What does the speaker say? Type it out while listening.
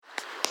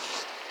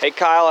Hey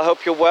Kyle, I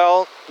hope you're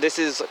well. This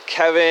is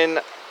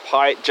Kevin,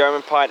 part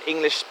German, part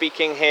English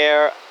speaking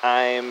here.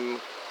 I'm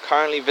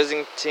currently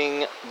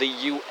visiting the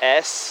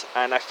US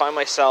and I find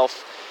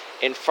myself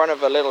in front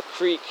of a little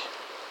creek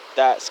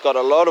that's got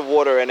a lot of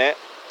water in it,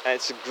 and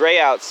it's gray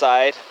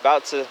outside,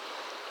 about to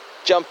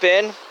jump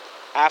in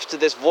after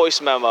this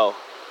voice memo.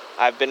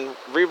 I've been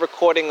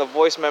re-recording a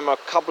voice memo a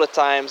couple of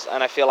times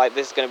and I feel like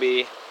this is going to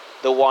be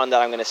the one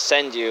that I'm going to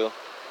send you.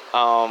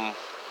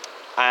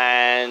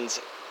 And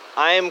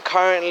I am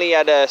currently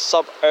at a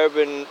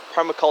suburban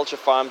permaculture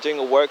farm doing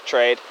a work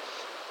trade,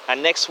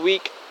 and next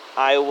week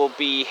I will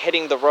be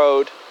hitting the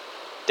road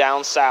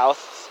down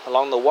south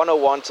along the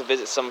 101 to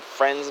visit some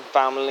friends and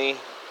family,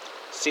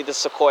 see the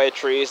sequoia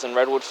trees and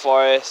redwood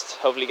forest,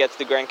 hopefully get to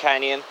the Grand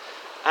Canyon,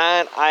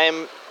 and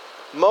I'm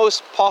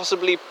most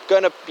possibly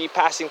going to be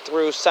passing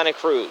through Santa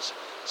Cruz.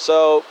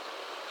 So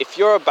if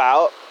you're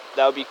about,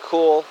 that would be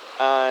cool,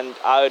 and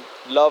I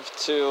would love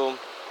to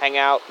hang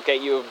out,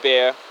 get you a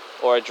beer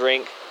or a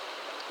drink,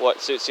 what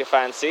suits your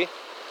fancy,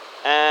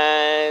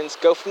 and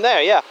go from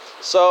there. Yeah,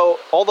 so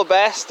all the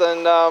best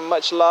and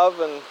much love,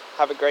 and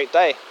have a great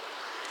day.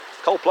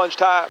 Cold plunge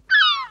time.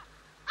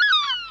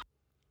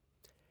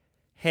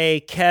 Hey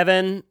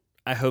Kevin,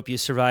 I hope you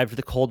survived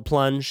the cold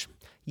plunge.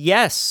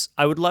 Yes,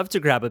 I would love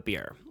to grab a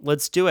beer.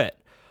 Let's do it.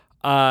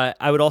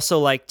 I would also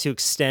like to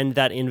extend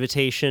that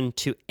invitation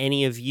to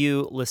any of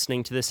you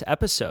listening to this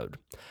episode.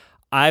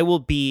 I will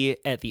be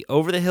at the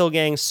Over the Hill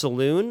Gang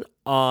Saloon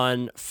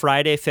on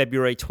Friday,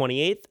 February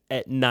 28th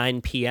at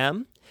 9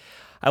 p.m.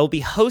 I will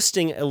be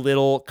hosting a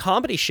little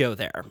comedy show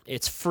there.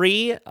 It's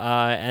free,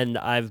 and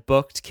I've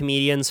booked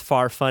comedians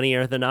far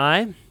funnier than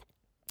I,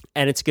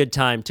 and it's a good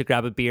time to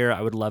grab a beer.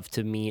 I would love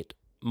to meet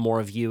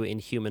more of you in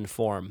human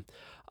form.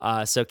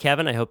 So,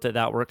 Kevin, I hope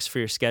that works for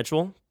your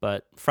schedule.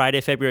 But Friday,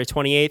 February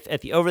 28th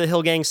at the Over the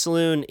Hill Gang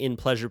Saloon in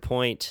Pleasure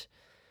Point,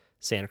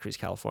 Santa Cruz,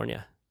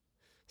 California.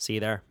 See you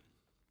there.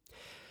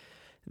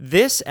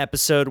 This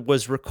episode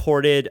was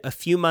recorded a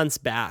few months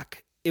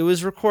back. It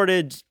was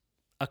recorded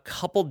a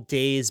couple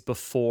days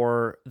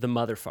before the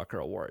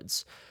Motherfucker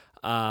Awards.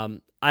 I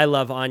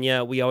love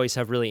Anya. We always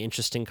have really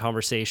interesting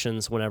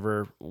conversations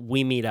whenever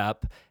we meet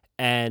up.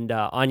 And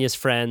Anya's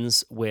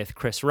friends with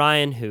Chris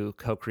Ryan, who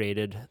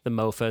co-created the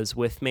MOFAs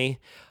with me.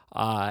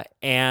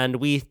 And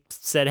we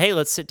said, hey,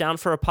 let's sit down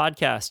for a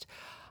podcast.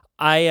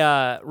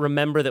 I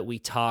remember that we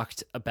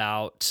talked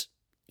about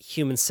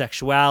human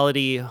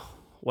sexuality,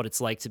 what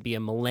it's like to be a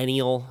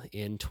millennial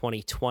in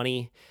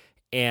 2020,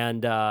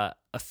 and a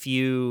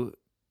few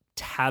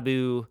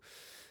taboo,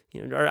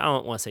 or I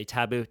don't want to say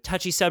taboo,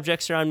 touchy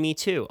subjects around Me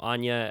Too.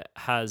 Anya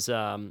has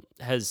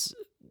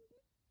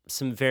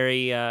some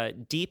very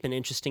deep and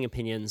interesting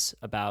opinions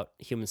about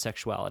human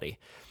sexuality.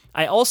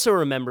 I also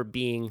remember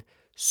being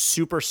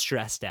super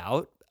stressed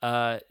out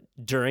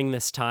during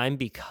this time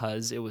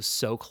because it was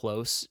so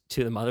close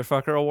to the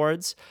Motherfucker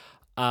Awards.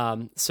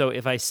 So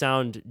if I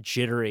sound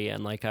jittery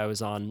and like I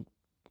was on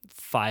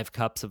 5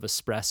 cups of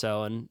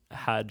espresso and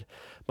had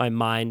my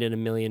mind in a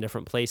million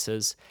different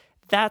places,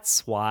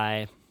 that's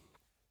why.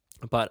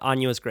 But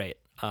Anya was great.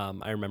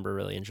 I remember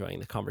really enjoying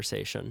the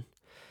conversation.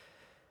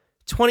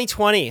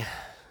 2020,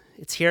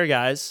 it's here,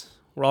 guys.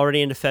 We're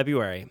already into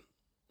February.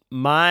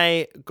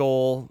 My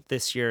goal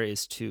this year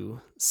is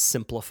to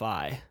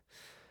simplify,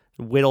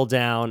 whittle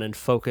down, and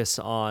focus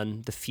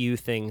on the few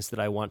things that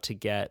I want to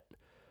get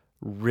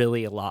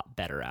really a lot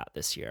better at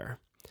this year.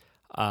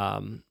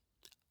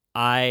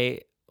 I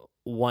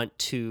want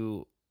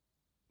to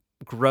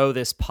grow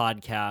this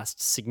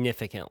podcast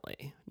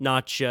significantly,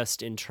 not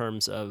just in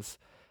terms of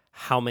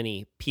how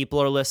many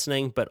people are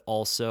listening, but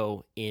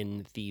also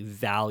in the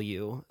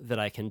value that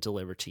I can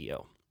deliver to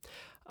you.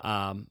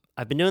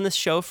 I've been doing this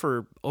show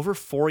for over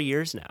 4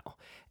 years now,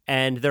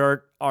 and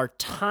there are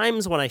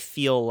times when I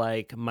feel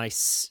like my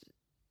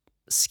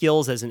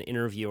skills as an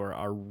interviewer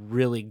are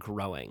really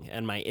growing,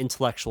 and my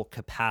intellectual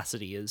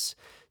capacity is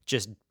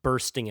just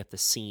bursting at the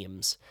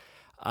seams.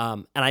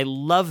 And I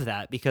love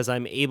that because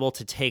I'm able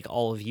to take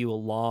all of you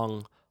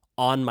along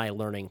on my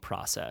learning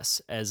process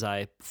as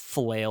I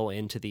flail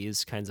into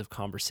these kinds of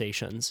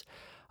conversations.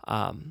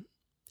 And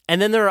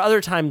then there are other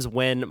times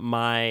when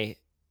my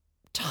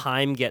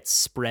time gets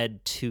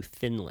spread too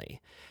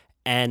thinly,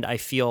 and I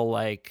feel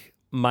like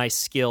my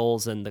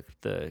skills and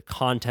the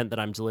content that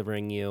I'm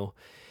delivering you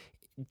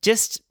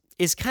just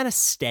is kind of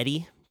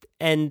steady,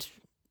 and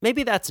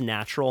maybe that's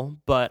natural,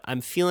 but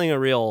I'm feeling a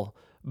real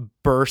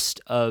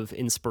burst of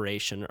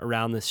inspiration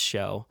around this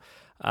show.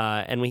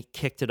 And we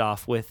kicked it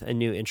off with a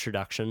new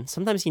introduction.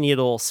 Sometimes you need a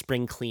little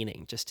spring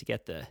cleaning just to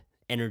get the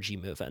energy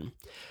moving.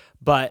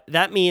 But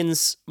that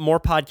means more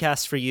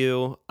podcasts for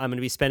you. I'm going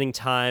to be spending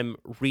time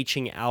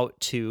reaching out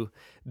to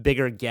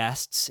bigger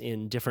guests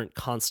in different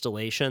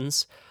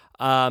constellations,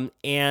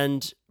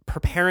 and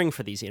preparing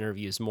for these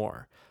interviews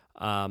more.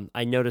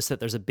 I noticed that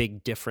there's a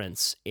big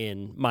difference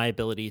in my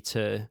ability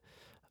to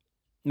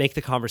make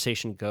the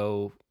conversation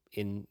go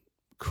in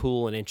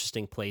cool and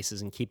interesting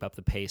places and keep up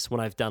the pace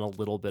when I've done a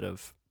little bit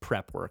of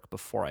prep work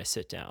before I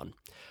sit down.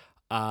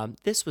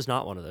 This was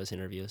not one of those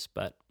interviews,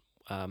 but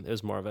It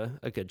was more of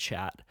a good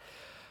chat.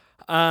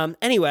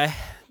 Anyway,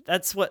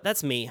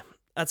 that's me.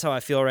 That's how I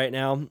feel right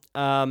now.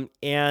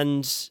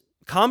 And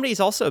comedy's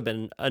also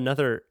been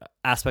another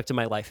aspect of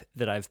my life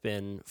that I've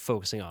been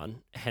focusing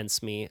on,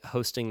 hence me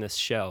hosting this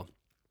show.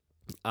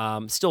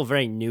 Still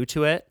very new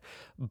to it,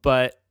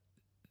 but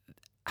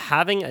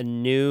having a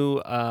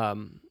new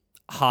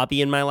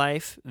hobby in my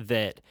life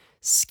that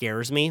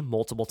scares me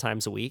multiple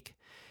times a week,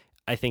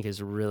 I think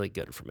is really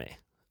good for me.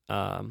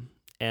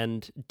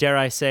 And dare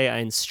I say, I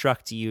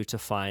instruct you to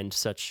find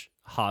such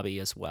hobby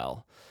as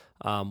well.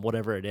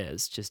 Whatever it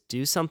is, just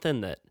do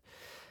something that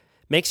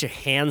makes your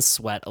hands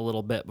sweat a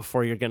little bit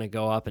before you're going to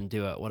go up and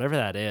do it, whatever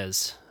that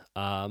is.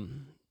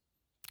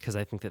 Because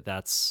I think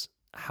that's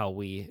how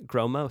we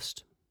grow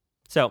most.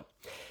 So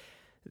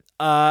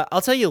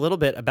I'll tell you a little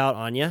bit about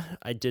Anya.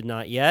 I did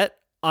not yet.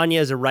 Anya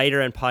is a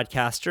writer and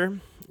podcaster.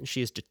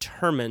 She is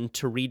determined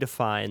to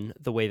redefine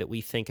the way that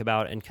we think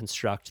about and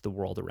construct the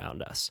world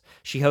around us.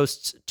 She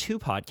hosts 2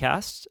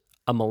 podcasts,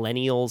 A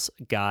Millennial's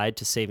Guide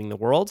to Saving the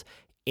World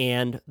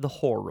and The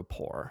Horror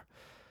Rapport.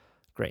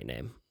 Great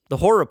name. The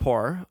Horror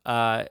Rapport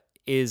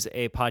is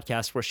a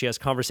podcast where she has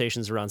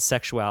conversations around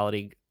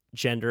sexuality,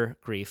 gender,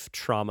 grief,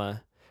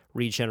 trauma,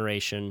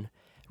 regeneration,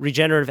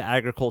 regenerative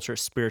agriculture,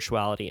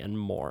 spirituality, and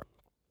more.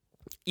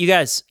 You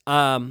guys,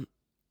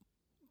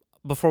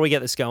 before we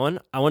get this going,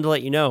 I wanted to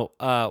let you know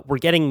we're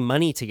getting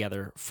money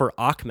together for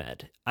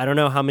Ahmed. I don't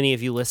know how many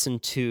of you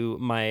listened to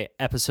my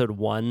episode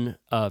 1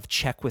 of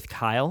Check with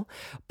Kyle,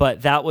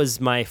 but that was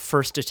my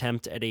first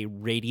attempt at a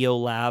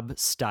Radiolab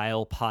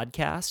style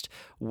podcast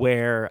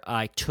where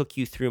I took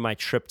you through my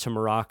trip to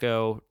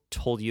Morocco,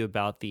 told you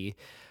about the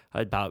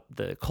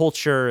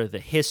culture, the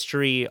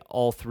history,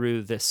 all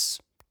through this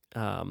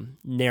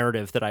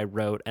narrative that I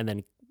wrote, and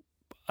then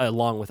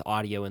along with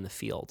audio in the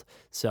field.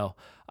 So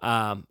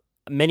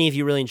many of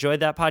you really enjoyed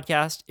that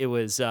podcast. It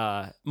was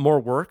more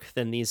work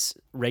than these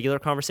regular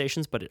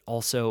conversations, but it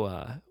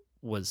also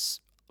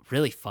was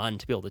really fun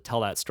to be able to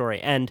tell that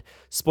story. And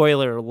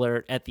spoiler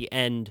alert, at the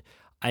end,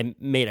 I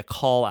made a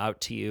call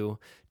out to you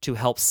to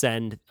help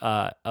send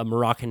a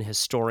Moroccan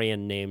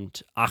historian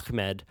named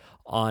Ahmed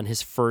on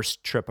his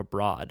first trip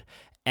abroad.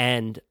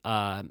 And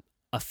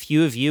a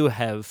few of you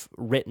have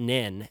written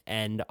in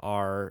and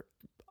are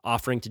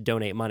offering to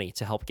donate money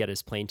to help get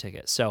his plane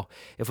ticket. So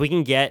if we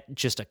can get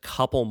just a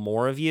couple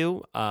more of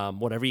you,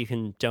 whatever you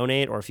can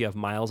donate, or if you have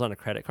miles on a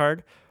credit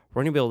card,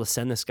 we're going to be able to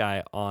send this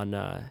guy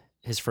on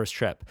his first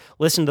trip.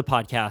 Listen to the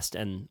podcast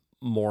and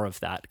more of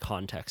that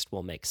context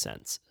will make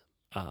sense.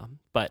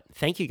 But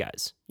thank you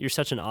guys. You're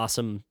such an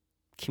awesome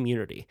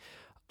community.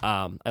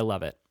 I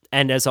love it.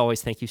 And as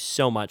always, thank you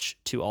so much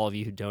to all of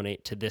you who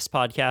donate to this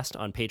podcast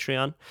on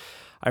Patreon.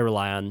 I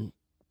rely on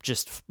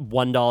just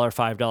 $1,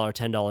 $5,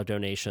 $10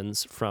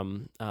 donations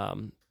from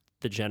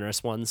the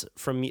generous ones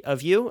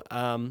of you,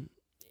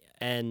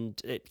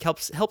 and it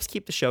helps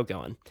keep the show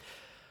going.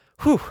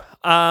 Whew.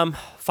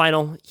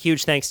 Final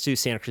huge thanks to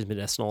Santa Cruz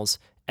Medicinals.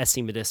 SC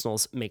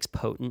Medicinals makes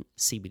potent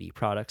CBD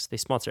products. They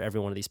sponsor every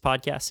one of these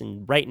podcasts,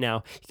 and right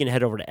now you can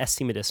head over to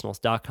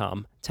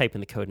scmedicinals.com, type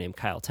in the code name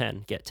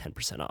Kyle10, get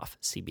 10% off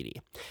CBD.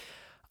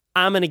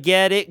 I'm going to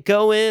get it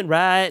going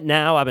right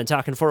now. I've been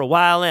talking for a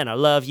while, and I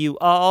love you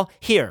all.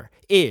 Here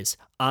is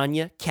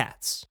Anya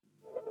Kaats.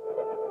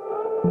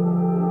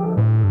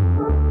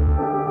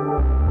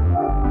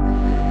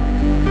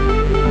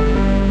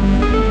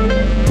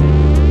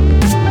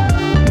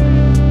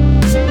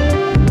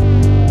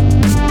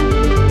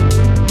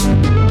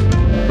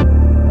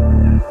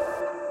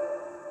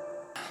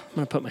 I'm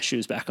going to put my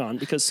shoes back on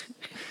because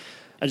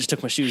I just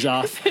took my shoes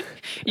off.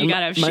 You got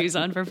to have shoes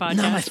on for podcasting.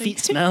 No, my feet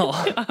smell.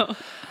 Oh.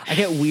 I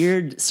get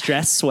weird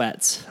stress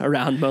sweats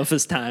around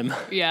Mofa's time.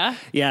 Yeah?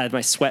 Yeah,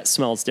 my sweat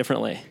smells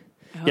differently.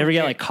 Okay. You ever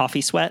get like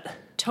coffee sweat?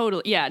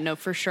 Totally. Yeah, no,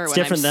 for sure. It's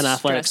different than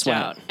athletic sweat.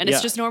 Out. And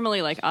it's just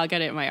normally like I'll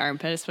get it in my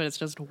armpits, but it's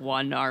just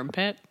one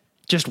armpit.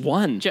 Just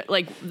one?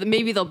 Like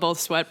maybe they'll both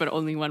sweat, but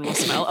only one will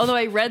smell. Although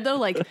I read though,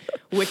 like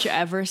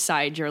whichever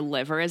side your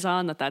liver is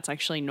on, that's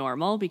actually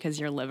normal because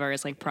your liver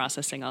is like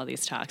processing all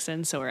these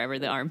toxins. So wherever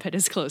the armpit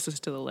is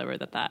closest to the liver,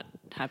 that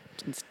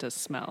happens to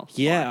smell.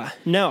 Yeah.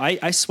 No,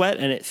 I sweat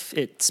and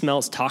it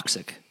smells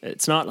toxic.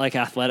 It's not like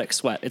athletic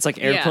sweat. It's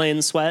like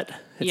airplane sweat.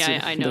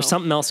 I know. There's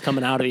something else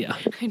coming out of you.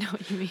 I know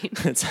what you mean.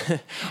 It's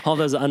all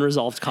those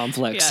unresolved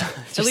conflicts. Yeah.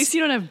 At least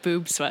you don't have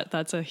boob sweat.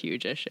 That's a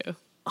huge issue.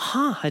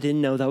 Huh, I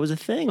didn't know that was a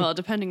thing. Well,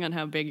 depending on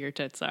how big your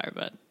tits are,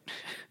 but...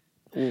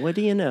 What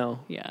do you know?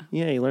 Yeah.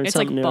 Yeah, you learn it's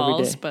something like new every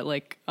balls, day. but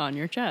like on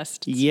your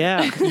chest.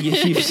 Yeah.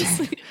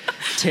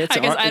 Tits I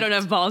guess I don't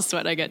have ball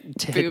sweat. I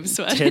get boob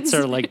sweat. Tits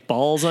are like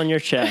balls on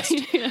your chest.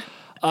 Yeah.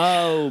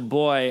 Oh,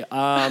 boy.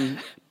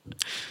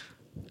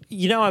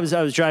 You know, I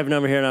was driving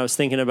over here and I was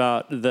thinking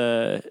about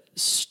the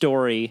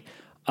story,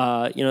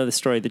 the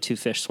story of the 2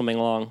 fish swimming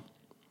along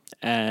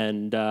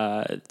and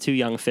 2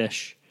 young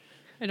fish.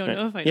 I don't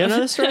know if I know. You know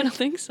this story? I don't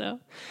think so.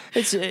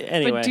 It's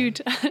anyway.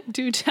 But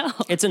do tell.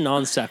 It's a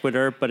non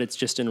sequitur, but it's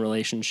just in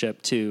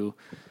relationship to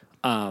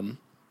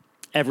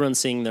everyone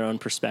seeing their own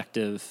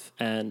perspective.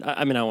 And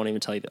I mean, I won't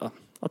even tell you.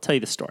 I'll tell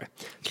you the story.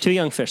 Two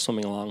young fish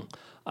swimming along,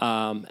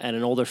 and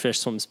an older fish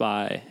swims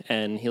by,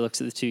 and he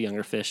looks at the two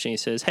younger fish, and he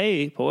says,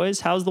 "Hey,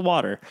 boys, how's the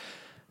water?"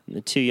 And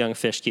the two young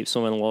fish keep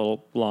swimming a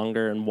little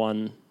longer, and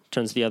one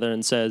turns to the other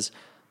and says,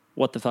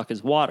 "What the fuck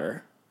is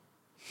water?"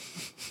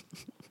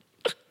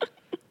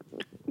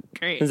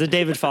 Great. There's a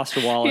David Foster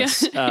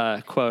Wallace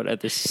quote at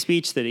this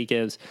speech that he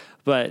gives,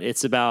 but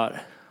it's about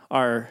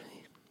our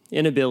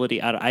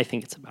inability, I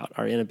think it's about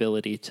our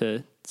inability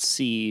to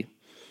see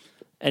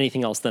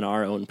anything else than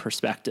our own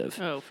perspective.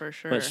 Oh, for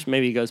sure. Which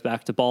maybe goes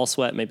back to ball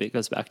sweat, maybe it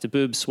goes back to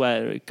boob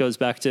sweat, it goes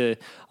back to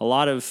a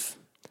lot of,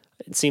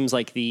 it seems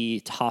like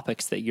the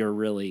topics that you're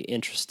really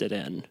interested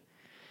in,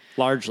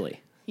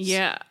 largely.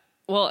 Yeah.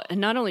 Well, and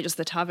not only just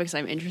the topics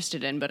I'm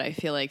interested in, but I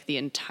feel like the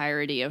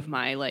entirety of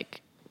my like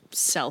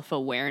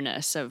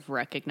self-awareness of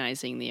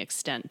recognizing the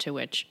extent to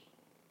which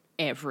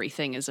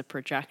everything is a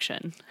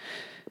projection.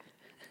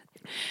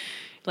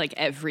 Like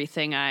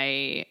everything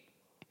I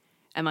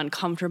am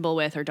uncomfortable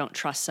with or don't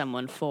trust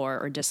someone for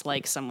or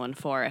dislike someone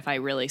for, if I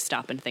really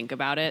stop and think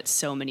about it,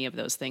 so many of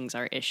those things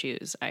are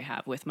issues I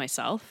have with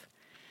myself.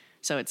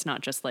 So it's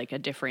not just like a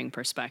differing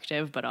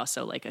perspective, but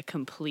also like a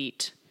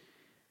complete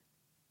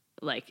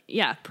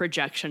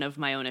projection of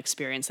my own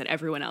experience that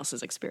everyone else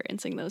is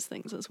experiencing those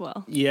things as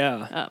well.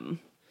 Yeah.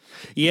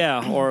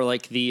 Or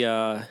like the,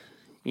 I'll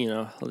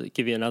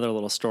give you another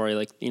little story,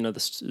 like,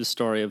 the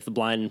story of the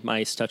blind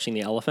mice touching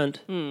the elephant.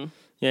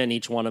 Yeah, and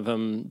each one of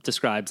them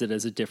describes it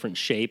as a different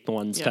shape.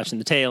 One's touching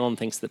the tail and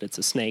thinks that it's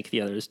a snake.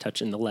 The other is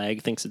touching the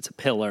leg, thinks it's a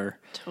pillar.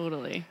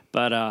 Totally.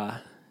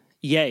 But,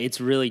 it's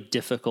really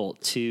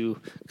difficult to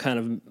kind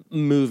of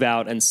move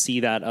out and see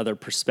that other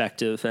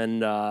perspective.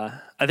 And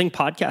I think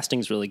podcasting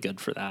is really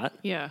good for that.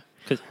 Yeah.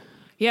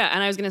 Yeah,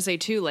 and I was going to say,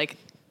 too, like,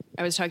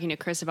 I was talking to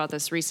Chris about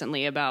this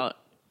recently about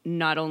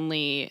not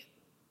only,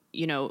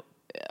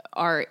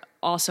 our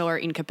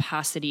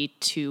incapacity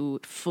to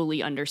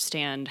fully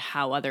understand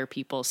how other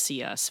people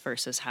see us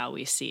versus how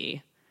we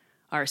see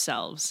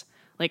ourselves.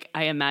 Like,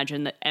 I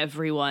imagine that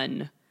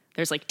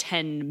there's like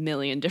 10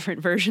 million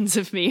different versions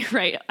of me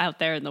right out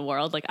there in the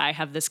world. Like, I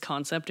have this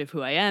concept of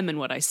who I am and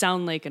what I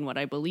sound like and what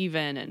I believe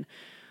in and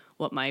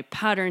what my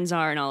patterns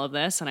are and all of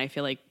this. And I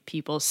feel like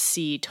people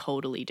see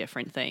totally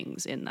different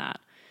things in that,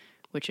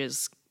 which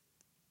is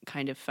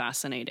kind of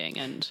fascinating.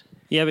 And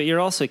yeah, but you're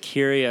also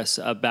curious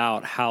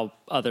about how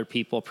other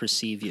people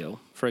perceive you.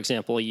 For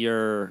example,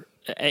 you're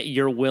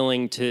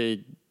willing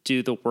to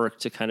do the work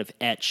to kind of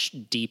etch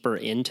deeper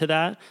into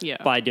that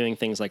by doing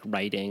things like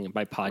writing,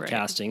 by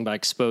podcasting, by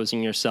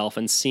exposing yourself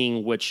and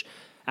seeing which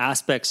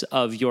aspects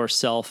of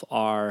yourself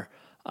are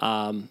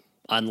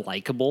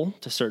unlikable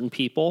to certain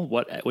people,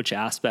 which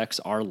aspects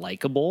are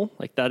likable.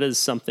 Like, that is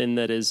something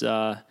that is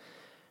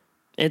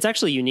it's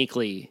actually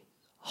uniquely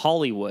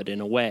Hollywood in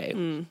a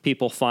way.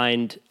 People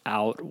find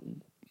out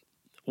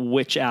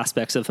which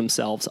aspects of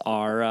themselves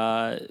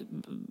are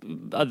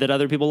that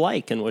other people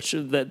like and which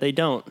that they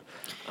don't.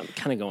 I'm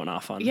kind of going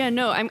off on. Yeah,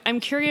 no, I'm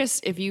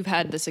curious if you've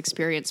had this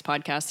experience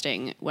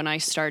podcasting. When I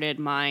started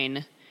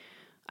mine,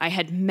 I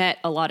had met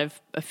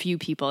a few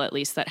people at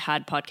least that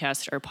had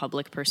podcast or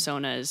public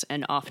personas,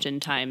 and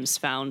oftentimes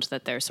found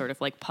that their sort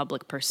of like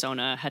public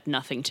persona had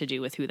nothing to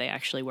do with who they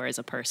actually were as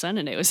a person.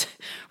 And it was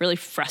really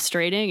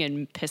frustrating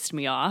and pissed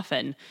me off,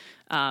 and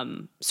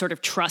sort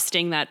of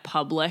trusting that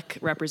public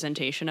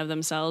representation of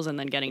themselves and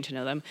then getting to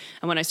know them.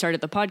 And when I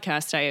started the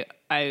podcast,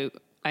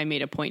 I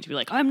made a point to be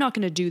like, I'm not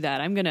going to do that.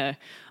 I'm going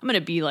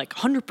to be like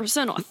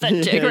 100%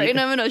 authentic, right? And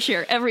I'm going to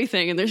share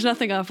everything and there's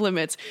nothing off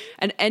limits.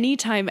 And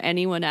anytime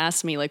anyone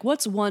asks me like,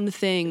 what's one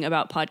thing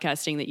about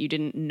podcasting that you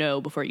didn't know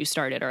before you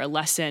started, or a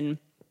lesson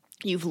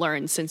you've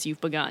learned since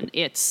you've begun,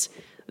 it's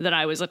that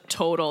I was a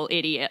total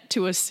idiot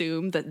to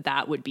assume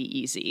that would be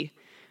easy.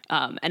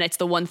 And it's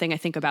the one thing I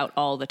think about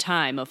all the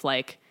time, of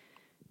like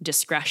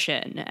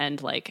discretion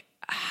and like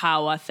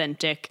how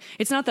authentic.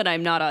 It's not that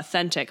I'm not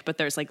authentic, but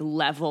there's like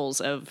levels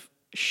of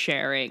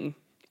sharing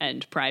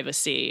and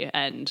privacy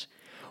and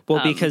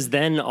because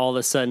then all of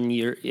a sudden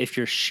if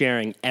you're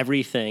sharing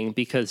everything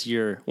because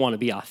you want to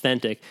be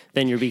authentic,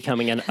 then you're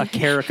becoming a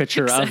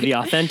caricature of the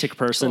authentic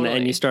person.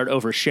 And you start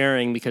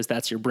oversharing because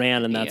that's your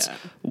brand, and that's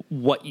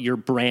what your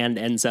brand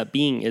ends up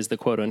being, is the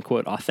quote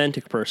unquote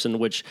authentic person,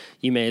 which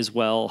you may as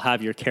well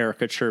have your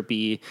caricature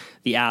be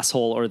the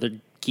asshole or the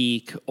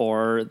geek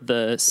or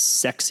the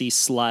sexy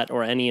slut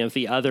or any of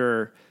the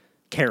other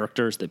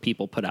characters that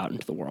people put out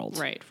into the world.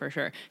 Right, for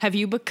sure. Have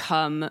you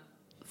become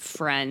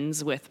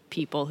friends with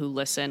people who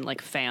listen,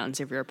 like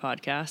fans of your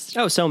podcast?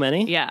 Oh, so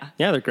many. Yeah,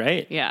 they're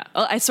great. Yeah,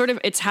 well,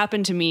 it's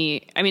happened to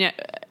me. I mean,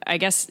 I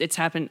guess it's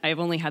happened. I've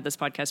only had this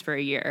podcast for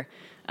a year,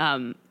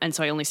 and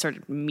so I only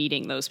started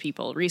meeting those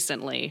people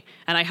recently,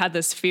 and I had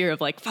this fear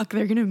of like, fuck,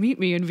 they're gonna meet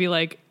me and be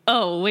like,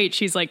 oh wait,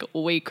 she's like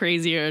way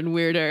crazier and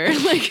weirder,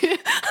 like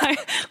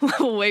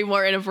way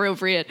more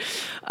inappropriate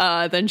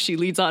than she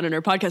leads on in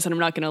her podcast, and I'm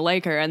not gonna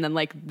like her. And then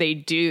like they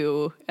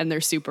do, and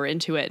they're super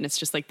into it, and it's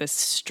just like this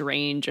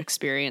strange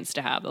experience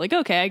to have. Like,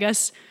 okay, I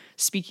guess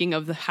speaking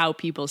of how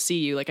people see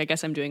you, like I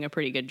guess I'm doing a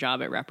pretty good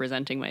job at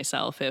representing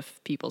myself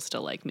if people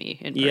still like me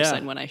in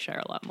person when I share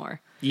a lot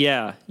more.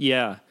 Yeah,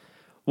 yeah.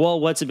 Well,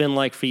 what's it been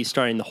like for you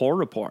starting the Horror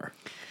Rapport?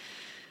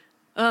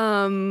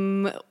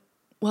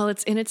 Well,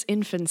 it's in its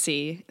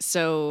infancy,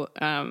 so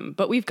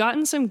but we've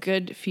gotten some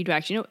good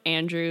feedback. You know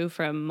Andrew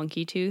from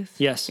Monkey Tooth?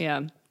 Yes.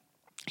 Yeah.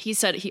 He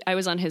said I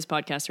was on his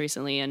podcast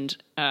recently, and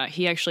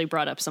he actually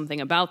brought up something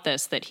about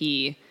this, that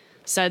he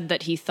said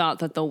that he thought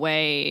that the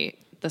way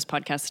this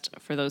podcast,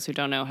 for those who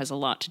don't know, has a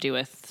lot to do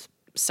with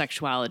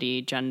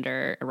sexuality,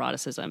 gender,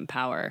 eroticism,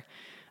 power.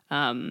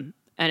 And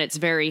it's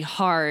very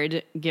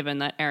hard, given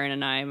that Aaron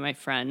and I, my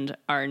friend,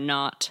 are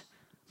not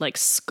like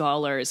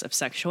scholars of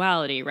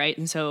sexuality, right?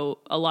 And so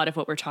a lot of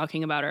what we're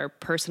talking about are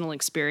personal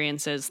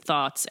experiences,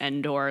 thoughts,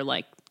 and or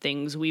like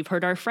things we've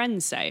heard our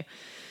friends say.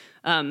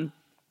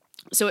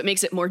 So it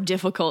makes it more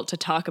difficult to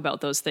talk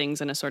about those things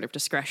in a sort of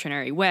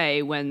discretionary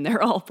way when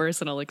they're all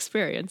personal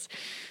experience.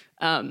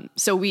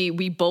 So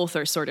we both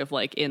are sort of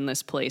like in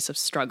this place of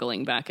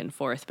struggling back and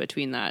forth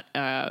between that.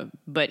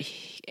 But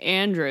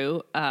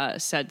Andrew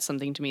said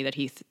something to me that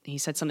he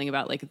said something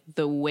about like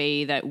the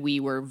way that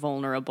we were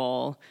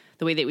vulnerable,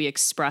 the way that we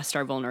expressed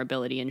our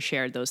vulnerability and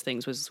shared those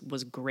things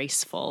was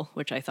graceful,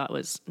 which I thought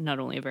was not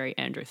only a very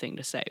Andrew thing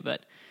to say,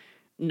 but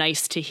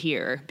nice to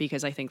hear,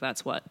 because I think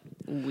that's what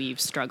we've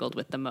struggled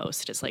with the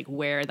most, is like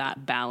where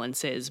that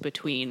balance is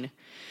between,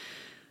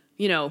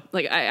 you know,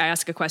 like I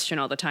ask a question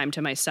all the time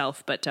to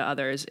myself, but to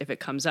others, if it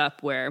comes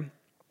up, where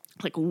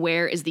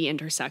is the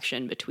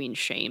intersection between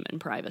shame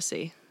and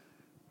privacy?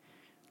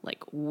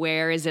 Like,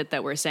 where is it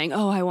that we're saying,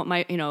 oh, I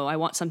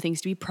want some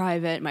things to be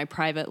private, my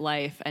private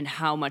life, and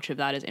how much of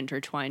that is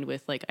intertwined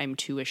with like, I'm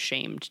too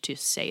ashamed to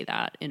say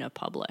that in a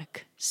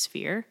public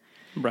sphere.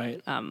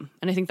 Right. And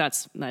I think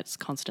that's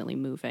constantly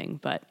moving,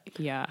 but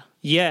yeah.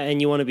 Yeah.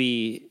 And you want to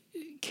be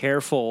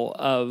careful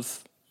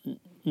of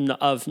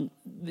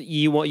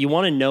you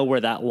want to know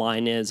where that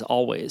line is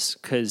always,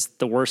 because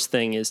the worst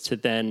thing is to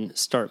then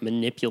start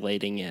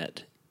manipulating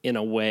it in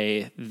a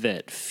way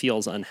that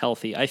feels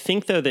unhealthy. I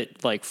think though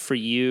that like for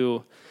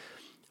you,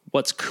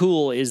 what's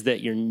cool is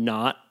that you're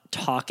not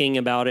talking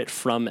about it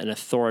from an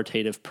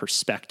authoritative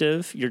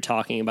perspective. You're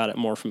talking about it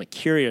more from a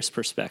curious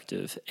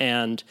perspective,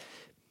 and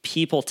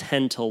people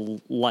tend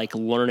to like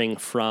learning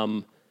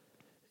from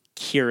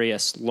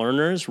curious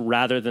learners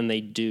rather than they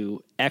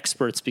do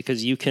experts,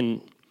 because you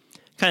can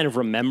kind of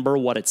remember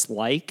what it's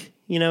like.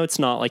 You know, it's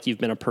not like you've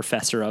been a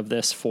professor of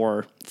this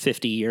for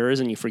 50 years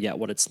and you forget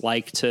what it's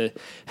like to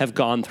have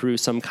gone through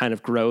some kind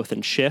of growth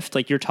and shift.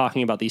 Like, you're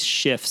talking about these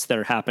shifts that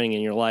are happening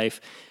in your life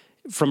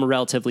from a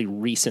relatively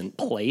recent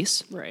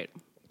place. Right.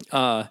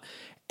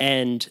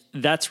 And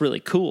that's really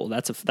cool.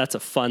 That's a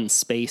fun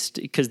space,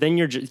 because then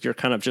you're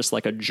kind of just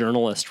like a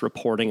journalist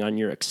reporting on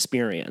your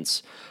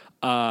experience.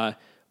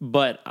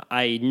 But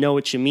I know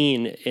what you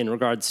mean in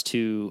regards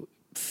to,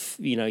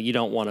 you know, you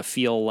don't want to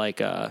feel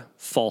like a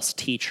false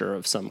teacher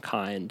of some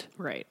kind.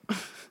 Right.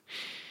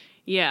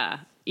 Yeah.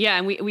 Yeah.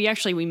 And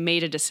we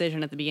made a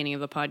decision at the beginning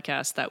of the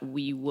podcast that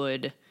we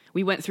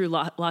went through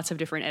lots of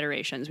different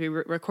iterations. We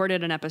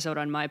recorded an episode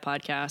on my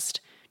podcast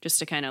just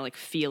to kind of like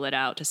feel it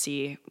out, to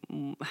see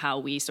how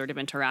we sort of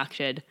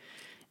interacted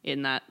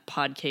in that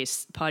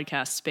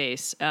podcast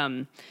space.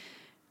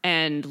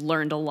 And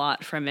learned a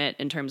lot from it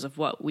in terms of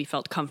what we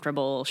felt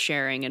comfortable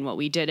sharing and what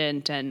we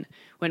didn't. And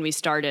when we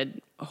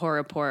started Horror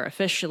Rapport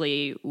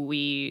officially,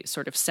 we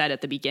sort of said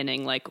at the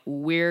beginning, like,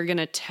 we're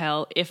going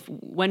to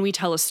when we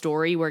tell a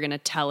story, we're going to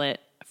tell it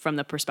from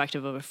the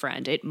perspective of a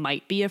friend. It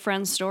might be a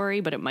friend's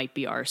story, but it might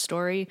be our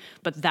story.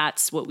 But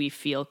that's what we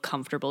feel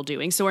comfortable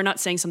doing. So we're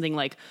not saying something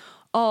like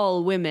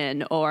all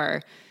women,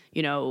 or,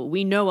 you know,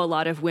 we know a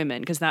lot of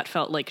women, because that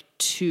felt like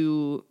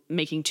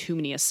making too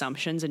many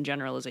assumptions and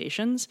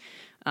generalizations.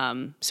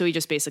 So we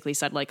just basically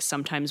said, like,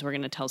 sometimes we're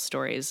going to tell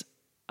stories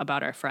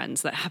about our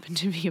friends that happen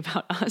to be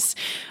about us.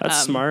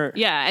 That's smart.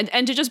 Yeah.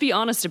 And to just be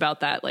honest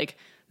about that, like,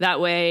 that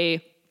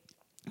way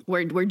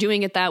we're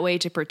doing it that way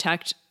to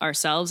protect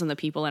ourselves and the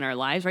people in our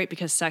lives, right?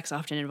 Because sex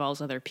often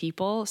involves other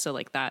people. So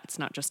like that, it's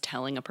not just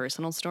telling a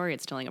personal story,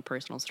 it's telling a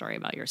personal story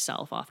about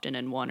yourself, often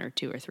in one or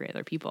two or three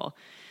other people.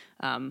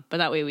 But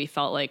that way we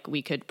felt like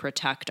we could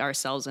protect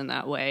ourselves in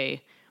that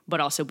way, but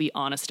also be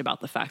honest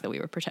about the fact that we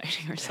were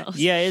protecting ourselves.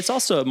 Yeah, it's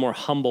also a more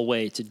humble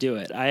way to do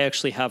it. I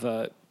actually have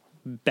a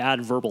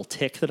bad verbal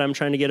tick that I'm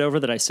trying to get over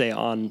that I say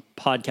on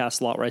podcasts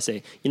a lot, where I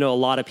say, you know, a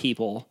lot of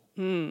people...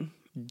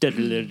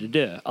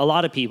 A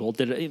lot of people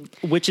did,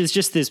 which is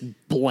just this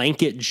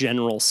blanket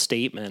general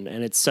statement.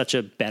 And it's such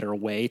a better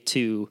way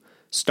to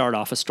start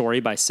off a story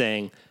by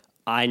saying,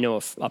 I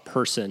know a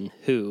person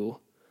who,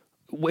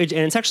 and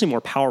it's actually more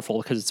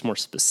powerful because it's more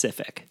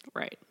specific.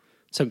 Right.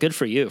 So good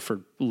for you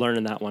for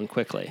learning that one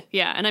quickly.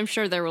 Yeah. And I'm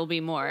sure there will be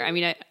more. I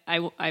mean,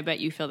 I bet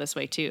you feel this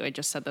way too. I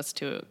just said this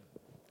to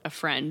a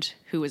friend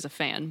who was a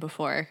fan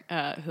before,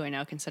 who I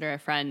now consider a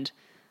friend,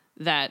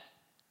 that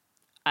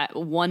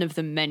one of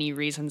the many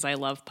reasons I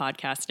love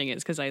podcasting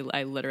is because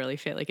I literally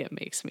feel like it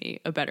makes me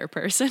a better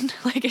person.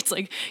 Like, it's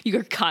like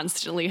you're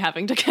constantly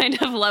having to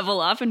kind of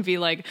level up and be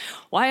like,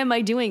 why am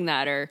I doing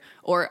that?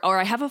 Or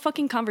I have a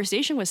fucking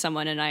conversation with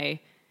someone and I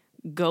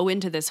go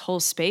into this whole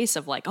space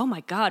of like, oh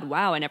my God,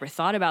 wow, I never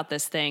thought about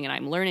this thing. And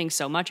I'm learning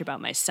so much about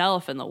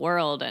myself and the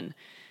world. And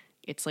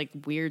it's like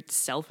weird,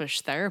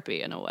 selfish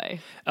therapy in a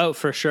way. Oh,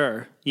 for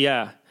sure.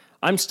 Yeah.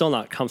 I'm still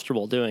not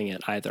comfortable doing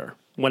it either.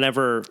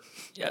 Whenever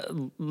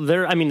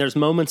there's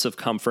moments of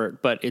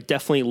comfort, but it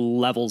definitely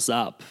levels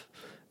up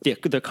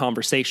the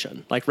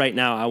conversation. Like right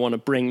now, I want to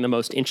bring the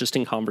most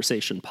interesting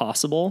conversation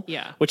possible,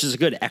 which is a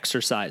good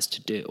exercise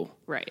to do.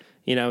 Right.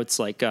 You know, it's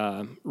like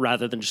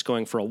rather than just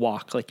going for a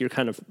walk, like you're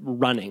kind of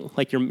running,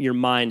 like your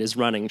mind is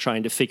running,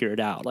 trying to figure it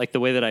out. Like the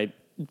way that I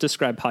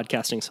describe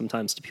podcasting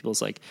sometimes to people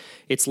is like,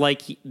 it's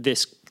like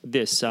this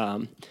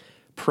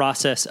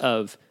process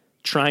of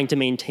trying to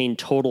maintain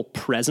total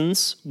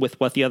presence with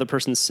what the other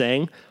person's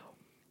saying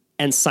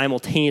and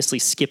simultaneously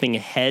skipping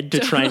ahead to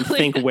try and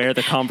think where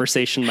the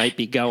conversation might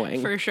be going.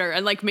 For sure.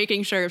 And like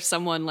making sure if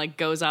someone like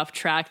goes off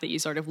track that you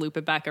sort of loop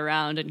it back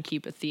around and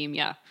keep a theme.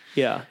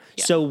 Yeah.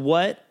 So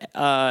what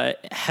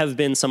have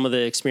been some of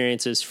the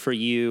experiences for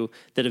you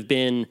that have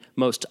been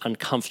most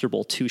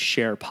uncomfortable to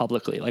share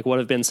publicly? Like what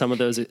have been some of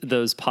those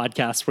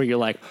podcasts where you're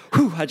like,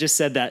 whew, I just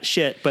said that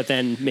shit, but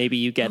then maybe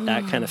you get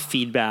that kind of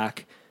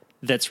feedback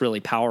that's really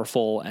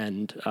powerful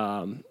and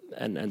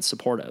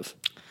supportive?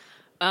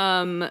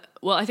 Well,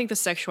 I think the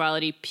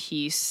sexuality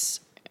piece,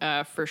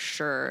 for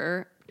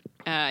sure.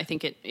 I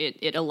think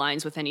it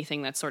aligns with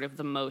anything that's sort of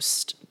the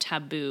most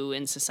taboo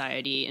in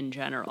society in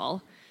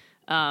general.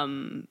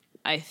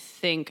 I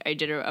think I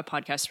did a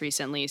podcast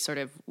recently sort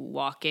of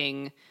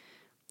walking.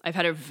 I've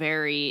had a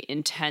very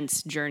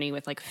intense journey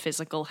with like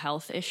physical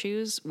health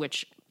issues,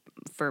 which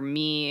for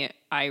me,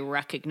 I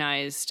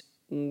recognized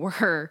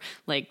were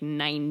like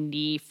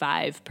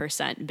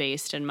 95%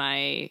 based in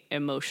my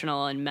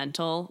emotional and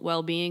mental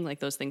well-being. Like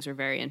those things were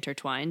very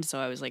intertwined. So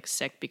I was like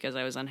sick because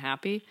I was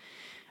unhappy.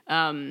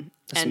 That's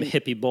some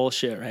hippie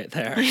bullshit right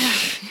there.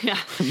 Yeah.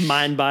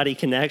 Mind-body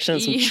connection,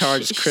 some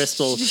charged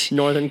crystal,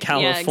 Northern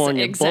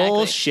California exactly.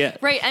 bullshit.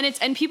 Right,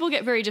 and people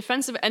get very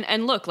defensive.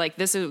 And look, like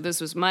this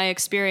was my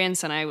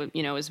experience, and I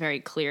was very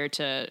clear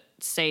to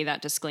say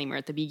that disclaimer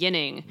at the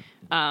beginning,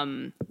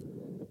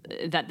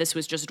 that this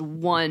was just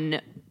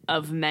one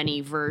of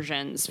many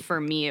versions.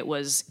 For me, it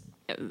was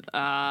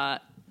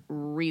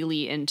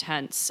really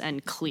intense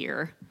and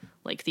clear,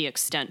 like the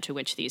extent to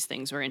which these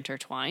things were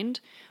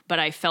intertwined. But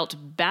I felt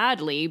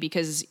badly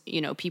because,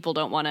 people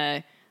don't want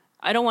to,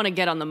 I don't want to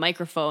get on the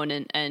microphone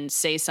and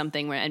say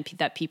something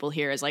that people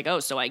hear as like, oh,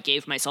 so I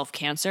gave myself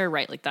cancer,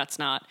 right? Like that's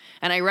not,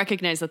 and I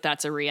recognize that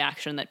that's a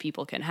reaction that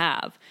people can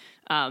have.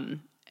 And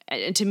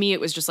to me, it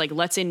was just like,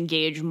 let's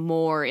engage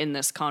more in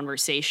this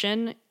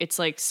conversation. It's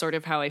like sort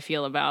of how I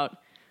feel about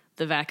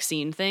the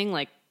vaccine thing.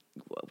 Like,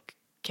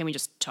 can we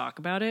just talk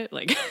about it?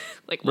 Like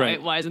right.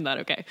 Why isn't that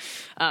okay?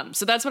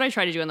 So that's what I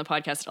try to do on the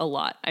podcast a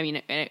lot. I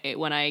mean,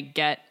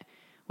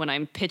 when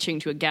I'm pitching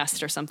to a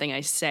guest or something,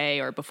 I say,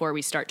 or before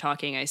we start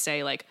talking, I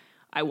say like,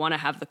 I want to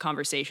have the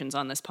conversations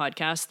on this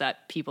podcast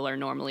that people are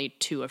normally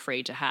too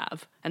afraid to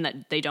have and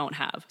that they don't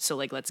have. So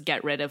like, let's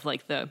get rid of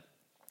like the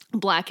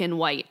black and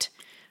white,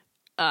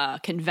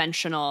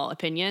 conventional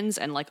opinions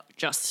and like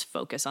just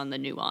focus on the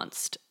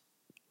nuanced,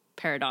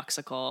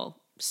 paradoxical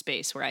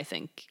space where I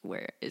think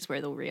where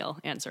the real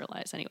answer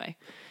lies anyway.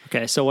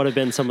 Okay. So what have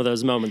been some of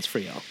those moments for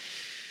you?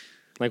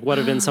 Like what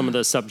have been some of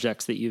those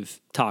subjects that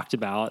you've talked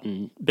about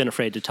and been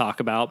afraid to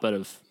talk about, but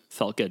have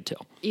felt good too?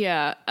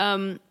 Yeah.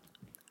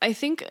 I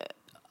think,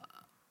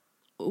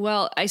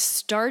 I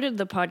started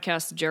the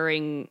podcast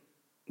during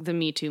the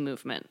Me Too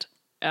movement.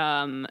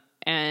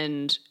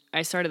 And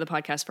I started the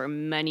podcast for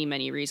many,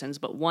 many reasons,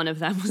 but one of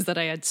them was that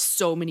I had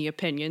so many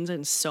opinions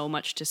and so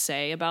much to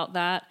say about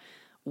that,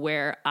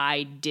 where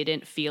I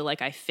didn't feel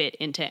like I fit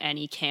into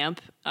any camp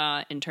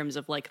in terms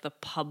of like the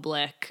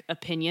public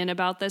opinion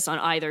about this on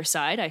either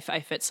side. I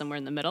fit somewhere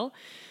in the middle.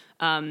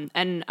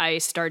 And I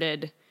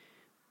started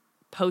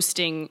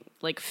posting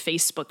like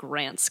Facebook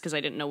rants because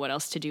I didn't know what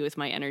else to do with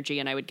my energy.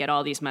 And I would get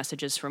all these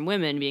messages from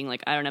women being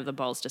like, I don't have the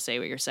balls to say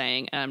what you're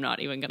saying. And I'm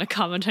not even going to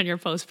comment on your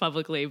post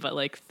publicly, but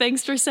like,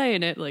 thanks for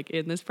saying it, like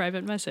in this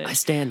private message. I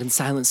stand in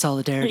silent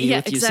solidarity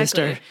with you,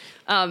 sister.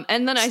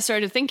 And then I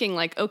started thinking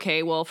like,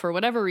 okay, well, for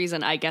whatever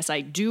reason, I guess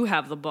I do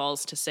have the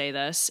balls to say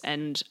this.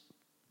 And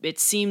it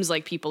seems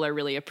like people are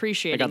really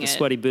appreciating it. I got the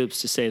sweaty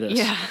boobs to say this.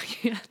 Yeah.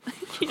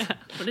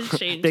 What a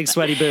change. Big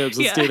sweaty boobs.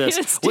 Let's do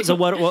this. So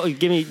what?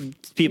 Give me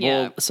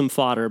people some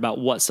fodder about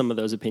what some of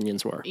those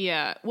opinions were.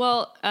 Yeah.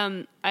 Well,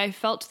 I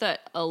felt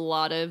that a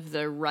lot of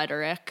the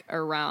rhetoric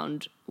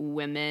around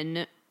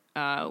women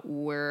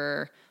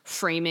were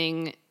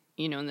framing,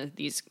 and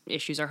these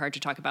issues are hard to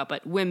talk about,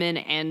 but women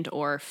and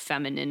or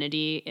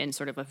femininity in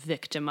sort of a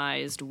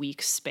victimized,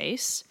 weak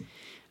space.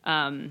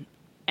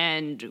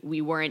 And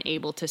we weren't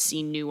able to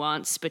see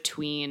nuance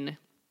between,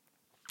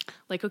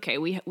 like, okay,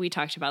 we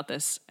talked about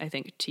this, I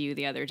think, to you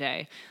the other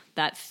day,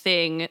 that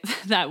thing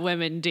that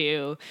women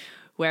do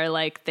where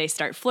like they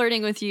start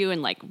flirting with you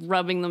and like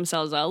rubbing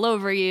themselves all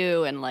over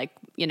you and like,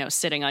 you know,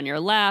 sitting on your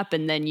lap,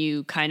 and then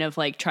you kind of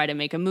like try to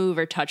make a move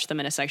or touch them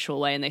in a sexual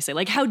way, and they say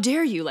like, how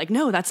dare you? Like,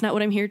 no, that's not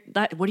what I'm here.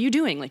 What are you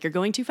doing? Like, you're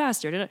going too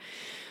fast.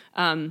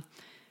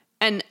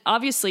 And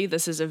obviously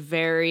this is a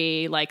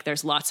very, like,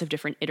 there's lots of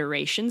different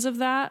iterations of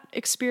that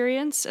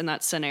experience and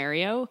that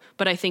scenario.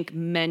 But I think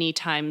many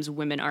times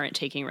women aren't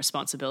taking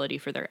responsibility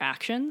for their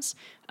actions.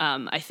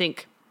 I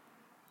think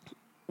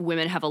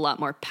women have a lot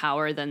more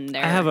power than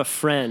their... I have a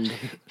friend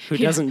who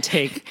doesn't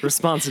take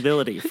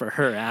responsibility for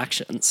her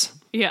actions.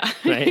 Yeah.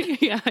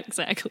 Right? Yeah,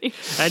 exactly.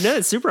 I know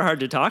it's super hard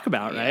to talk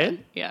about,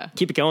 right? Yeah.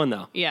 Keep it going,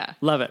 though. Yeah.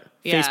 Love it.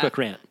 Yeah. Facebook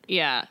rant.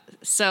 Yeah.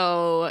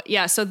 So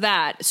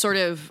that sort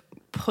of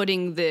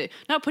you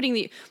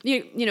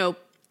know,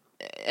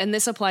 and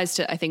this applies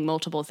to, I think,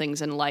 multiple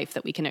things in life,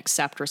 that we can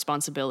accept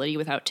responsibility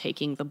without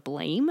taking the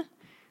blame.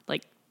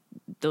 Like,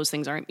 those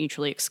things aren't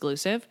mutually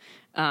exclusive.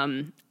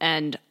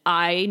 And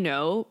I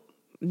know,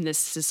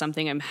 this is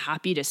something I'm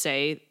happy to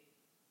say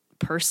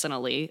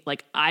personally,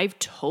 like, I've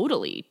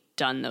totally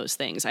done those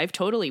things. I've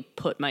totally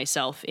put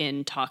myself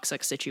in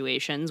toxic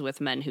situations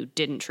with men who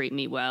didn't treat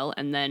me well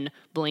and then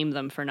blame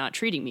them for not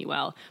treating me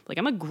well. Like,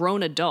 I'm a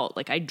grown adult.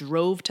 Like, I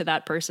drove to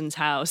that person's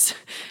house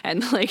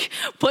and like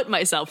put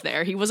myself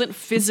there. He wasn't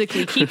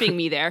physically keeping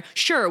me there.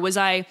 Sure, was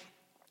I,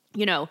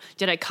 you know,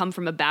 did I come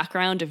from a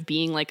background of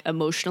being like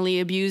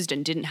emotionally abused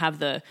and didn't have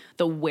the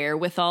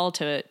wherewithal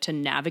to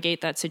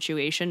navigate that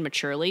situation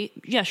maturely?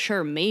 Yeah,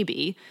 sure,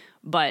 maybe.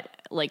 But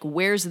like,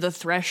 where's the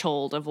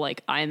threshold of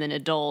like, I'm an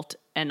adult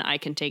and I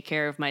can take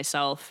care of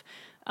myself?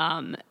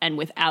 And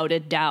without a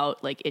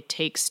doubt, like, it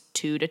takes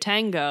two to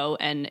tango.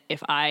 And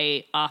if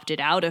I opted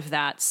out of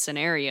that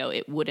scenario,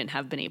 it wouldn't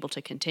have been able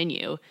to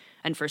continue.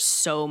 And for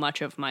so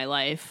much of my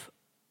life,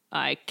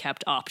 I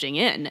kept opting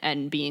in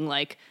and being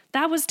like,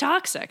 that was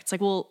toxic. It's like,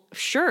 well,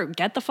 sure,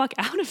 get the fuck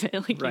out of it.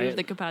 Like, right. You have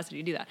the capacity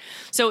to do that.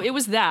 So it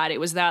was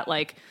that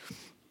like,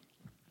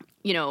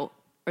 you know,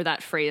 or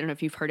that phrase, I don't know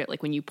if you've heard it,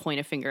 like, when you point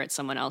a finger at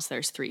someone else,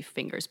 there's three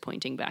fingers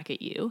pointing back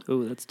at you.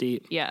 Ooh, that's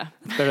deep. Yeah.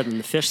 It's better than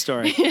the fish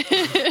story.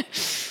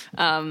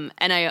 And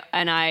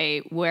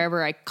I,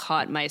 wherever I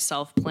caught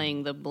myself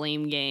playing the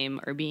blame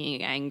game or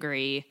being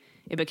angry,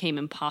 it became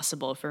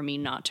impossible for me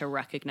not to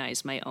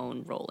recognize my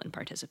own role and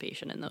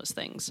participation in those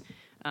things,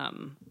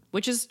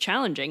 which is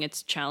challenging.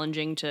 It's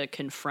challenging to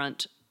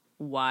confront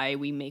why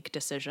we make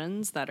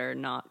decisions that are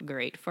not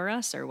great for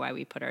us or why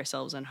we put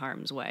ourselves in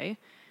harm's way.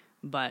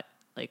 But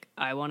like,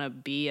 I want to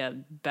be a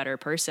better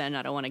person.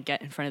 I don't want to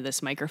get in front of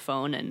this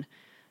microphone and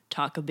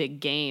talk a big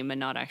game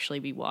and not actually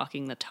be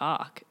walking the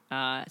talk.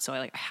 So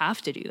I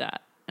have to do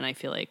that. And I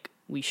feel like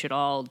we should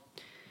all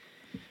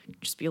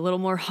just be a little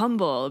more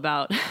humble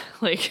about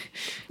like...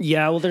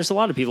 Yeah, well, there's a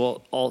lot of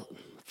people,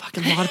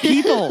 fucking lot of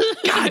people.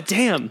 God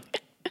damn.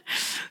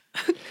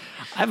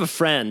 I have a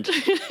friend.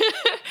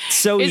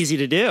 So easy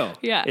to do.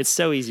 Yeah. It's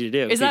so easy to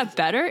do. Is that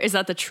better? Is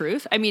that the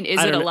truth? I mean,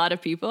 is it a lot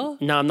of people?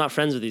 No, I'm not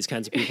friends with these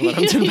kinds of people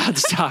that I'm about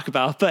to talk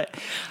about, but...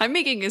 I'm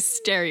making a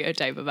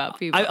stereotype about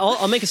people.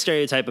 I'll make a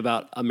stereotype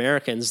about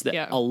Americans that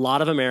Yeah. a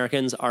lot of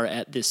Americans are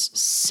at this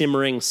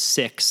simmering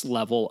 6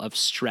 level of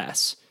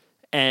stress.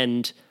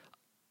 And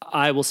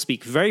I will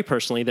speak very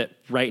personally that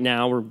right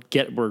now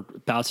we're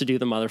about to do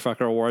the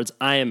motherfucker awards.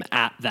 I am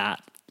at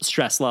that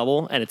stress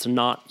level, and it's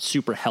not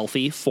super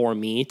healthy for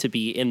me to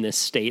be in this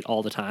state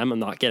all the time. I'm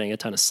not getting a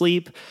ton of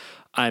sleep.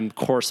 I'm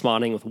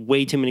corresponding with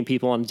way too many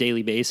people on a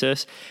daily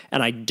basis,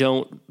 and I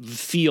don't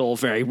feel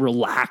very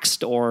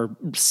relaxed or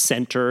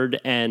centered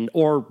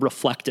or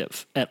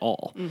reflective at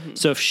all. Mm-hmm.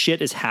 So if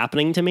shit is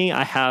happening to me,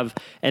 I have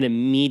an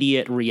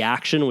immediate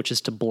reaction, which is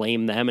to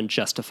blame them and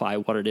justify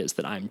what it is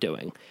that I'm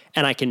doing.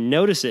 And I can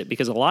notice it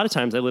because a lot of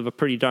times I live a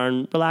pretty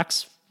darn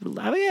relaxed.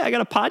 I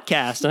got a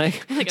podcast and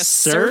I like a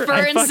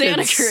surfer in Santa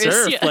Cruz.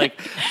 Surf. Yeah.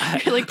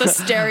 You're like the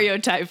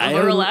stereotype of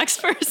a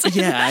relaxed person.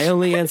 Yeah, I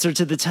only answer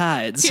to the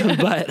tides,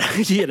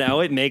 but you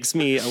know, it makes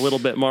me a little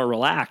bit more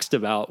relaxed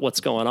about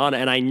what's going on.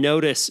 And I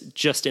notice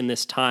just in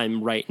this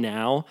time right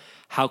now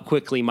how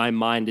quickly my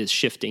mind is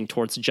shifting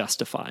towards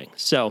justifying.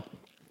 So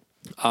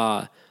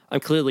I'm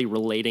clearly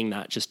relating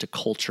that just to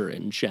culture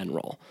in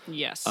general.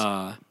 Yes.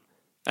 I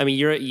mean,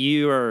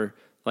 you are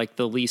like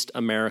the least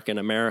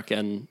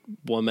American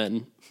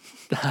woman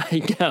that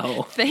I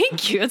know.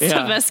 Thank you. It's the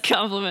best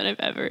compliment I've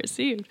ever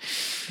received.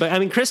 But I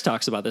mean, Chris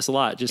talks about this a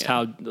lot, just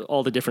how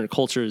all the different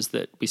cultures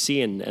that we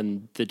see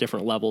and the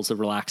different levels of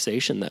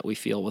relaxation that we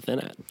feel within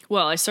it.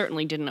 Well, I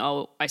certainly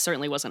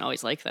wasn't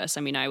always like this.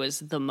 I mean, I was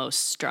the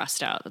most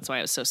stressed out. That's why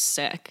I was so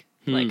sick.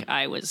 Like,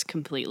 I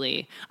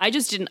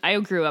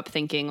grew up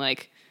thinking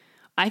like,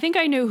 I think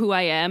I know who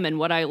I am and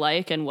what I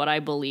like and what I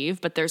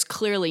believe, but there's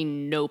clearly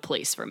no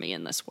place for me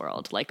in this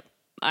world. Like,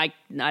 I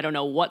don't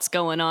know what's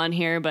going on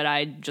here, but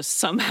I just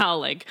somehow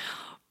like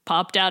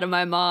popped out of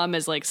my mom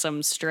as like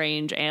some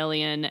strange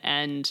alien,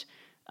 and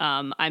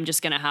I'm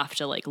just gonna have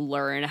to like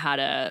learn how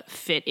to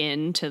fit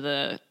into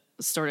the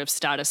sort of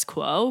status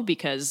quo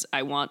because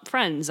I want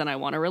friends and I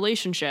want a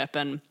relationship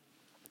and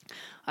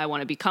I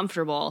want to be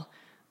comfortable.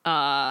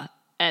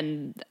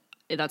 And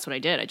that's what I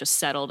did. I just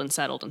settled and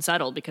settled and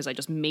settled because I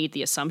just made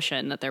the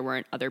assumption that there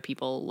weren't other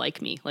people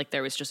like me. Like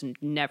there was just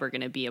never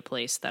going to be a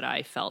place that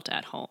I felt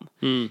at home.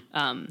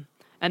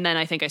 And then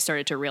I think I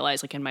started to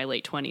realize like in my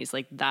late 20s,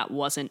 like that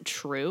wasn't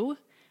true.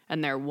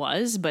 And there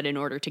was, but in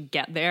order to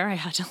get there, I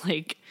had to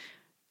like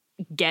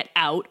get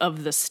out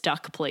of the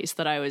stuck place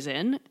that I was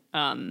in,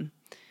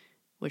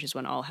 which is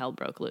when all hell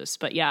broke loose.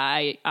 But yeah,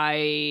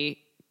 I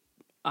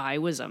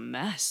was a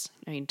mess.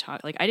 I mean,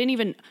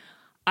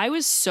 I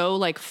was so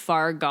like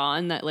far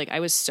gone that like I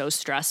was so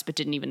stressed, but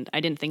I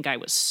didn't think I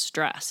was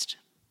stressed.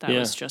 That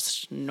was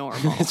just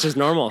normal. It's just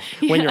normal.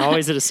 When you're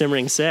always at a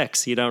simmering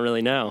 6, you don't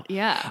really know.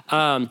 Yeah.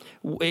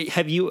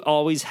 Have you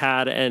always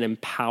had an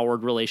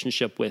empowered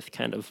relationship with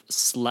kind of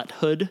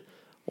sluthood?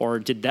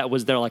 Or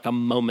was there like a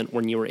moment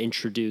when you were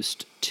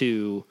introduced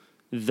to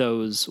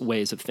those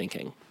ways of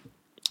thinking?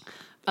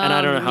 And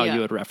I don't know how you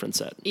would reference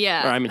it.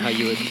 Yeah. Or I mean, how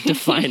you would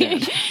define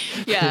it.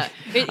 Yeah.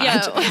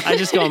 I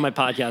just go on my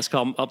podcast,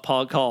 call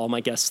all my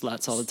guests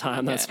sluts all the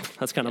time. That's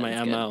kind of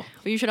my MO. Well,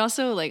 you should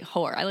also like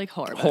whore. I like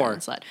whore better than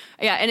slut.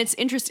 Yeah, and it's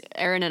interesting.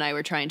 Aaron and I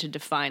were trying to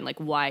define like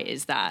why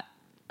is that?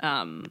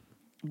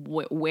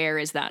 Where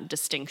is that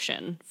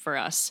distinction for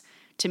us?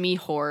 To me,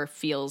 whore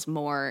feels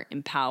more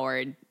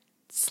empowered.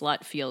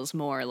 Slut feels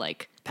more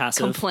like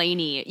passive,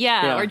 complainy,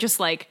 or just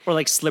like, or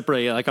like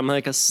slippery. Like I'm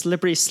like a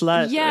slippery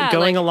slut, like,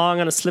 going along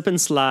on a slip and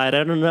slide.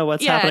 I don't know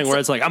what's happening. Where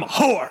it's like I'm a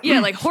whore.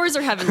 Yeah, like whores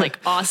are having like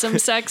awesome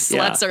sex.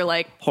 Sluts are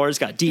like whores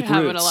got deep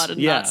having roots. a lot of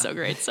not so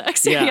great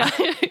sex. Yeah.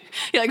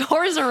 Like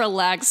whores are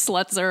relaxed.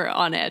 Sluts are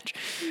on edge.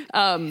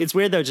 It's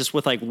weird though, just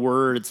with like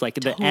words,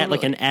 like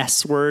like an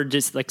S word.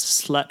 Just like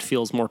slut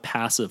feels more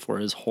passive,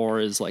 whereas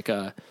whore is like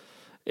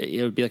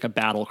it would be like a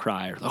battle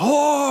cry. Or like,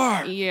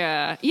 whore!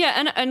 Yeah.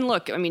 Yeah. And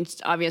look, I mean,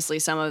 obviously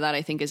some of that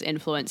I think is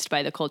influenced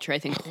by the culture. I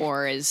think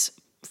whore is,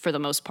 for the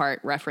most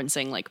part,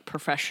 referencing like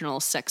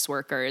professional sex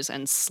workers,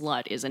 and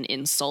slut is an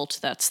insult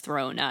that's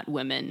thrown at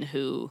women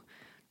who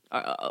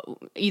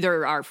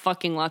either are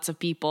fucking lots of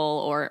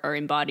people or are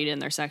embodied in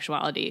their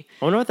sexuality.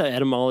 I wonder what the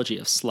etymology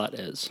of slut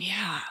is.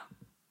 Yeah.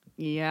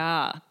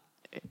 Yeah.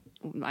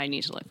 I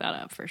need to look that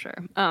up for sure.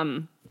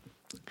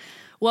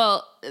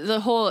 Well,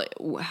 the whole,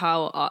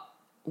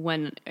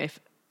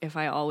 if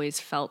I always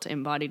felt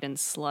embodied in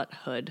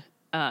sluthood,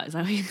 is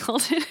that what you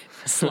called it?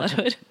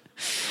 Sluthood?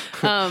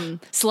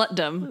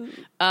 Slutdom.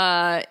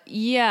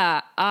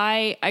 Yeah,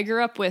 I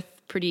grew up with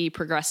pretty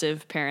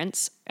progressive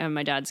parents, and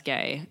my dad's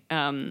gay.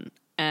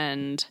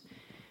 And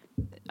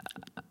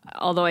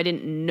although I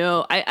didn't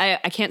know,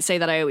 I can't say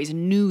that I always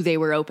knew they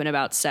were open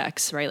about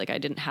sex, right? Like I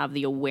didn't have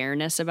the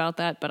awareness about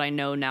that, but I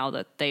know now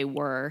that they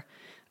were.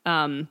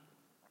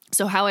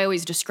 So how I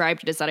always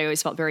described it is that I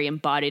always felt very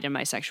embodied in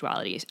my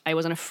sexuality. I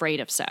wasn't afraid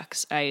of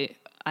sex. I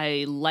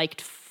liked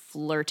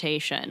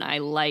flirtation. I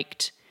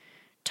liked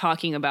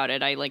talking about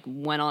it. I like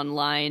went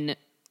online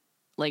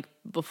like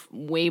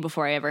way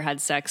before I ever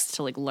had sex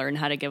to like learn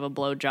how to give a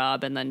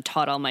blowjob, and then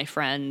taught all my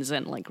friends,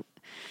 and like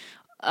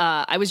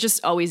I was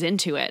just always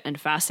into it and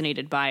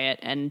fascinated by it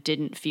and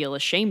didn't feel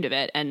ashamed of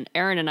it. And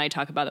Aaron and I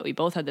talk about that we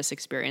both had this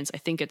experience. I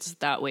think it's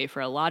that way for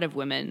a lot of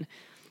women,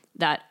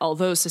 that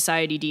although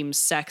society deems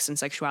sex and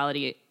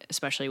sexuality,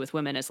 especially with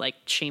women, as like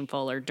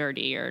shameful or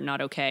dirty or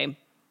not okay,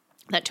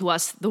 that to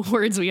us, the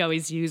words we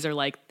always use are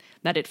like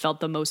that it felt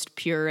the most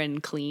pure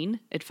and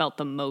clean. It felt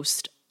the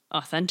most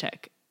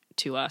authentic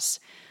to us,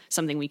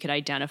 something we could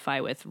identify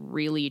with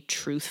really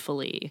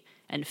truthfully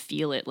and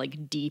feel it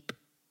like deep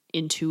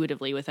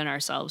intuitively within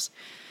ourselves.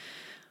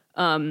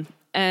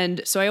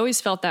 And so I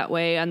always felt that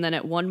way. And then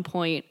at one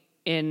point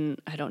I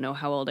don't know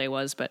how old I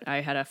was, but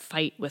I had a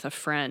fight with a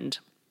friend.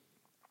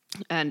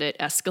 And it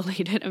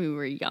escalated. I mean, we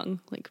were young,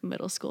 like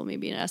middle school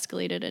maybe, and it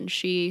escalated. And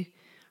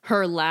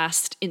her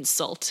last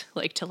insult,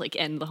 like to like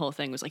end the whole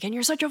thing, was like, "And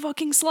you're such a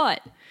fucking slut."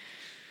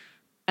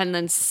 And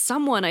then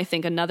I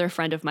think another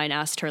friend of mine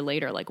asked her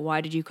later, like,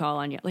 "Why did you call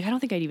Anya?" Like, I don't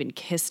think I'd even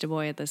kissed a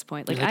boy at this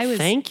point. Like I was.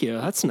 Thank you.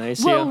 That's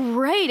nice. Well,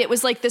 right. It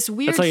was like this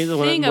weird thing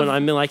when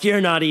I'm like,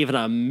 "You're not even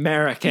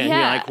American."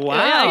 Yeah, you're like,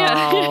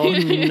 "Wow,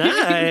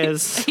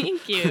 nice."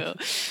 Thank you.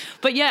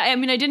 But yeah, I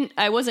mean, I didn't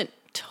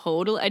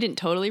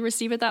totally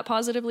receive it that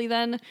positively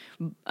then.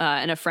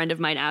 And a friend of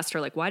mine asked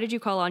her, like, "Why did you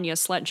call Anya a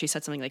slut?" And she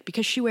said something like,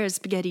 "Because she wears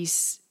spaghetti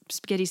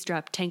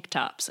strap tank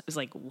tops." It was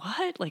like,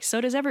 what? Like,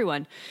 so does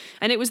everyone.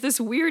 And it was this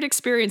weird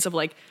experience of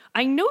like,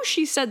 I know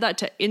she said that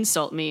to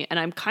insult me, and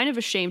I'm kind of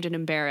ashamed and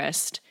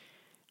embarrassed.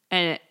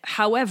 And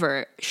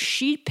however,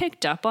 she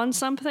picked up on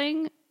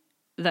something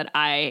that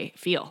I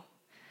feel.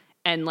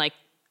 And like,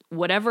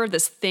 whatever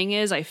this thing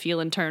is I feel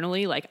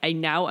internally, like I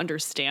now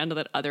understand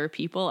that other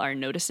people are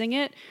noticing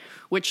it,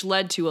 which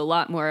led to a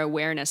lot more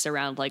awareness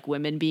around like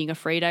women being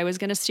afraid I was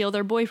going to steal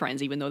their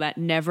boyfriends, even though that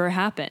never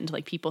happened.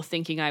 Like people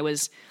thinking I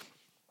was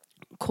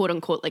quote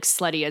unquote like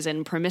slutty as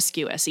in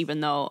promiscuous, even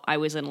though I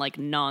was in like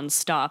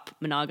nonstop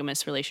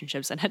monogamous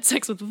relationships and had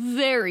sex with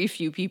very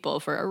few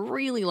people for a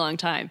really long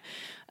time.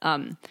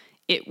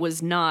 It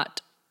was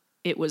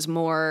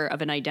more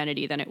of an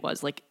identity than it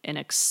was like an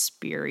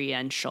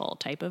experiential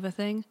type of a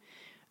thing.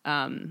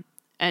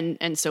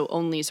 And so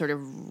only sort of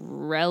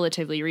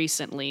relatively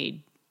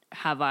recently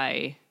have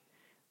I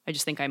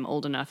just think I'm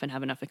old enough and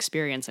have enough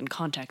experience and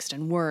context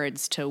and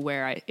words to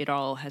where it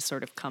all has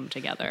sort of come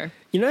together.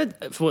 You know,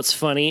 what's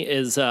funny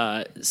is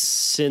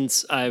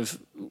since I've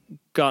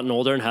gotten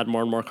older and had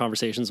more and more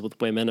conversations with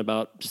women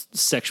about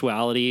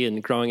sexuality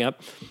and growing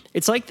up,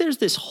 it's like there's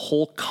this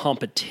whole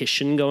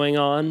competition going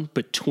on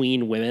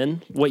between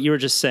women. What you were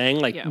just saying,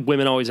 like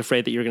women always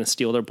afraid that you're going to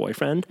steal their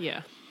boyfriend.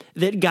 Yeah.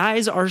 That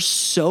guys are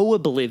so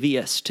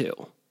oblivious to.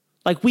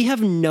 Like, we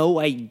have no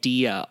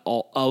idea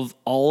of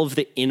all of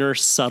the inner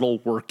subtle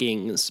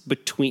workings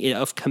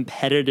of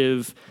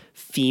competitive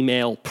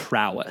female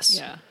prowess.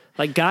 Yeah.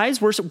 Like,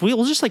 guys, we'll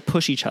just like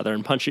push each other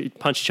and punch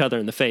each other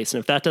in the face. And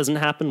if that doesn't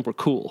happen, we're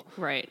cool.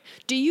 Right.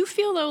 Do you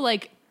feel though,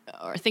 like,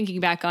 or thinking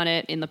back on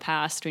it in the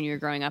past when you were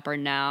growing up or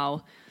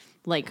now,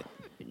 like,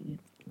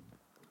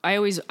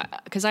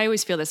 because I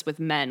always feel this with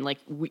men, like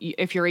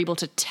if you're able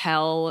to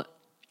tell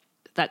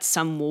that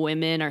some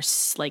women are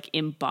like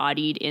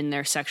embodied in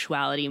their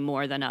sexuality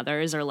more than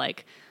others, or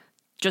like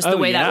just the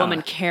way that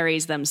woman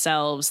carries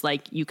themselves,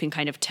 like you can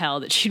kind of tell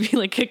that she'd be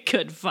like a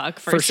good fuck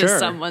versus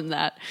someone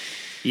that,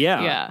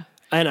 yeah.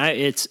 And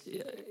it's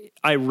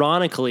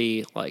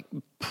ironically, like,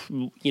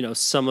 you know,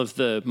 some of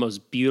the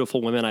most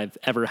beautiful women I've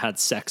ever had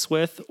sex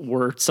with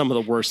were some of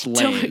the worst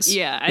lays.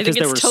 Yeah, I think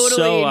it's totally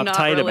so not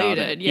uptight related. about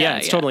it. Yeah,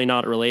 it's totally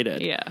not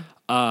related.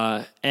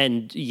 Yeah.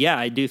 And yeah,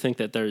 I do think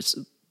that there's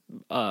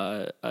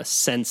a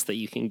sense that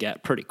you can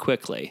get pretty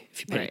quickly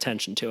if you pay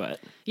attention to it.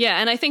 Yeah,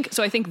 and I think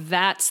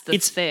that's the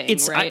thing,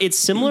 right? It's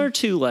similar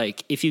to,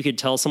 like, if you could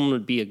tell someone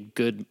would be a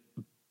good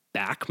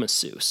back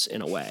masseuse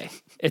in a way.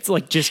 It's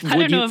like just I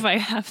don't know if I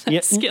have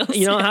that skill.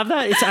 You don't have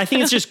that? I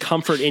think it's just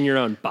comfort in your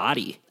own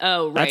body.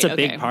 Oh, right. That's a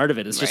big part of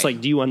it. It's just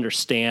like, do you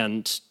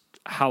understand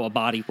how a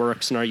body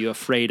works, and are you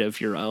afraid of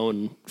your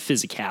own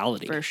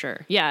physicality? For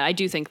sure. Yeah, I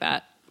do think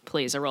that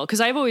plays a role,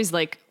 because I've always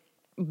like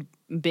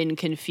been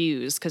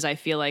confused, because I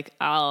feel like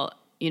I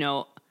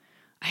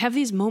have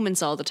these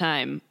moments all the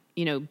time,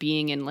 you know,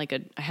 being in like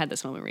I had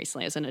this moment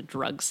recently. I was in a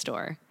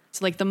drugstore.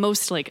 So like the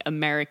most like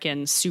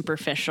American,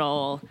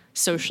 superficial,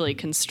 socially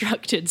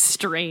constructed,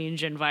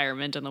 strange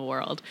environment in the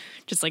world.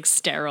 Just like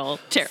sterile,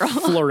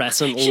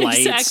 fluorescent lights.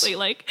 Exactly,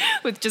 like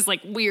with just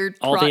like weird.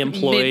 All the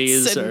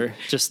employees are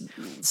just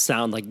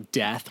sound like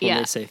death when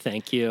they say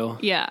thank you.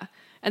 Yeah,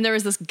 and there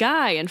was this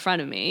guy in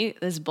front of me,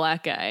 this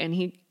black guy,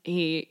 and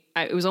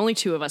it was only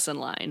two of us in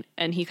line,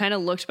 and he kind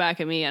of looked back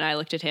at me and I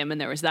looked at him,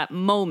 and there was that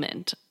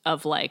moment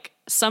of like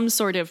some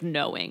sort of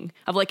knowing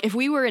of like, if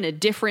we were in a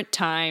different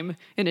time,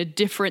 in a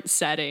different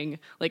setting,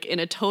 like in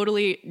a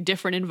totally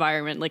different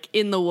environment, like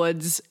in the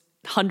woods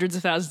hundreds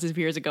of thousands of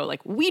years ago,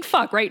 like we'd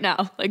fuck right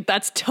now. Like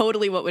that's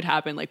totally what would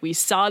happen. Like we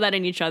saw that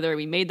in each other.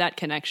 We made that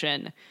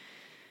connection.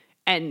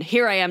 And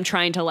here I am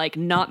trying to like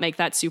not make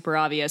that super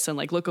obvious and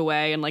like look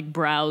away and like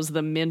browse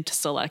the mint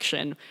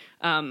selection.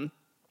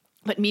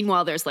 But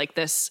meanwhile, there's like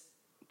this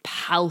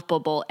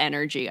palpable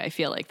energy, I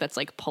feel like, that's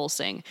like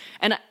pulsing.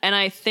 And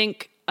I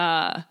think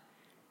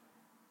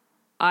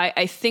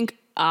I think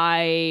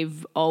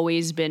I've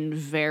always been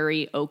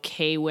very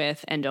okay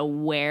with and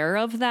aware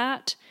of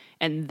that.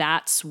 And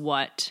that's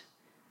what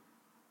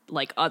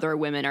like other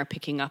women are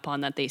picking up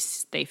on, that they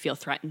feel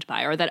threatened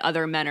by, or that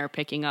other men are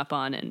picking up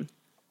on and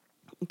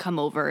come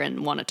over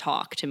and want to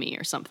talk to me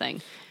or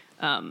something.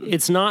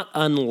 It's not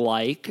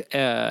unlike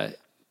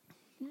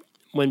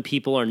when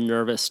people are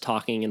nervous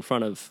talking in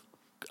front of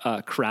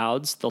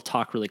crowds, they'll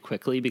talk really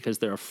quickly because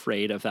they're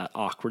afraid of that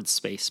awkward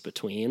space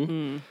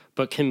between.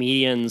 But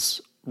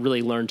comedians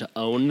really learn to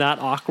own that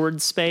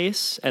awkward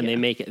space, and they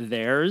make it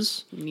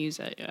theirs. Use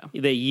it,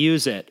 They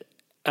use it.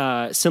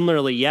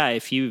 Similarly,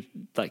 if you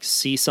like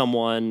see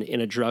someone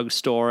in a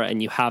drugstore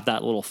and you have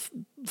that little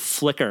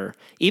flicker,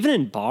 even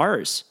in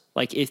bars,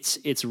 like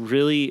it's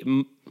really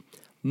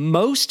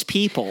most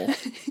people,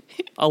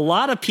 a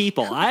lot of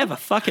people. I have a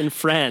fucking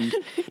friend.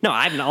 No,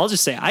 I'll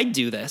just say I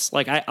do this.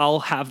 Like I'll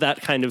have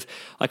that kind of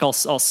like I'll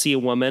see a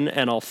woman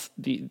and I'll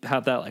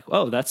have that like,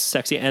 oh, that's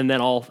sexy, and then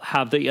I'll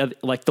have the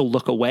like the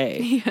look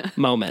away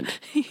moment,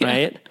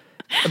 right?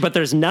 But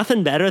there's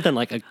nothing better than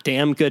like a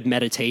damn good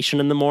meditation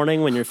in the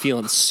morning when you're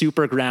feeling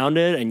super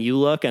grounded and you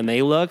look and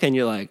they look and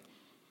you're like,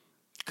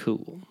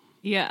 cool.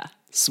 Yeah.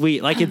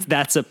 Sweet. Like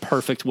that's a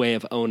perfect way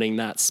of owning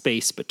that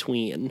space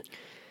between.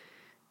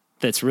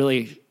 That's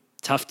really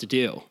tough to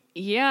do.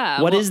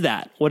 Yeah. What is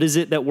that? What is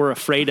it that we're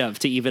afraid of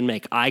to even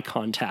make eye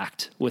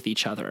contact with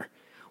each other?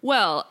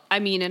 Well, I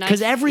mean, and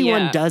because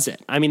everyone does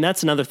it. I mean,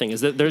 that's another thing,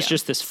 is that there's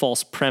just this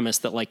false premise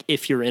that like,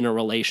 if you're in a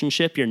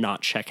relationship, you're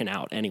not checking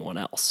out anyone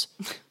else.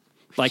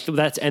 Like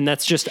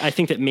that's just, I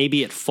think that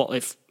maybe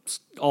it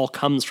all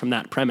comes from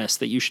that premise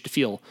that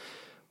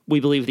we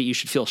believe that you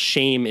should feel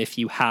shame if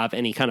you have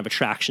any kind of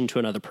attraction to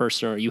another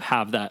person, or you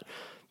have that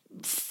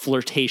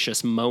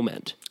flirtatious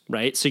moment,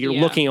 right? So you're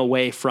looking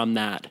away from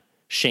that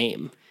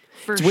shame.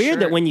 It's weird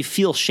that when you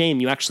feel shame,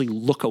 you actually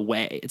look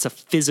away. It's a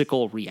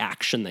physical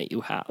reaction that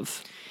you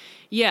have.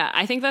 Yeah,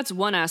 I think that's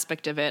one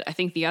aspect of it. I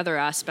think the other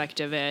aspect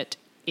of it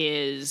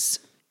is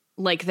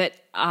like that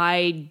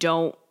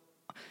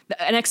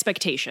an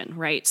expectation,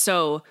 right?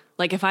 So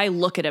like if I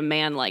look at a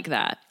man like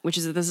that, this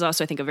is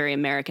also, I think, a very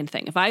American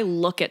thing. If I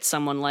look at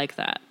someone like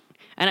that,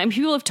 and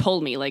people have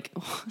told me, like,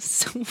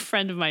 some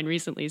friend of mine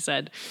recently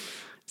said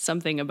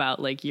something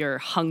about like your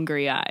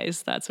hungry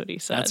eyes. That's what he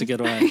said. That's a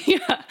good one.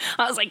 Yeah.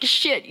 I was like,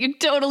 shit, you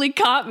totally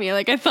caught me.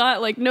 Like I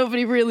thought like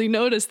nobody really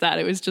noticed that.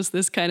 It was just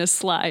this kind of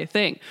sly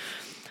thing.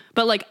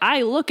 But like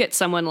I look at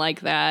someone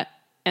like that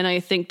and I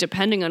think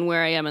depending on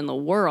where I am in the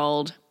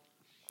world,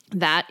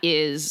 that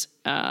is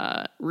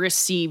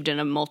received in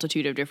a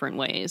multitude of different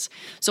ways.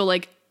 So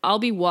like I'll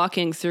be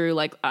walking through,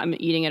 like I'm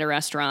eating at a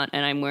restaurant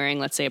and I'm wearing,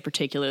 let's say, a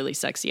particularly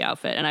sexy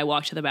outfit, and I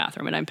walk to the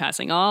bathroom and I'm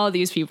passing all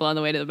these people on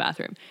the way to the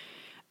bathroom.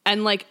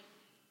 And like,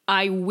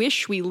 I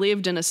wish we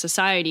lived in a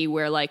society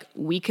where like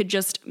we could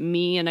just,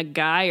 me and a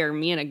guy or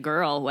me and a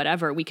girl,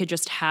 whatever, we could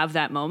just have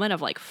that moment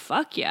of like,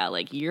 fuck yeah,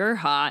 like you're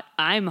hot,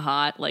 I'm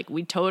hot, like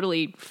we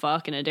totally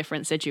fuck in a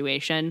different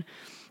situation.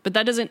 But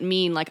that doesn't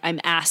mean like I'm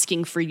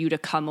asking for you to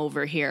come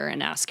over here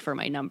and ask for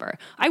my number.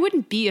 I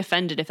wouldn't be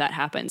offended if that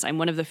happens. I'm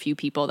one of the few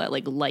people that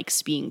like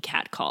likes being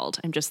catcalled.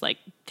 I'm just like,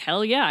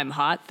 hell yeah, I'm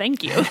hot.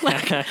 Thank you.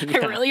 Like, yeah. I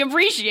really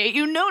appreciate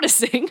you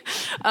noticing.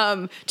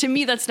 To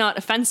me, that's not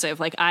offensive.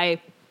 Like I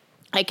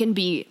can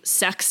be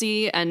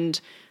sexy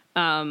and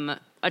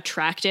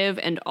attractive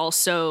and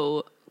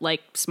also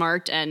like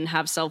smart and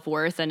have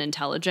self-worth and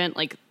intelligent.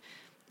 Like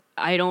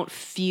I don't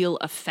feel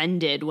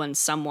offended when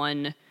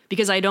someone,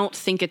 because I don't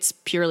think it's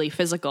purely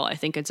physical. I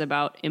think it's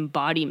about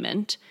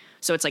embodiment.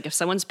 So it's like if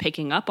someone's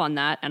picking up on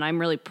that and I'm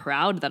really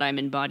proud that I'm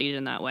embodied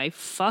in that way,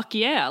 fuck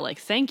yeah, like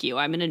thank you.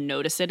 I'm going to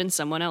notice it in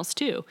someone else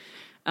too.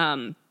 So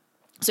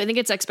I think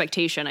it's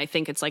expectation. I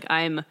think it's like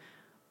I'm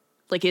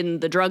like in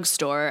the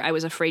drugstore, I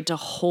was afraid to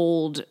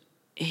hold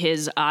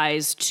his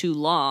eyes too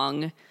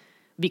long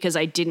because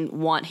I didn't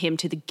want him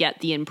to get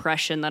the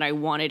impression that I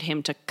wanted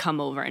him to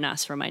come over and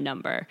ask for my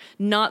number.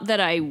 Not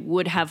that I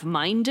would have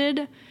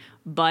minded,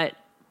 but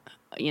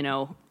you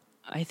know,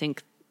 I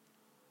think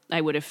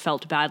I would have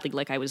felt badly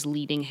like I was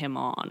leading him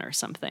on or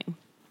something.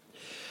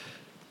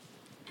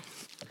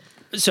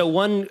 So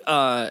one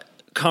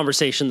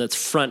conversation that's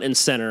front and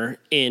center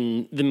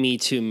in the Me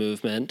Too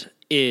movement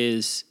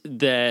is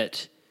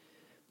that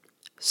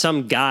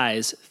some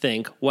guys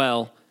think,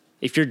 well,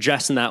 if you're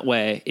dressing that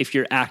way, if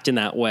you're acting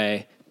that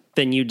way,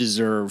 then you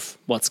deserve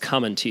what's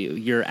coming to you.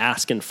 You're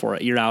asking for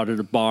it. You're out at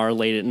a bar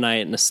late at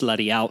night in a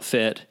slutty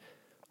outfit,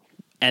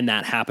 and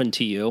that happened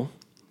to you.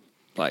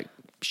 Like,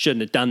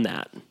 shouldn't have done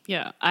that.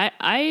 Yeah,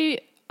 I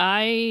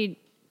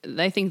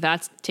think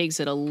that takes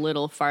it a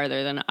little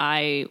farther than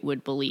I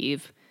would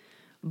believe.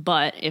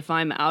 But if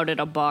I'm out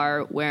at a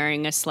bar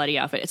wearing a slutty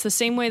outfit, it's the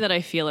same way that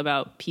I feel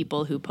about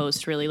people who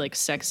post really like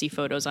sexy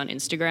photos on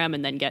Instagram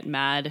and then get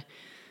mad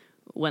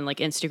when like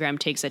Instagram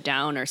takes it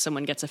down or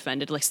someone gets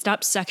offended. Like,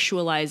 stop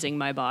sexualizing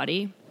my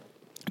body.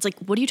 It's like,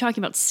 what are you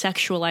talking about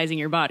sexualizing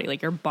your body?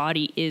 Like, your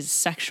body is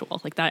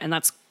sexual like that. And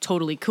that's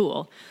totally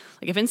cool.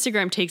 Like if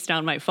Instagram takes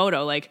down my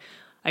photo, like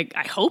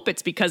I hope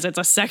it's because it's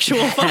a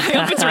sexual photo.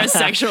 I hope it's for a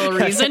sexual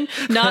reason,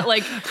 not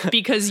like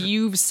because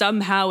you've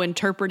somehow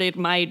interpreted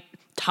my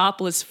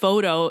topless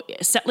photo.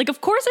 Like,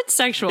 of course it's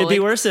sexual. It'd be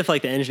worse if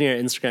like the engineer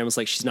at Instagram was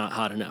like, she's not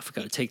hot enough. We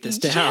got to take this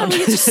down. Yeah,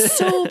 like, it's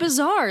so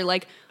bizarre.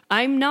 Like,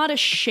 I'm not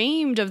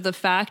ashamed of the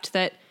fact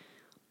that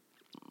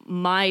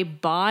my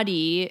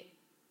body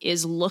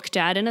is looked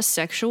at in a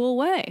sexual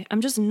way.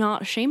 I'm just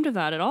not ashamed of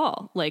that at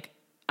all. Like,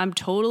 I'm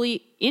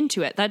totally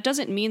into it. That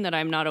doesn't mean that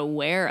I'm not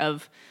aware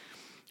of,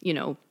 you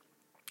know,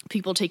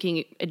 people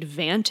taking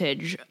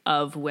advantage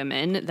of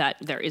women, that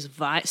there is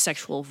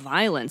sexual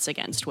violence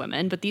against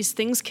women, but these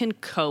things can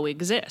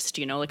coexist,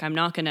 you know? Like, I'm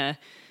not going to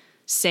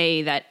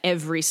say that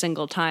every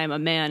single time a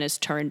man is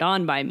turned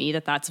on by me,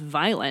 that's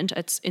violent.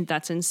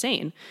 That's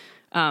insane.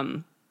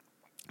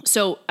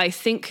 So I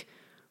think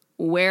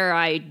where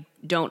I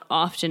don't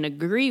often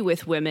agree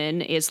with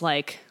women is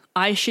like,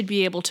 I should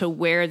be able to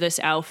wear this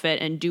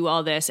outfit and do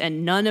all this,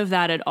 and none of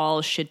that at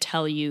all should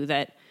tell you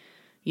that,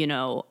 you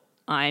know,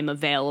 I'm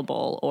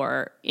available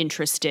or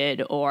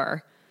interested,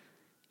 or,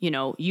 you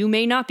know, you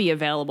may not be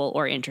available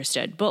or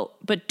interested,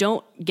 but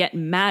don't get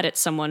mad at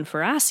someone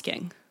for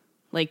asking.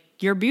 Like,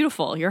 you're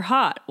beautiful, you're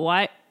hot.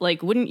 Why?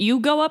 Like, wouldn't you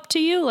go up to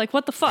you? Like,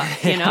 what the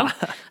fuck, you know?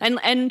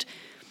 And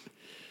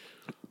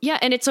yeah,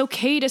 and it's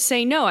okay to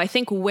say no. I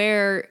think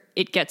where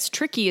it gets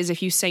tricky is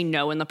if you say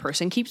no and the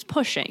person keeps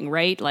pushing,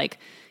 right? Like,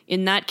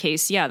 in that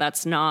case, yeah,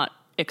 that's not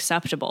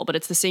acceptable. But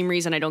it's the same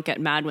reason I don't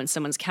get mad when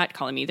someone's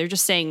catcalling me. They're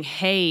just saying,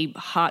 hey,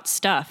 hot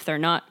stuff. They're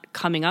not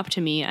coming up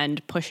to me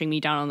and pushing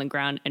me down on the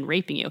ground and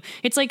raping you.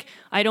 It's like,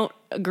 I don't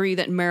agree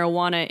that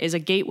marijuana is a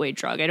gateway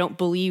drug. I don't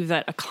believe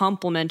that a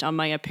compliment on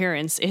my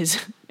appearance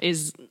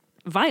is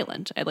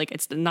violent.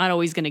 It's not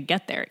always going to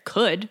get there. It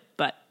could,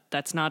 but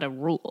that's not a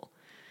rule.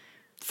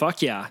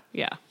 Fuck yeah.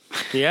 Yeah.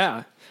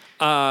 Yeah.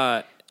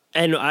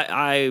 And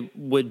I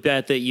would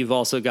bet that you've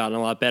also gotten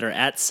a lot better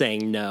at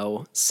saying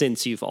no,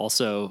 since you've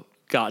also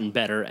gotten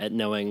better at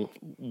knowing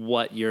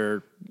what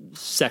your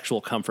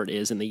sexual comfort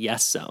is in the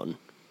yes zone.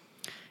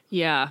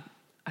 Yeah.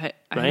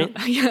 right?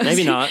 Yeah,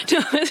 Maybe not.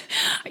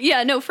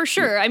 Yeah, no, for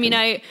sure. I mean,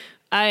 I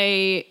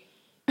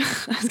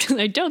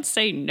don't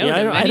say no to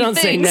many I don't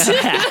things. say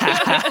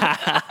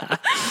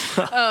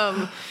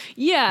no.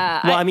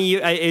 Yeah. Well, I mean,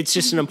 it's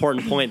just an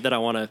important point that I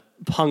want to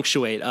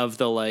punctuate of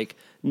the like,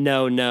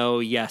 no,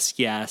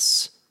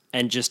 yes,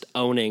 and just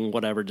owning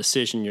whatever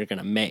decision you're going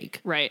to make.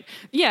 Right.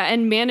 Yeah.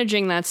 And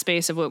managing that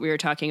space of what we were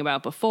talking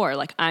about before.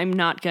 Like, I'm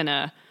not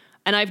gonna,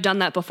 and I've done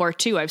that before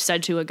too. I've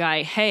said to a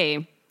guy,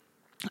 hey,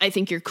 I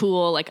think you're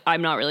cool. Like,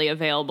 I'm not really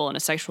available in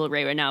a sexual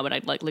way right now, but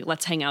I'd like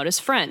let's hang out as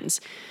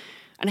friends.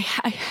 And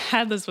I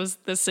had this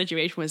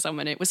situation with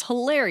someone. It was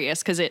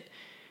hilarious because it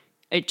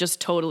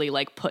just totally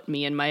like put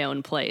me in my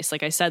own place.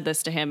 Like, I said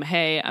this to him,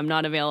 hey, I'm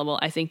not available.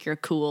 I think you're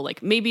cool.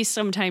 Like, maybe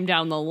sometime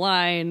down the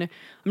line,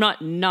 I'm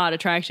not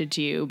attracted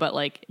to you, but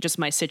like just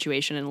my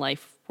situation in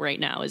life right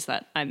now is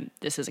that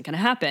this isn't going to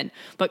happen,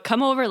 but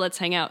come over, let's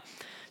hang out.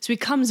 So he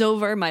comes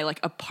over, my like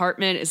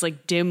apartment is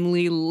like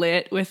dimly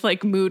lit with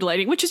like mood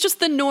lighting, which is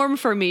just the norm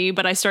for me.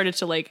 But I started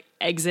to like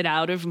exit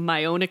out of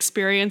my own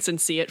experience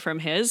and see it from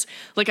his.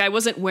 Like, I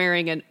wasn't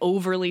wearing an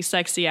overly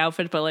sexy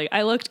outfit, but like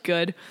I looked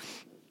good.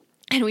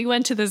 And we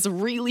went to this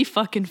really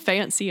fucking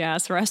fancy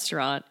ass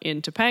restaurant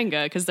in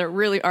Topanga because there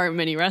really aren't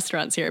many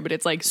restaurants here, but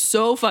it's like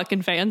so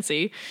fucking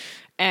fancy.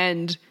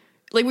 And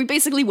like, we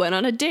basically went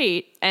on a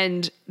date,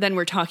 and then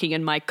we're talking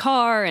in my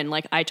car, and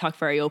like I talk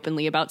very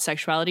openly about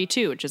sexuality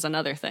too, which is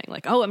another thing.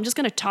 Like, oh, I'm just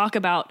going to talk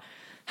about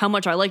how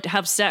much I like to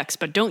have sex,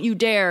 but don't you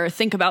dare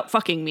think about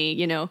fucking me,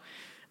 you know?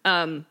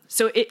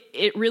 So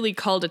it really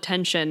called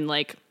attention,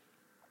 like,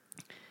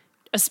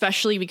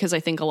 especially because I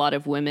think a lot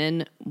of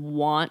women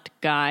want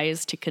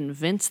guys to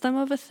convince them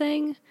of a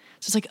thing.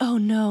 So it's like, oh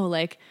no,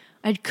 like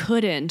I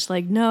couldn't,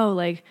 like, no,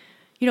 like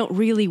you don't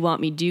really want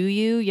me, do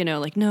you? You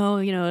know, like, no,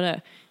 you know,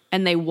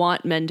 and they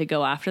want men to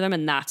go after them.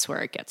 And that's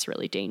where it gets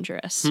really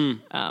dangerous.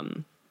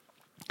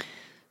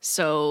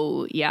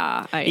 So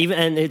yeah,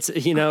 and it's,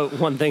 you know,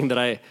 one thing that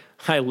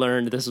I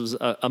learned, this was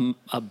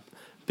a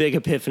big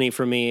epiphany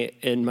for me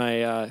in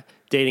my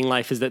dating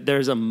life, is that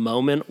there's a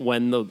moment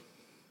when the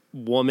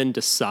woman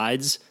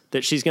decides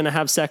that she's going to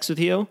have sex with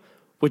you,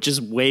 which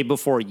is way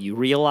before you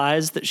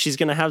realize that she's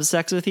going to have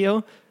sex with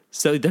you.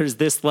 So there's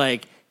this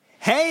like,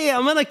 hey,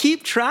 I'm going to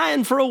keep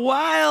trying for a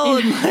while.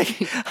 And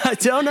like, I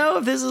don't know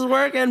if this is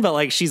working, but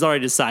like, she's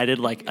already decided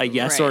like a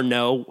yes or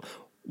no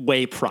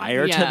way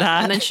prior to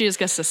that. And then she just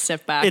gets to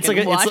sit back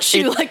and watch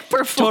you like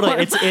perform.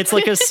 Totally. It's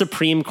like a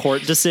Supreme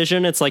Court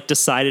decision. It's like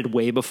decided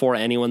way before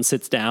anyone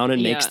sits down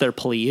and makes their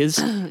pleas.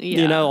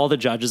 You know, all the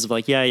judges are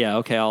like, yeah,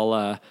 okay,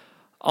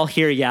 I'll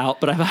hear you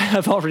out, but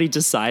I've already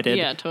decided.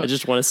 Yeah, totally. I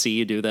just want to see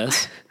you do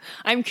this.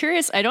 I'm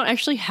curious. I don't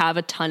actually have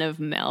a ton of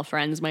male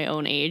friends my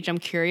own age. I'm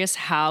curious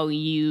how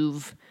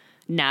you've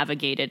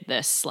navigated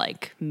this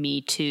like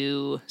Me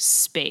Too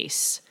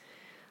space,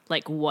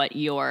 like what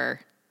your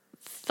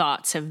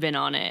thoughts have been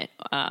on it,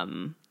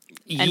 and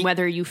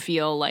whether you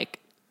feel like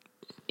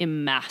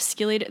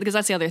emasculated, because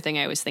that's the other thing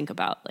I always think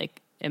about,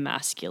 like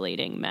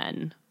emasculating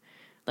men.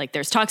 Like,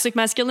 there's toxic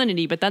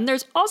masculinity, but then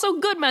there's also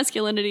good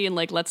masculinity, and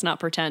like, let's not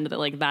pretend that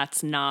like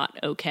that's not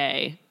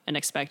okay and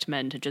expect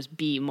men to just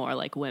be more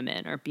like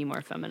women or be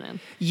more feminine.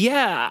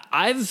 Yeah,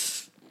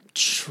 I've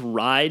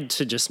tried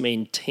to just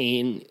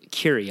maintain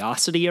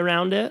curiosity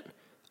around it.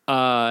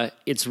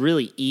 It's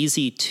really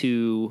easy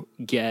to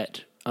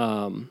get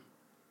on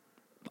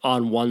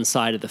one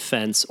side of the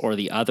fence or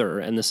the other,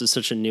 and this is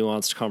such a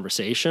nuanced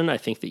conversation. I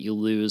think that you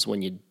lose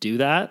when you do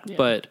that,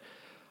 but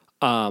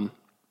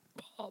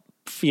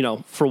you know,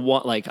 for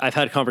what, like, I've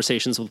had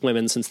conversations with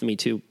women since the Me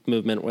Too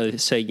movement where they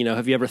say, you know,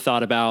 have you ever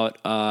thought about,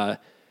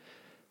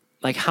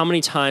 like, how many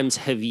times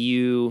have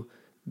you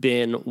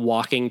been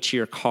walking to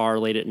your car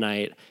late at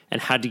night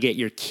and had to get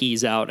your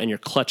keys out and you're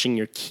clutching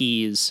your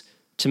keys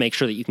to make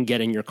sure that you can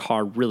get in your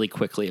car really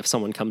quickly if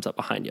someone comes up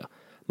behind you? I'm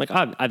like,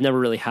 I've never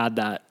really had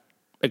that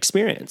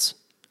experience.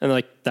 And they're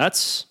like,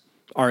 that's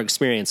our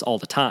experience all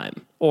the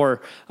time.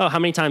 Or, oh, how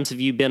many times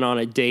have you been on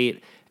a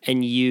date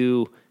and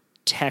you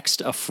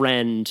text a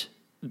friend,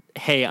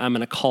 hey, I'm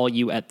going to call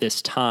you at this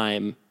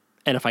time,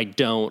 and if I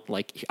don't,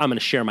 like, I'm going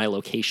to share my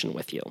location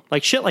with you.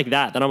 Like, shit like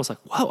that. Then I was like,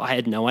 whoa, I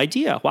had no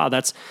idea. Wow,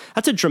 that's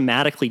a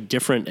dramatically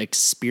different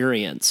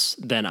experience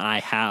than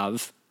I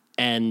have,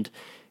 and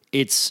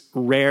it's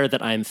rare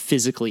that I'm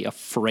physically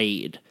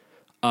afraid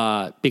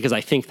because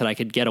I think that I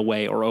could get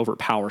away or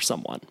overpower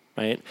someone,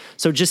 right?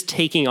 So just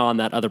taking on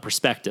that other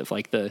perspective,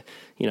 like the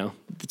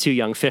two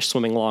young fish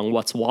swimming along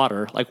what's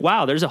water, like,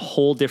 wow, there's a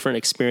whole different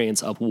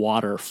experience of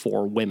water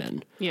for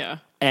women. Yeah.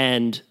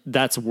 And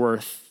that's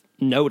worth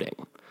noting.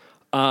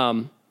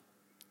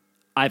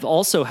 I've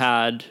also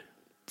had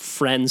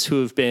friends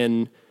who have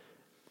been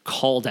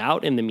called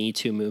out in the Me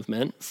Too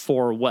movement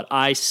for what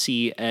I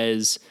see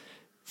as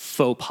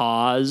faux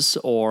pas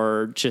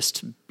or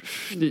just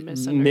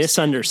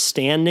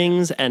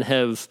misunderstandings, and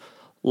have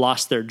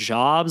lost their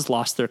jobs,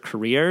 lost their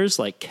careers,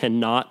 like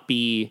cannot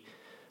be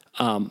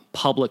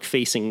public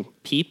facing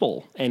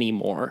people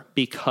anymore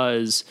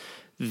because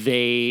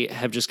they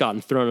have just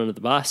gotten thrown under the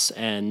bus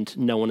and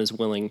no one is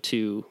willing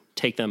to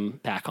take them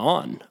back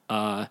on.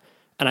 And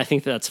I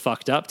think that's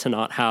fucked up to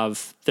not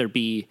have there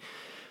be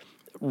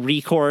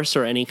recourse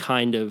or any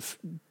kind of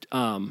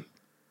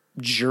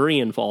jury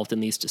involved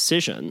in these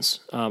decisions.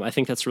 I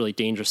think that's a really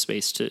dangerous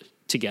space to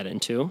get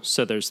into.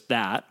 So there's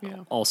that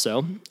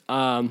also.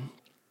 And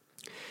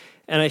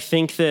I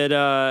think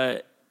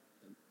that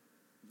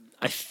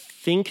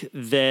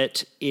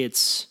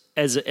it's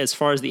as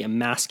far as the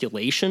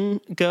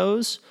emasculation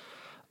goes.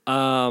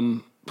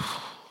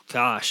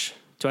 Gosh,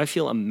 do I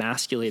feel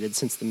emasculated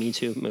since the Me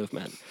Too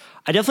movement?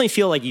 I definitely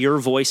feel like your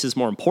voice is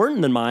more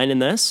important than mine in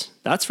this.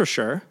 That's for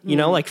sure. You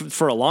know, like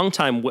for a long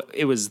time,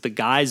 it was the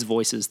guys'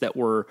 voices that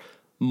were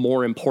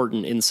more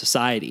important in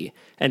society.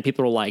 And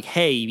people were like,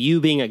 hey, you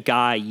being a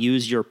guy,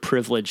 use your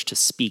privilege to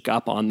speak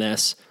up on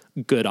this.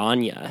 Good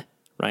on ya,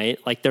 right?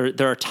 Like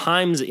there are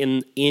times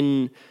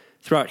in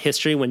throughout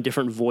history when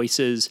different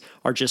voices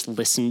are just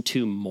listened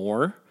to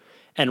more.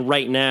 And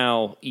right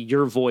now,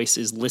 your voice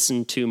is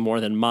listened to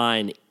more than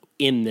mine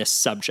in this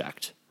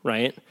subject,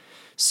 right?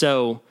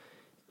 So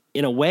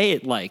in a way,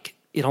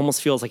 it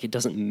almost feels like it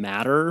doesn't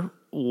matter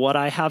what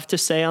I have to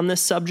say on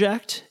this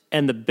subject.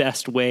 And the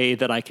best way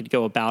that I could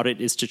go about it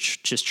is to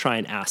just try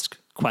and ask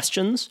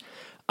questions.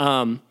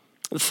 The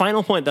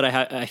final point that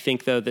I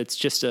think, though, that's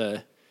just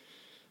I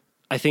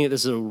think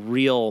this is a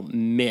real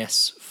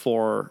miss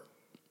for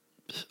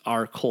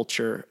our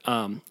culture,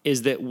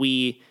 is that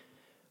we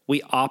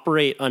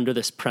operate under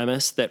this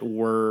premise that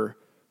we're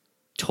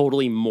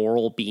totally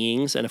moral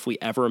beings, and if we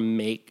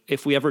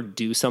ever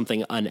do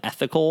something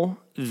unethical,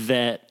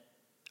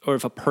 or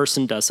if a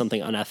person does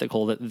something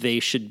unethical, that they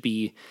should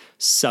be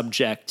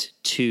subject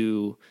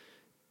to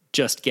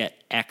just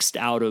get X'd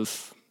out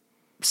of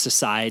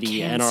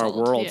society and our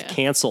world. Yeah.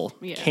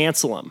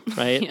 Cancel them,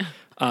 right?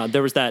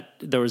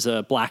 There was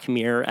a Black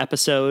Mirror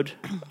episode.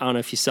 I don't know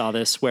if you saw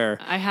this, where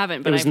I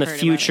haven't, but it was I've in the heard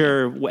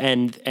future, about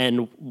it.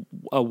 and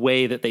a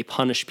way that they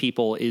punish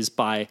people is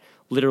by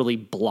literally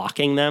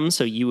blocking them.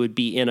 So you would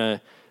be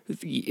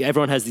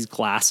everyone has these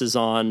glasses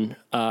on,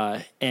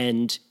 or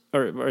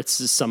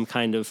it's some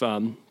kind of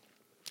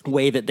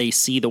way that they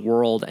see the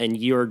world,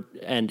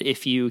 and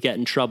if you get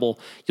in trouble,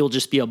 you'll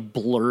just be a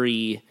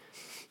blurry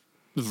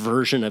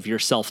version of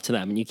yourself to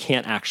them, and you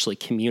can't actually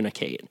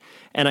communicate.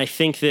 And I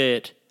think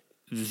that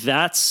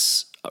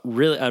that's a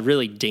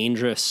really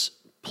dangerous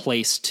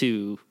place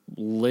to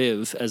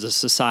live as a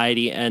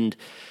society. And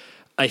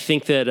I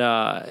think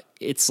that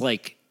it's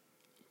like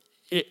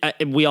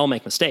we all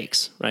make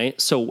mistakes, right?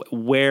 So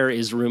where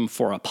is room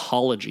for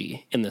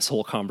apology in this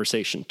whole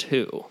conversation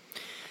too?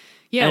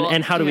 Yeah,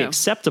 and how do we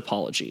accept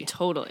apology?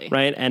 Totally.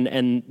 Right?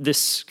 And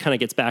this kind of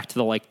gets back to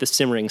the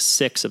simmering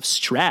six of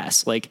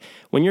stress. Like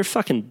when you're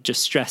fucking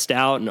just stressed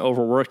out and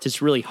overworked,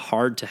 it's really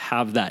hard to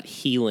have that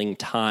healing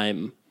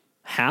time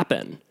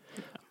happen.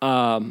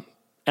 And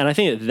I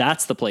think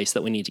that's the place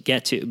that we need to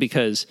get to,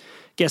 because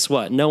guess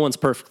what? No one's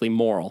perfectly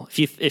moral.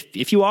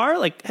 If you are,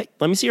 like, hey,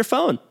 let me see your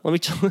phone. Let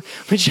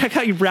me check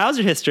out your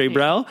browser history,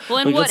 bro. Well,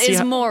 and what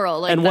is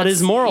moral? And what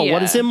is moral?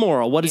 What is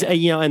immoral? What is,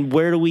 and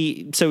where do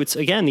we, so it's,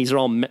 again, these are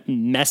all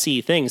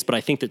messy things, but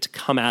I think that to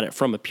come at it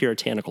from a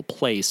puritanical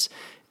place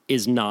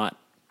is not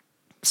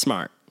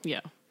smart.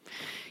 Yeah.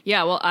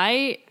 Yeah. Well,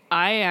 I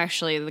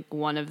actually, like,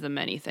 one of the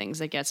many things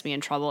that gets me in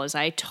trouble is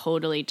I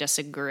totally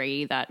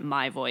disagree that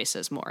my voice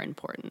is more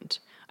important.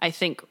 I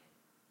think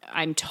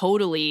I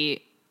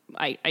totally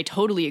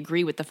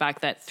agree with the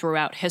fact that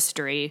throughout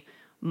history,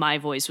 my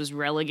voice was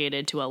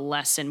relegated to a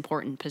less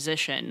important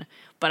position.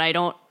 But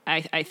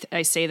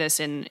I say this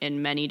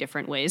in many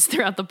different ways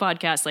throughout the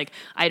podcast. Like,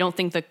 I don't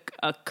think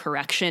a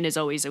correction is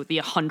always the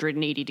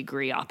 180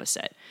 degree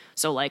opposite.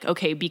 So like,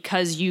 okay,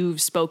 because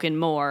you've spoken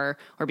more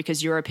or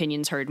because your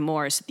opinion's heard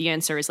more, so the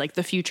answer is like,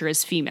 the future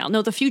is female.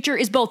 No, the future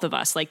is both of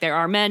us. Like, there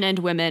are men and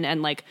women.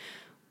 And like,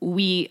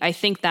 I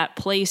think that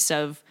place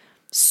of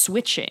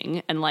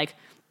switching and like,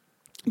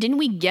 didn't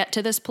we get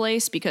to this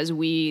place because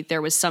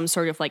there was some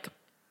sort of like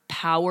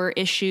power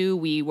issue?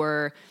 We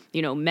were,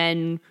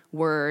 men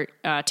were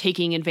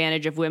taking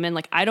advantage of women.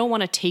 Like, I don't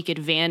want to take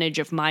advantage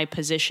of my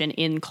position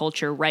in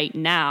culture right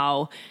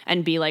now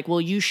and be like,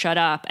 well, you shut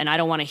up and I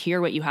don't want to hear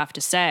what you have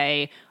to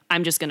say.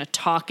 I'm just going to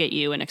talk at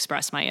you and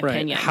express my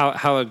opinion. Right.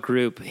 How a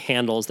group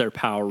handles their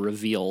power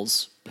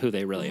reveals who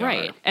they really are.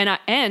 Right.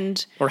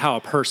 Or how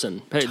a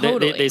person.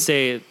 Totally. They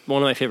say,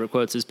 one of my favorite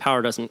quotes is,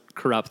 power doesn't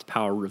corrupt,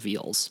 power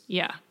reveals.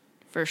 Yeah,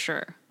 for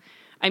sure.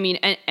 I mean,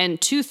 and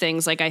two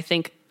things, like, I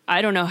think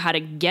I don't know how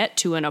to get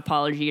to an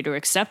apology or to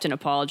accept an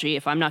apology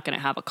if I'm not going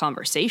to have a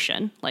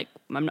conversation. Like,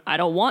 I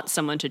don't want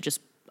someone to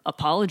just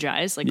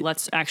apologize. Like,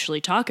 let's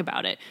actually talk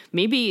about it.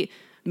 Maybe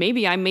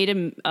I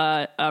made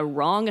a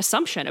wrong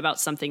assumption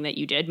about something that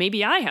you did.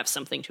 Maybe I have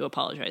something to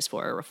apologize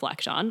for or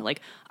reflect on.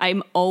 Like,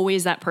 I'm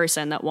always that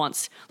person that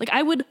wants, like,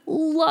 I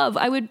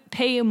would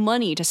pay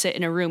money to sit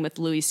in a room with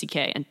Louis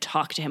C.K. and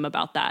talk to him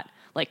about that.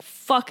 Like,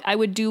 fuck, I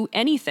would do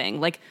anything.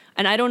 Like,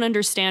 and I don't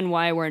understand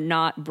why we're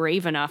not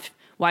brave enough,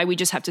 why we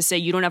just have to say,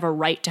 you don't have a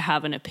right to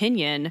have an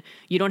opinion.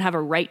 You don't have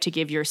a right to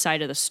give your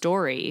side of the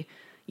story.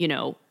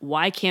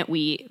 Why can't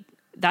we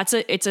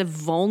it's a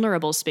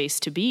vulnerable space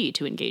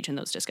to engage in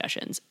those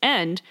discussions.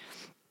 And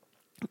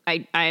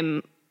I've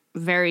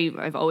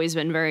always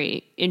been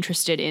very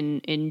interested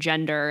in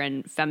gender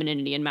and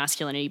femininity and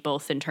masculinity,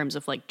 both in terms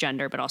of like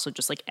gender, but also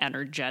just like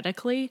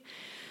energetically.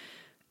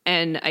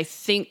 And I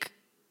think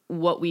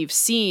what we've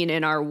seen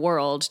in our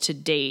world to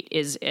date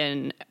is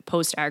in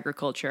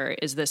post-agriculture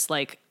is this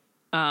like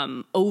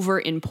over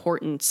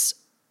importance,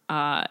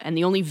 and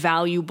the only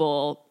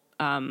valuable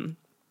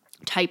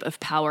type of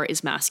power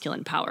is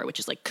masculine power, which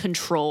is like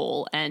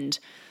control and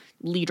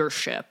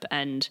leadership.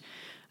 And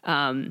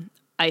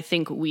I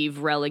think we've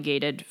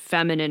relegated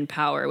feminine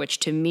power, which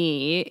to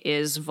me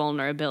is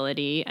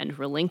vulnerability and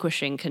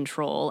relinquishing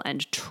control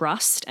and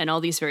trust and all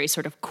these very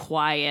sort of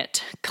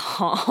quiet,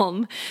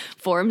 calm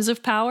forms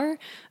of power.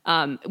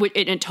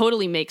 It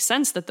totally makes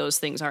sense that those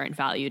things aren't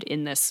valued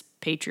in this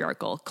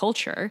patriarchal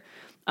culture.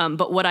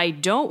 But what I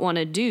don't want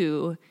to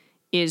do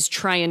is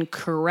try and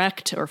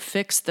correct or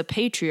fix the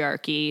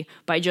patriarchy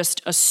by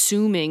just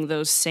assuming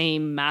those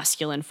same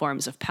masculine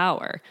forms of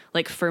power.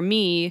 Like for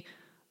me,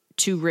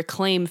 to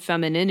reclaim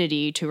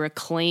femininity, to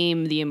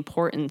reclaim the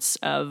importance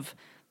of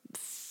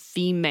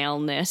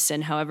femaleness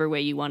and however way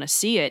you want to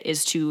see it,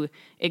 is to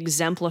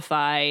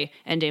exemplify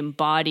and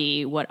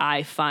embody what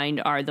I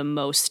find are the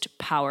most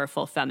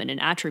powerful feminine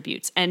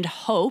attributes, and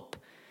hope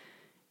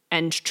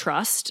and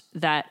trust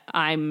that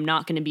I'm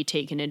not going to be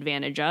taken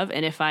advantage of.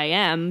 And if I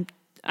am,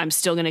 I'm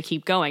still going to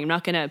keep going. I'm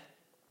not going to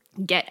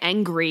get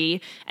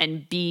angry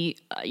and be,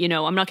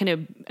 I'm not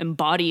going to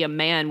embody a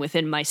man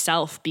within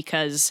myself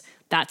because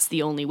that's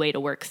the only way to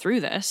work through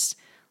this.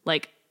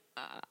 Like,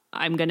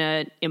 I'm going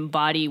to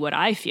embody what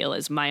I feel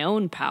is my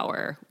own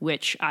power,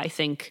 which I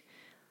think,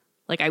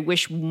 like, I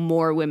wish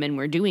more women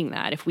were doing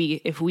that. If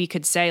we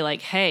could say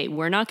like, hey,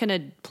 we're not going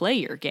to play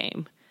your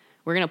game.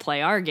 We're going to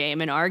play our game.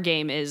 And our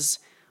game is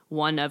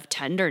one of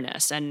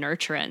tenderness and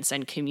nurturance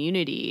and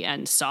community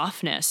and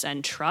softness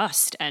and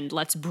trust. And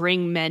let's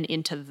bring men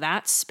into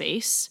that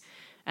space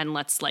and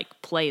let's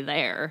like play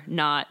there,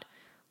 not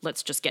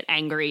let's just get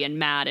angry and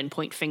mad and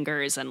point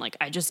fingers. And like,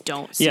 I just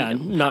don't see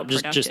not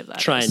just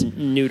try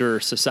and neuter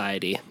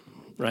society.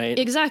 Right.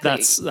 Exactly.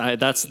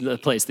 That's the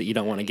place that you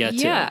don't want to get to.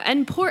 Yeah.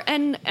 And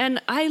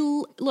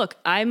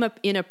I'm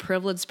in a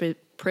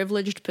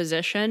privileged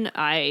position.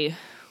 I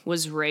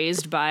was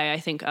raised by, I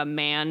think, a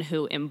man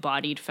who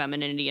embodied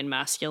femininity and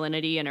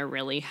masculinity in a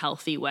really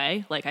healthy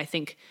way. Like, I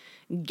think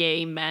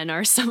gay men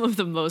are some of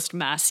the most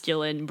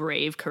masculine,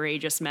 brave,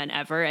 courageous men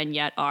ever, and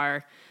yet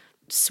are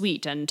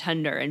sweet and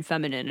tender and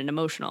feminine and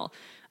emotional.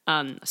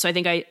 So I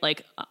think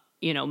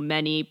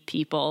many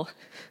people,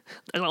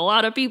 there's a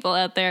lot of people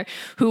out there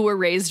who were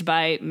raised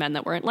by men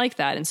that weren't like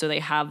that. And so they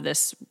have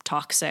this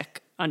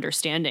toxic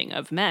understanding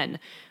of men.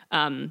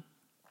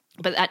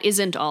 But that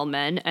isn't all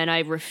men. And I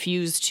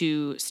refuse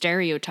to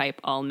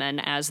stereotype all men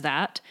as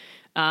that.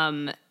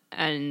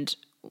 And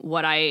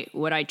what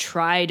I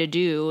try to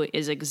do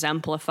is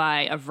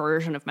exemplify a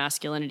version of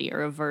masculinity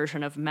or a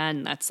version of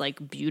men that's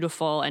like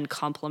beautiful and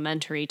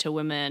complementary to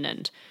women.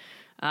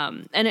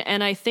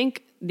 And I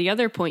think the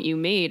other point you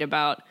made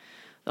about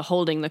the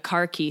holding the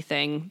car key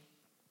thing,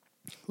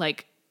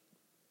 like,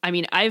 I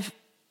mean, I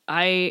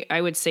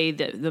would say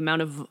that the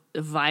amount of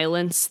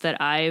violence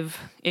that I've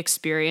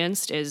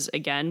experienced is,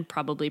 again,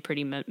 probably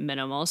pretty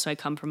minimal. So I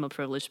come from a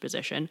privileged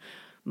position.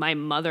 My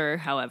mother,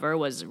 however,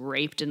 was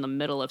raped in the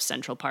middle of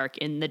Central Park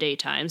in the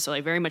daytime. So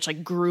I very much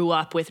like grew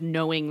up with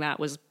knowing that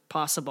was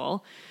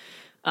possible.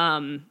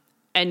 And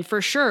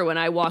for sure, when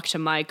I walk to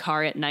my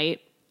car at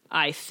night,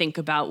 I think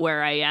about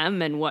where I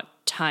am and what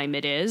time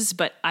it is,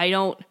 but I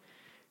don't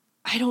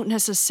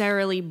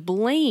necessarily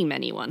blame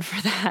anyone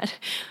for that.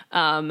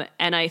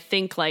 And I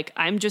think like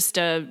I'm just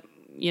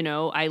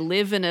I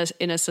live in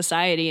a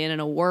society and in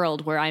a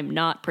world where I'm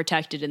not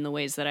protected in the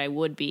ways that I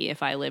would be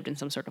if I lived in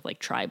some sort of like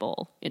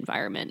tribal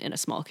environment in a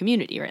small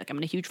community, right? Like I'm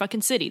in a huge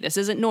fucking city. This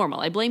isn't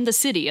normal. I blame the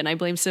city and I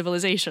blame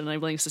civilization and I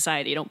blame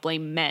society. I don't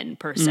blame men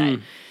per se.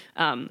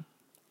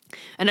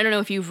 And I don't know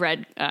if you've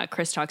read,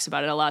 Chris talks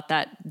about it a lot,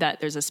 that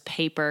there's this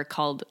paper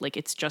called like,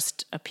 It's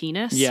Just a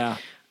Penis. Yeah.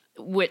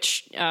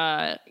 Which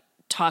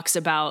talks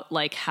about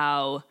like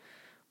how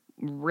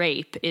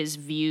rape is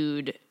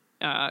viewed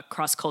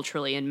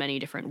cross-culturally in many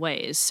different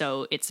ways.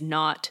 So it's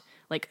not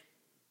like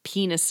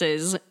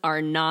penises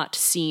are not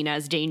seen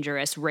as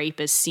dangerous.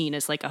 Rape is seen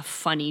as like a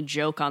funny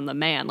joke on the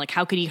man. Like,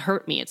 how could he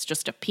hurt me? It's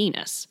just a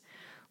penis.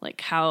 Like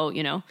how,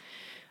 and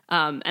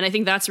I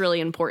think that's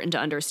really important to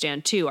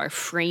understand too, our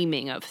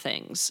framing of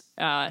things.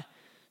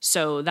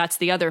 So that's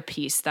the other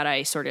piece that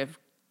I sort of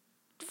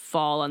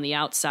fall on the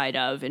outside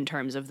of in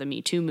terms of the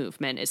Me Too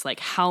movement is like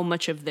how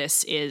much of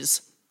this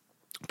is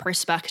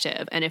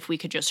perspective. And if we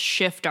could just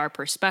shift our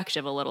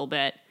perspective a little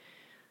bit,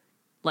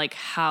 like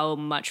how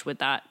much would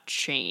that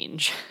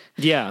change?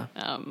 Yeah.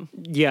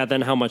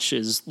 Then how much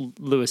is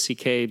Louis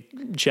C.K.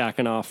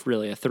 jacking off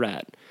really a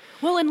threat?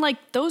 Well, and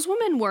like those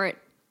women weren't,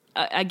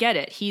 I get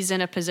it. He's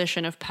in a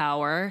position of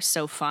power.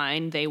 So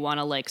fine. They want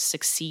to like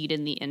succeed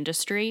in the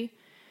industry.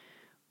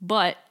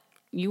 But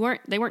they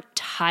weren't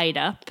tied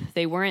up.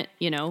 They weren't,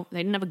 they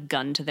didn't have a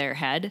gun to their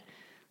head.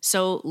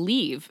 So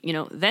leave,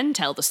 then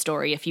tell the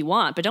story if you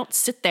want, but don't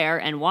sit there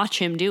and watch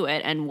him do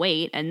it and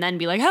wait and then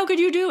be like, how could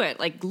you do it?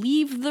 Like,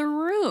 leave the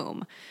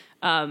room.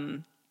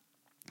 And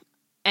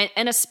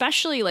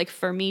especially like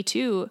for me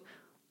too,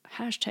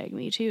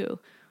 #me too,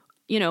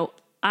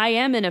 I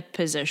am in a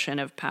position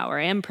of power.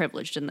 I am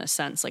privileged in this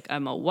sense. Like,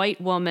 I'm a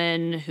white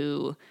woman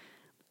who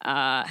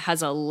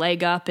has a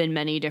leg up in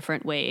many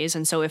different ways.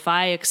 And so if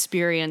I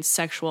experience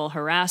sexual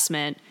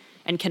harassment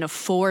and can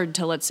afford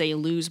to, let's say,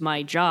 lose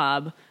my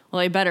job, well,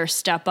 I better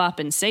step up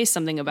and say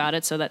something about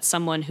it so that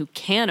someone who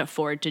can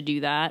afford to do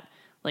that,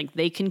 like,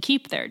 they can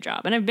keep their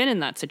job. And I've been in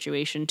that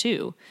situation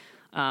too.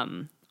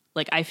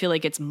 Like, I feel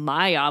like it's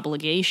my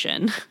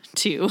obligation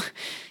to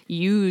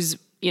use,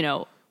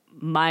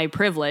 my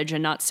privilege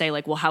and not say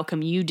like, well, how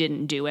come you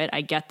didn't do it?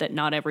 I get that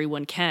not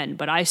everyone can,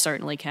 but I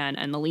certainly can.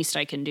 And the least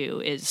I can do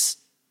is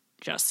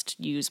just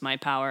use my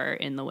power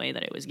in the way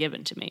that it was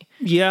given to me.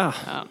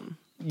 Yeah.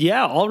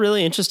 Yeah. All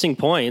really interesting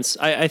points.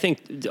 I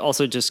think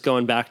also just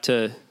going back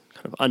to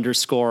kind of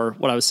underscore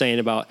what I was saying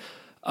about,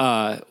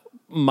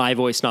 my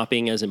voice not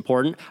being as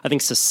important. I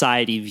think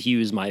society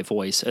views my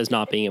voice as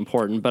not being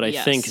important, but I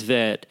think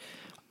that,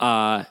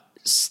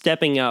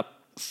 stepping up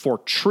for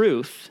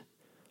truth,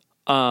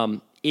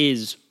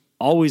 is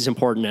always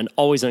important and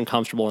always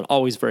uncomfortable and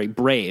always very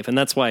brave. And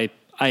that's why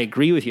I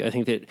agree with you. I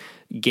think that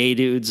gay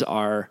dudes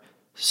are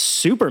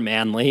super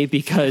manly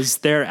because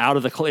they're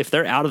if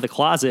they're out of the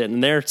closet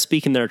and they're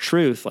speaking their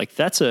truth, like,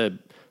 that's a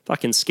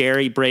fucking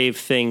scary, brave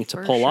thing to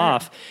pull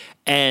off.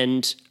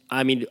 And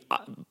I mean,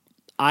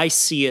 I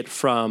see it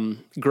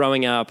from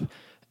growing up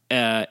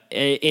in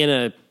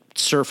a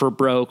surfer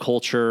bro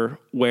culture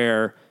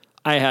where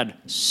I had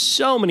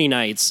so many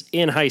nights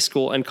in high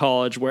school and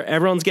college where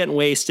everyone's getting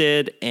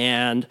wasted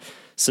and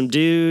some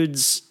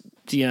dudes,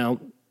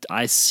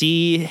 I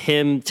see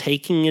him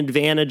taking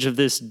advantage of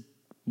this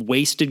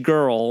wasted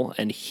girl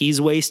and he's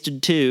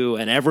wasted too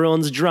and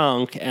everyone's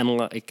drunk, and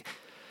like,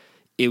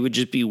 it would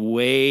just be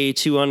way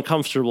too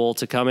uncomfortable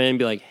to come in and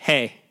be like,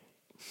 hey,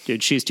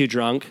 dude, she's too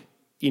drunk.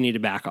 You need to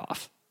back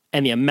off.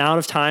 And the amount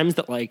of times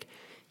that like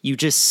you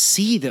just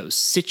see those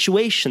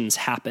situations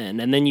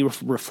happen and then you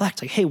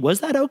reflect like, hey, was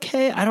that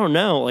okay? I don't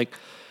know. Like,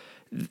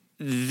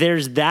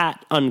 there's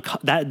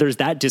there's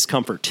that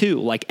discomfort too.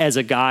 Like, as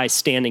a guy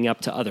standing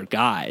up to other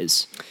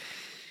guys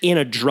in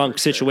a drunk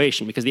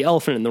situation, because the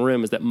elephant in the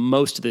room is that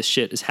most of this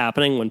shit is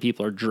happening when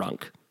people are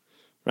drunk,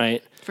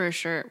 right? For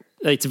sure.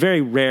 It's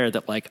very rare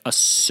that like a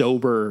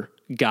sober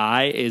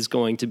guy is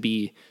going to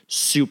be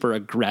super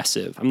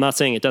aggressive. I'm not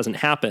saying it doesn't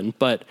happen,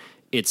 but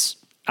it's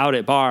out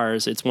at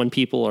bars. It's when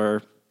people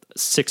are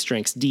 6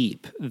 drinks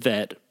deep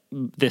that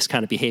this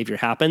kind of behavior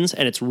happens.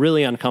 And it's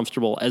really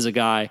uncomfortable as a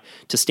guy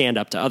to stand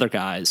up to other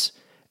guys.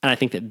 And I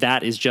think that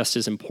that is just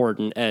as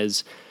important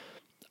as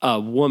a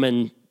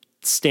woman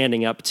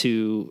standing up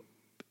to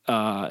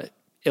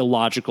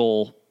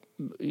illogical,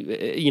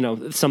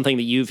 something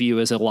that you view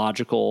as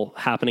illogical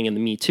happening in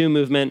the Me Too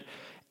movement,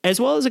 as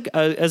well as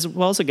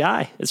a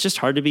guy. It's just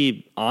hard to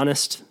be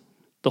honest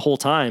the whole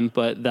time,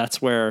 but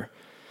that's where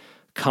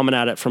coming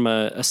at it from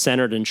a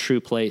centered and true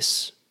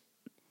place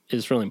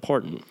is really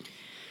important.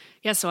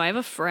 Yeah, so I have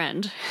a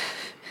friend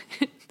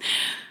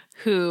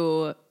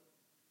who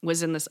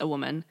was a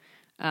woman.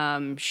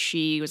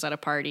 She was at a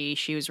party.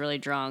 She was really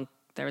drunk.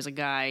 There was a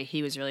guy.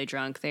 He was really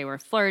drunk. They were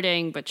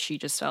flirting, but she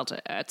just felt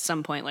at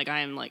some point like,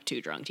 I am like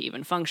too drunk to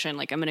even function.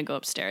 Like, I'm going to go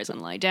upstairs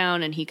and lie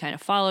down. And he kind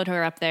of followed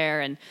her up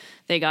there and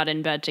they got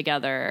in bed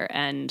together.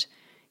 And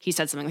he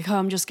said something like, oh,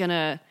 I'm just going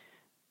to,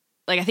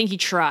 like, I think he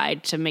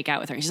tried to make out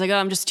with her. She's like, oh,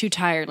 I'm just too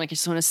tired. Like, I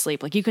just want to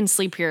sleep. Like, you can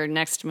sleep here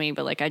next to me,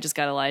 but like, I just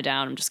got to lie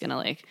down. I'm just going to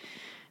like,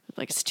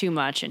 it's too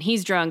much. And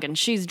he's drunk and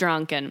she's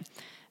drunk. And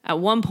at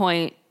one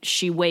point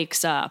she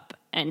wakes up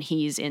and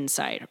he's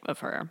inside of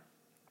her.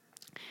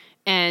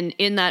 And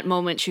in that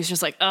moment, she was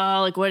just like,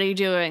 oh, like, what are you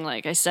doing?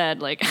 Like I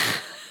said, like,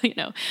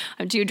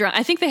 I'm too drunk.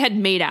 I think they had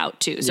made out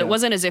too. So It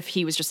wasn't as if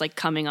he was just like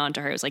coming on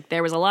to her. It was like,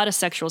 there was a lot of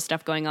sexual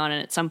stuff going on.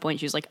 And at some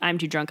point she was like, I'm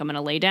too drunk. I'm going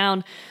to lay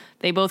down.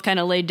 They both kind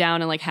of laid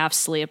down and like half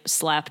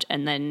slept.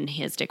 And then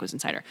his dick was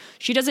inside her.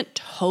 She doesn't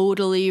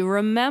totally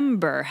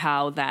remember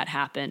how that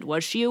happened.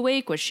 Was she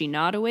awake? Was she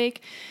not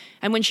awake?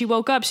 And when she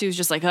woke up, she was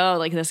just like, oh,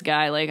 like this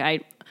guy,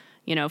 like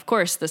of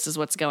course this is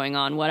what's going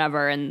on,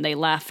 whatever. And they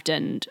left.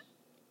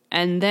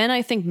 And then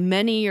I think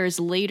many years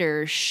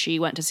later, she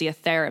went to see a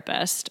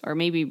therapist, or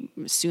maybe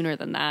sooner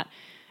than that.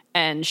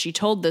 And she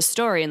told this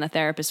story, and the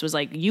therapist was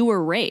like, you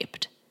were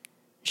raped.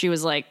 She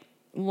was like,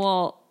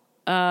 well,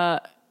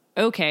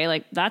 okay,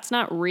 like, that's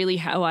not really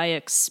how I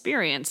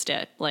experienced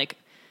it. Like,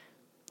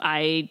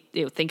 I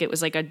think it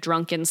was like a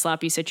drunken,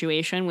 sloppy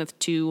situation with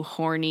 2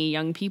 horny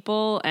young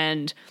people,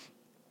 and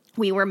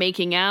we were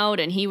making out,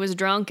 and he was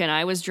drunk, and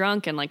I was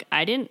drunk, and, like,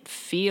 I didn't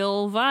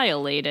feel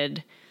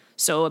violated.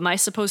 So am I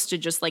supposed to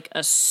just like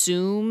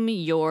assume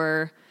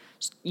your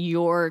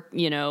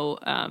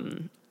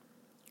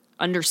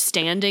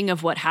understanding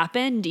of what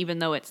happened, even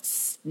though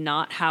it's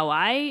not how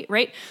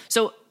right?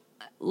 So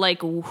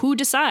like, who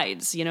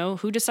decides,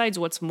 who decides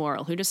what's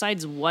moral, who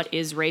decides what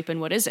is rape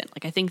and what isn't?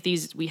 Like, I think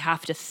we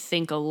have to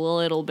think a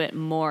little bit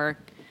more.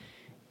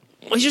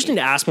 We just need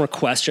to ask more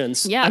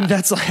questions. Yeah. I mean,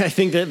 I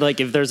think that like,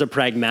 if there's a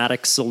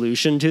pragmatic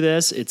solution to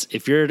this, it's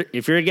if you're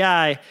a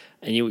guy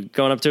and you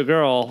going up to a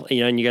girl,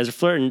 and you guys are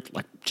flirting,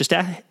 like, just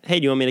ask, hey,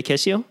 do you want me to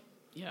kiss you?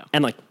 Yeah.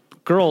 And like,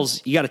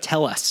 girls, you got to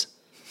tell us,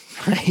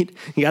 right?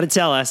 You got to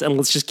tell us, and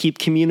let's just keep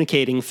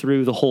communicating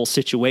through the whole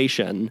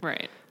situation.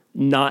 Right.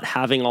 Not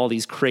having all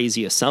these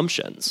crazy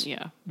assumptions.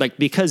 Yeah. Like,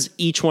 because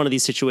each one of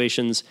these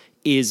situations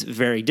is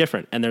very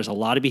different. And there's a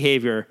lot of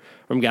behavior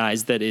from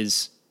guys that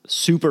is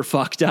super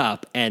fucked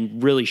up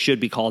and really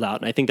should be called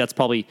out. And I think that's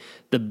probably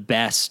the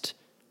best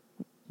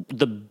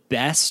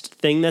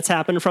thing that's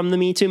happened from the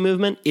Me Too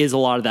movement is a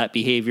lot of that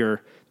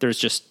behavior. There's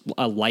just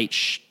a light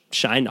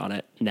shined on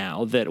it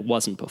now that it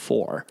wasn't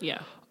before.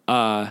 Yeah.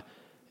 And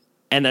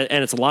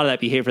it's a lot of that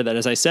behavior that,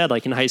 as I said,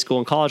 like in high school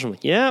and college, I'm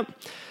like, yeah,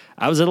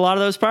 I was at a lot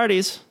of those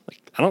parties. Like,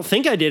 I don't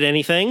think I did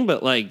anything,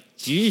 but like,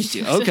 geez,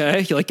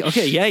 okay. You're like,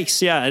 okay,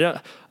 yikes. Yeah. I don't,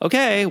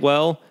 okay.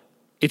 Well,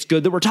 it's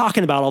good that we're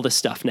talking about all this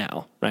stuff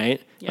now.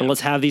 Right. Yeah. And let's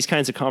have these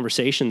kinds of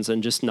conversations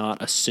and just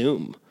not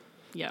assume.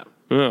 Yeah.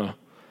 Yeah.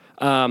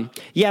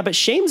 But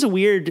shame's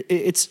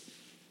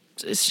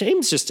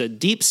shame's just a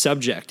deep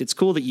subject. It's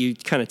cool that you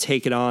kind of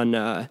take it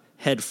on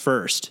head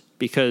first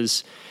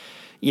because,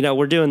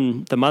 we're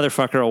doing the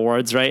Motherfucker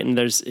Awards, right? And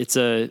it's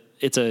a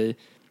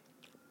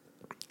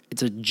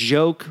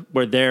joke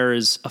where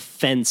there's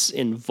offense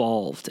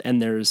involved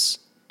and there's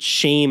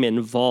shame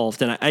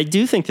involved. And I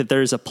do think that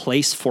there's a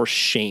place for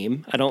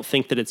shame. I don't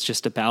think that it's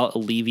just about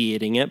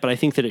alleviating it, but I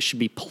think that it should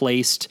be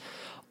placed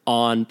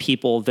on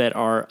people that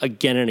are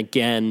again and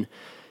again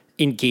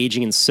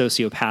engaging in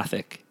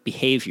sociopathic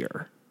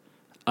behavior.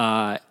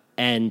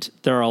 And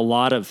there are a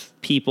lot of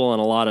people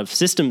and a lot of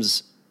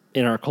systems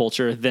in our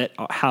culture that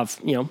have,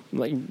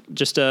 like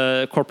just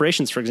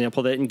corporations, for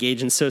example, that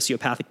engage in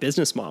sociopathic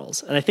business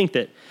models. And I think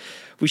that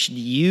we should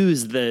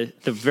use the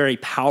very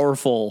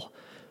powerful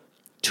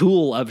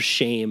tool of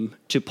shame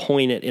to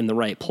point it in the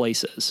right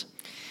places.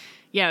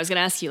 Yeah, I was going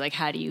to ask you, like,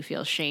 how do you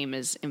feel shame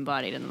is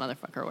embodied in the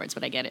Motherfucker Awards?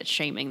 But I get it,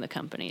 shaming the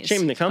companies.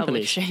 Shaming the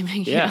companies.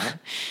 Shaming, yeah.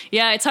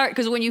 Yeah, it's hard,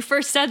 because when you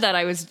first said that,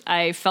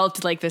 I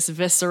felt like this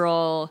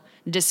visceral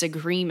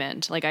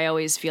disagreement. Like, I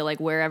always feel like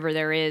wherever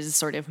there is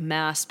sort of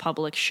mass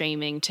public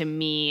shaming, to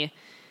me,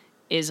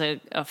 is a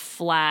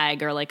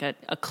flag or like a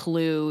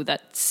clue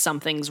that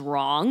something's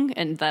wrong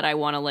and that I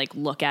want to, like,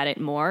 look at it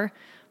more.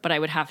 But I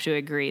would have to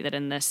agree that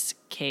in this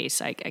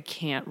case, I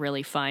can't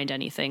really find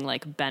anything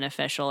like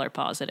beneficial or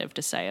positive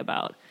to say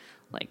about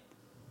like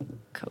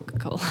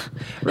Coca-Cola.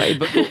 Right.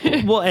 But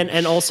well,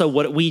 and also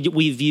what we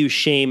view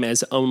shame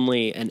as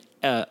only an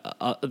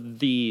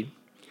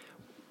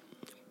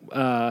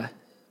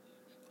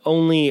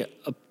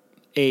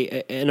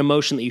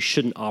emotion that you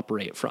shouldn't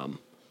operate from.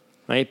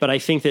 Right. But I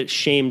think that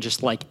shame,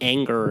 just like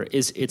anger,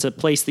 it's a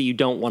place that you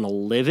don't want to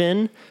live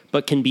in,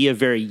 but can be a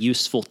very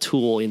useful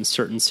tool in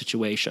certain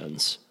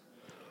situations.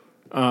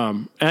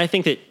 And I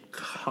think that,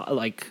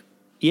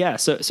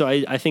 so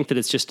I think that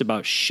it's just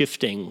about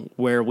shifting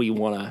where we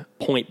want to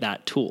point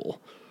that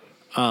tool.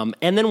 And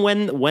then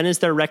when is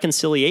there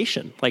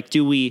reconciliation? Like,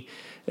 do we,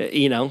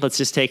 let's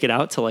just take it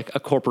out to like a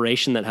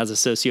corporation that has a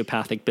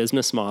sociopathic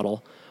business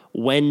model.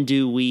 When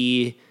do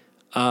we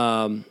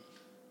accept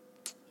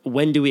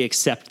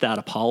that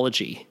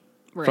apology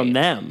from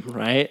them?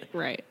 Right.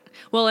 Right.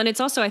 Well, and it's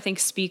also, I think,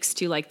 speaks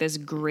to like this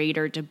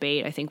greater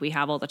debate I think we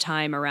have all the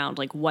time around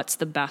like what's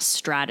the best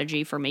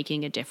strategy for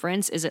making a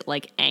difference? Is it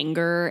like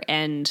anger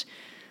and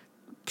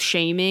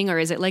shaming, or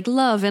is it like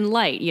love and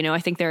light? I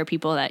think there are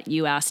people that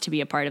you asked to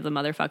be a part of the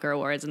Motherfucker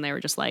Awards and they were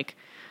just like,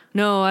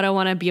 no, I don't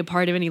want to be a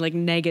part of any like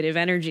negative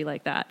energy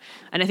like that.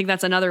 And I think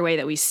that's another way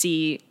that we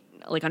see,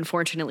 like,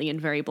 unfortunately,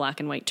 in very black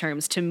and white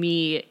terms. To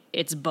me,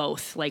 it's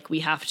both. Like, we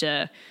have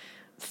to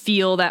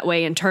feel that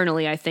way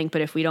internally, I think, but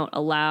if we don't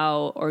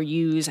allow or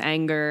use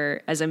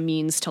anger as a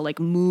means to like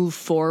move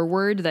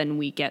forward, then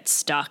we get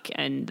stuck,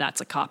 and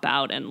that's a cop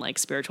out and like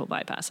spiritual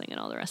bypassing and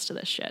all the rest of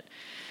this shit.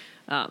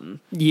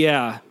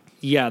 Yeah,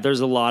 there's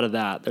a lot of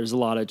that. There's a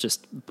lot of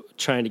just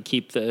trying to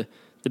keep the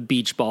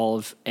beach ball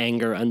of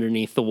anger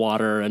underneath the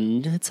water,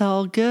 and it's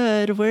all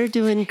good, we're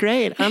doing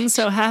great, I'm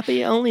so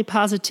happy, only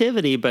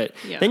positivity. But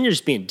then you're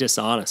just being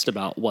dishonest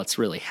about what's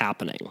really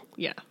happening.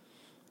 Yeah.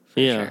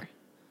 Sure.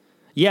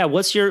 Yeah,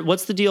 what's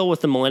the deal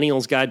with the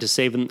Millennials Guide to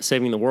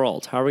Saving the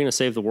World? How are we going to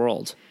save the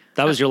world?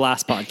 That was your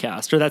last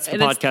podcast, or that's the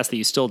podcast that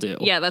you still do?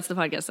 Yeah, that's the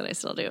podcast that I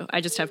still do. I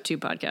just have 2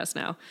 podcasts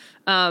now.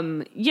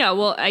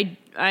 Well,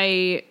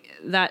 I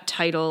that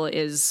title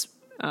is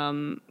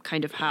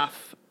kind of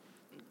half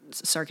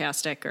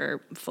sarcastic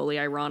or fully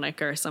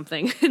ironic or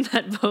something in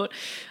that boat.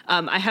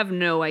 I have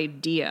no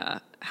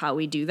idea how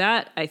we do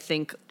that. I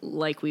think,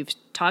 like we've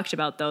talked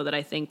about, though, that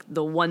I think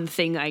the one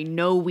thing I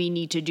know we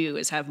need to do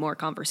is have more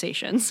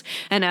conversations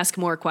and ask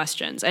more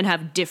questions and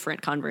have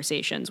different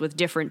conversations with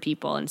different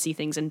people and see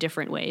things in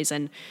different ways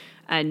and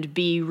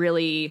be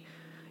really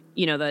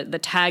the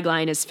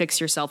tagline is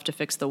fix yourself to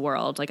fix the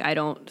world. Like, I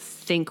don't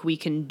think we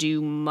can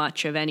do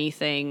much of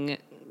anything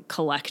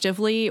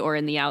collectively or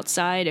in the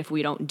outside if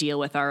we don't deal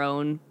with our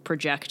own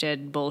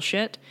projected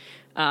bullshit.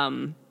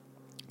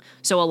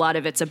 So a lot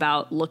of it's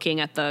about looking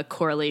at the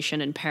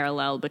correlation and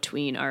parallel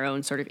between our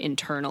own sort of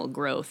internal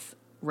growth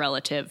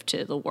relative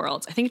to the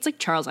world's. I think it's like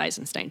Charles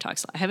Eisenstein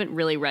talks. I haven't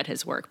really read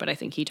his work, but I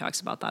think he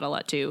talks about that a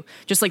lot too.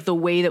 Just like the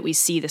way that we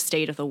see the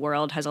state of the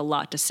world has a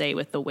lot to say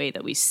with the way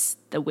that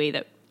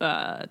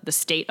the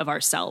state of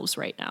ourselves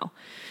right now.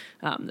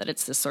 That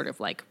it's this sort of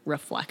like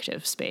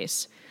reflective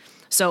space.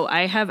 So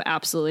I have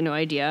absolutely no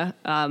idea,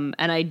 and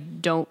I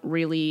don't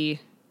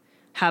really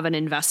have an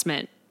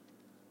investment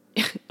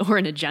or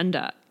an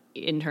agenda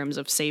in terms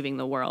of saving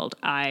the world.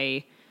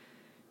 I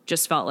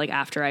just felt like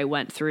after I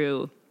went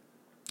through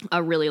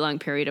a really long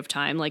period of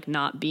time, like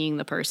not being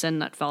the person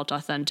that felt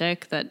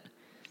authentic, that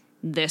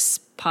this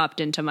popped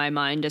into my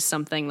mind as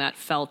something that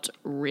felt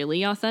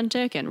really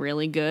authentic and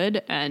really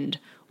good and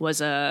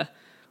was a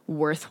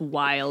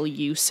worthwhile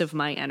use of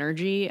my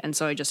energy. And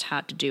so I just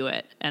had to do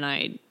it.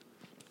 And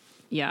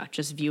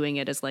just viewing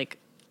it as like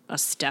a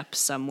step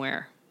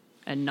somewhere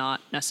and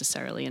not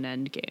necessarily an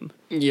end game.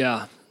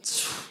 Yeah.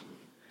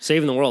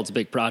 Saving the world's a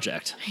big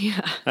project.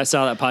 Yeah. I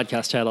saw that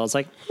podcast title. I was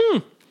like,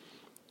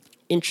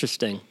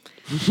 interesting.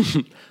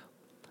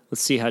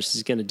 Let's see how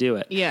she's going to do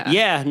it. Yeah.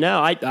 Yeah.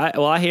 No,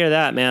 I hear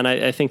that, man.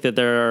 I think that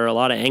there are a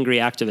lot of angry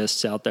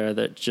activists out there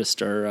that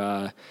just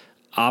are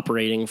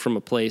operating from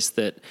a place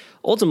that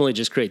ultimately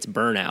just creates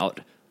burnout,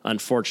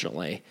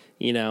 unfortunately,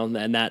 and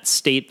that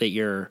state that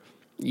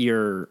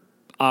you're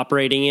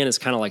operating in is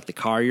kind of like the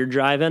car you're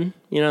driving.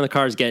 The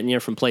car's getting you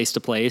from place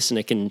to place and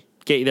it can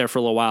get you there for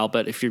a little while,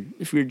 but if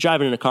you're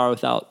driving in a car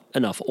without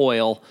enough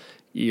oil,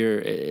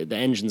 the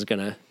engine's going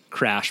to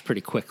crash pretty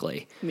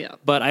quickly. Yeah.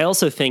 But I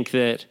also think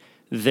that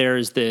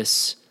there's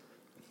this,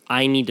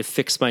 I need to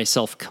fix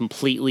myself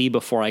completely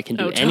before I can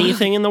do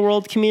anything in the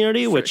world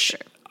community, which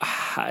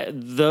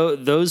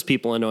those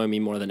people annoy me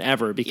more than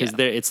ever because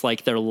it's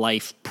like their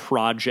life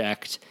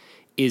project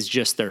is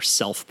just their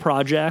self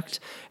project,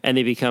 and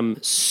they become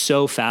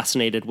so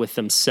fascinated with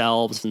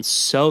themselves and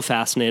so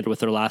fascinated with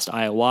their last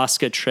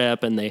ayahuasca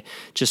trip, and they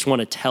just want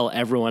to tell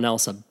everyone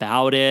else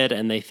about it,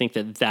 and they think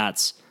that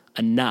that's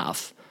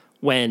enough,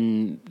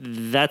 when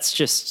that's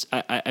just,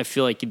 I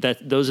feel like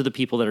that those are the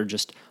people that are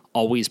just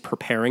always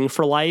preparing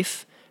for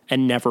life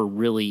and never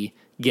really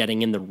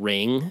getting in the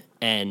ring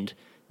and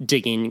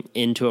digging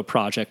into a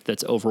project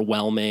that's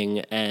overwhelming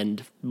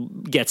and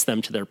gets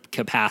them to their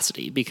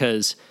capacity.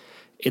 Because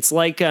it's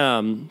like,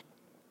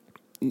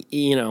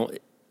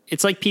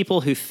 it's like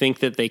people who think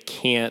that they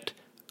can't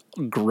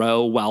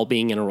grow while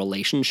being in a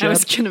relationship. I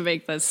was going to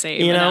make the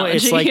same analogy.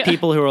 It's like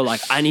people who are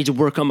like, I need to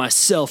work on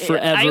myself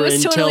forever I was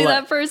until totally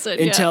that person.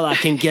 Until I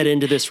can get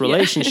into this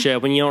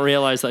relationship. When you don't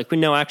realize, like,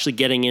 no, actually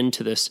getting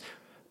into this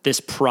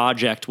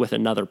project with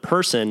another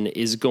person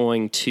is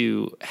going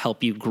to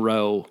help you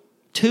grow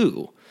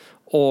too.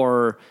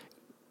 Or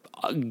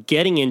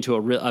getting into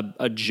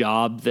a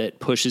job that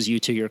pushes you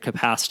to your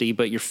capacity,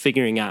 but you're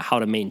figuring out how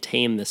to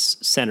maintain this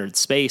centered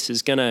space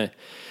is gonna,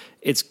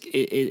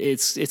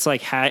 it's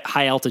like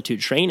high altitude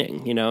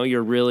training,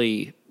 you're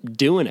really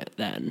doing it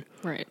then.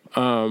 Right.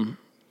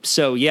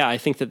 So yeah, I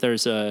think that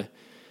there's a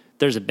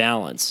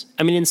balance.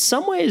 I mean, in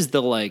some ways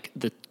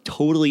the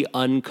totally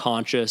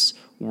unconscious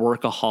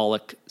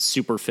workaholic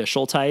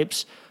superficial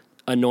types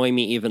annoy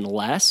me even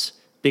less,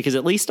 because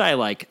at least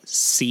I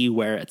see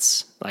where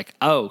it's like,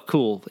 oh,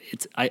 cool.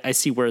 I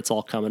see where it's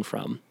all coming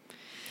from.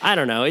 I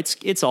don't know. I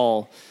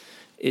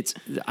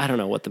don't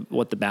know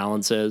what the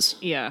balance is.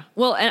 Yeah.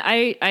 Well, and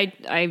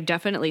I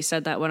definitely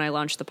said that when I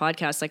launched the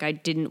podcast. Like, I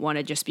didn't want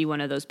to just be one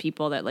of those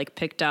people that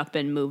picked up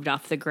and moved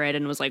off the grid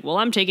and was like, well,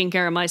 I'm taking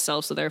care of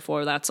myself, so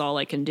therefore that's all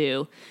I can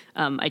do.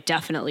 I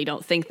definitely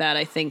don't think that.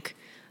 I think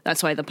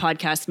that's why the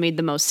podcast made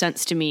the most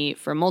sense to me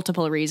for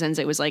multiple reasons.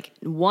 It was like,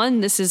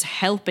 one, this is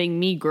helping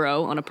me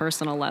grow on a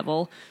personal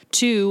level.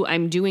 Two,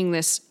 I'm doing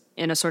this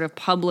in a sort of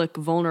public,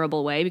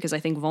 vulnerable way, because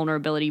I think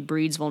vulnerability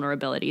breeds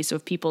vulnerability. So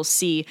if people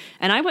see,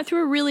 and I went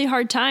through a really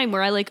hard time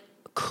where I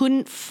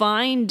couldn't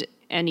find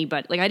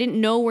anybody. I didn't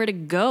know where to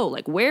go.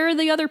 Where are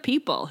the other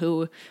people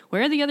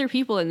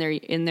in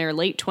their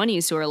late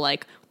 20s who are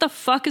like, what the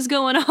fuck is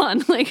going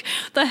on? What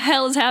the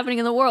hell is happening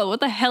in the world?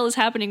 What the hell is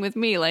happening with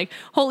me?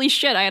 Holy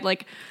shit, I had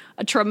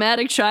a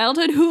traumatic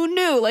childhood. Who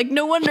knew?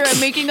 No wonder I'm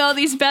making all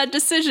these bad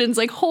decisions.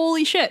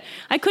 Holy shit.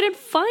 I couldn't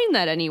find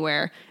that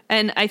anywhere.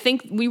 And I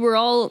think we were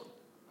all,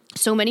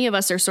 so many of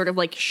us are sort of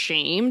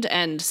shamed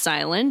and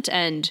silent,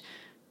 and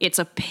it's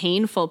a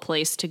painful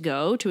place to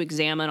go to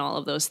examine all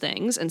of those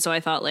things. And so I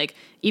thought,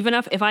 even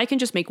if I can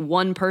just make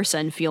one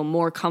person feel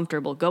more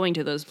comfortable going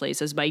to those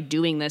places by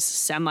doing this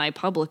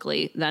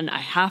semi-publicly, then I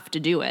have to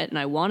do it, and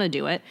I want to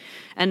do it.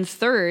 And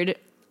third,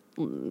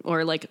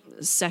 or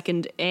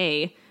second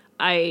A,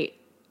 I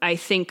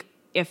think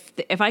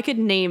if I could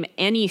name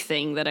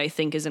anything that I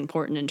think is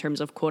important in terms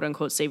of quote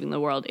unquote saving the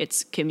world,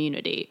 it's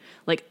community.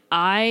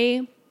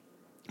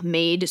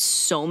 made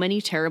so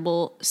many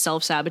terrible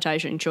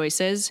self-sabotaging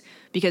choices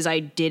because I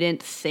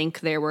didn't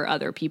think there were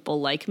other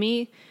people like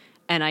me,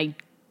 and I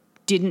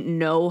didn't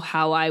know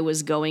how I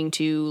was going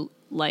to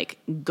like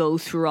go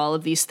through all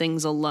of these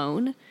things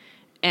alone.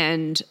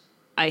 And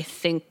I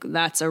think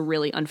that's a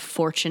really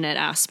unfortunate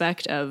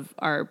aspect of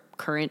our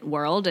current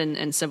world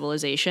and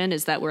civilization,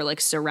 is that we're like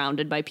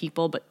surrounded by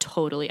people but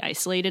totally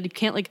isolated. You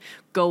can't like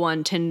go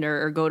on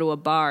Tinder or go to a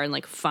bar and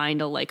like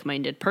find a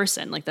like-minded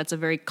person. Like that's a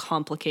very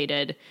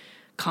complicated,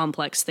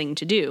 complex thing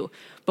to do.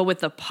 But with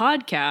the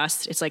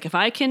podcast, it's like if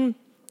I can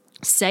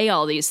say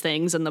all these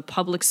things in the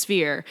public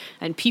sphere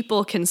and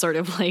people can sort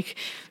of like,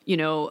 you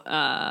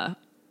know,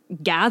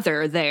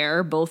 gather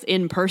there both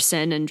in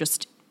person and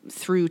just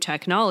through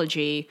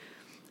technology,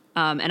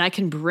 and I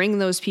can bring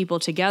those people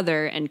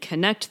together and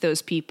connect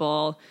those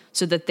people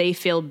so that they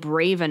feel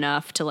brave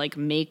enough to like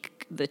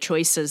make the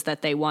choices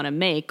that they want to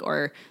make,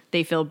 or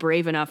they feel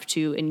brave enough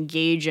to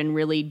engage in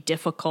really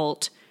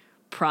difficult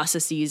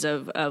processes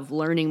of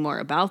learning more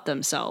about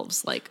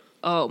themselves. Like,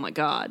 oh my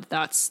God,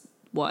 that's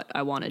what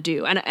I want to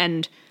do.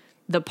 And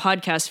the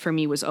podcast for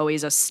me was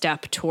always a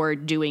step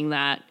toward doing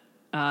that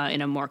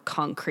in a more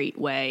concrete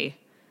way,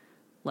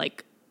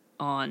 like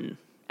on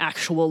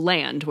actual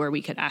land where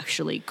we could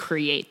actually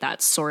create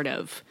that sort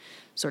of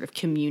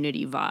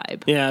community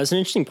vibe. Yeah, it's an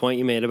interesting point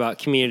you made about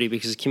community,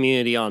 because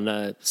community on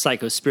a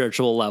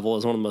psycho-spiritual level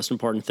is one of the most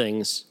important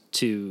things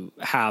to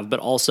have, but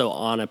also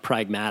on a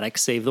pragmatic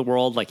save the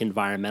world, like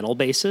environmental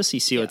basis. You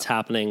see what's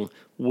happening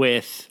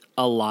with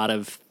a lot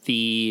of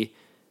the,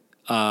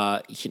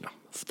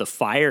 the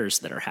fires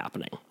that are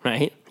happening,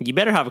 right? You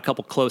better have a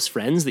couple close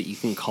friends that you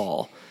can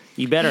call.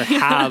 You better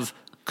have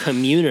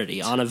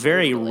community on a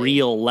very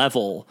real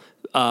level.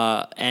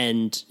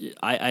 And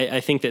I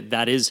think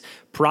that is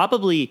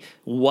probably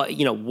what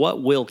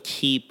will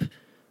keep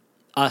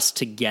us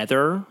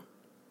together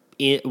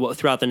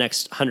throughout the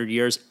next 100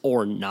 years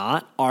or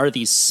not, are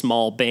these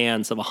small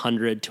bands of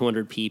 100,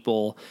 200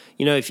 people.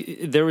 You know, if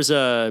there was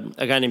a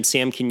guy named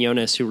Sam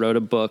Quinones who wrote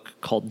a book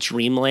called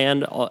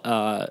Dreamland,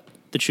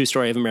 the true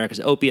story of America's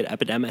opiate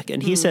epidemic.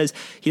 And he says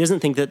he doesn't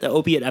think that the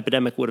opiate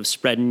epidemic would have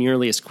spread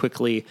nearly as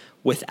quickly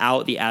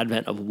without the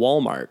advent of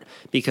Walmart,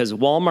 because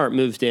Walmart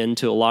moved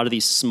into a lot of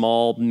these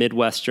small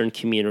Midwestern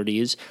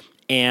communities,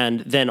 and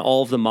then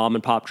all of the mom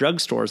and pop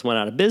drugstores went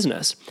out of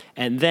business.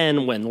 And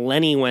then when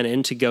Lenny went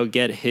in to go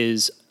get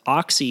his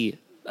oxy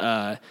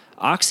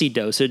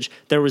dosage,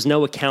 there was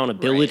no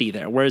accountability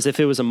there. Whereas if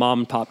it was a mom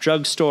and pop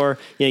drugstore,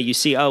 you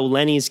see, oh,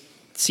 Lenny's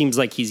seems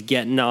like he's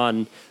getting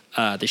on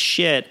the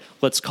shit.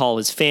 Let's call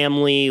his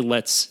family.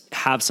 Let's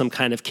have some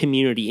kind of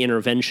community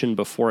intervention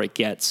before it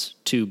gets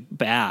too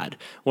bad.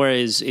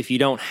 Whereas if you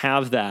don't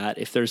have that,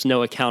 if there's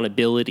no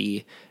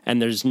accountability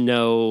and there's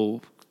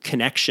no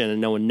connection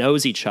and no one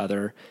knows each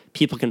other,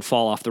 people can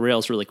fall off the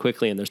rails really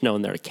quickly, and there's no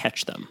one there to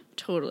catch them.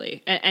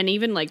 Totally. And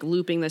even like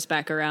looping this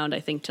back around, I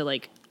think, to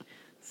like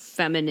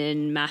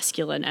feminine,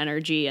 masculine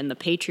energy and the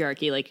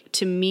patriarchy, like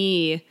to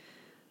me,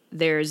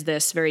 there's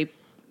this very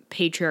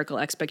patriarchal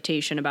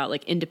expectation about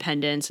like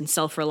independence and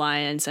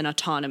self-reliance and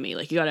autonomy.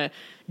 Like you got to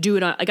do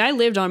it on, like I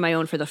lived on my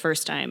own for the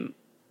first time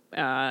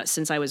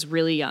since I was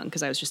really young,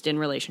 because I was just in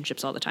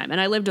relationships all the time,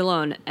 and I lived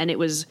alone, and it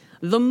was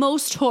the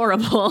most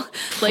horrible,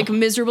 like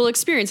miserable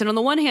experience. And on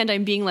the one hand,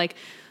 I'm being like,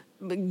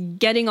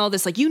 getting all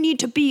this, like, you need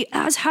to be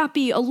as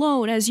happy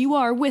alone as you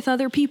are with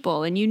other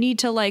people, and you need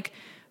to like,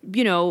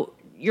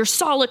 your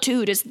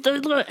solitude is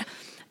the.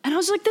 And I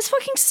was like, this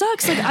fucking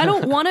sucks. Like, I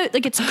don't want to,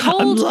 like, it's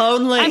cold.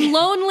 I'm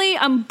lonely.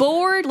 I'm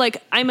bored.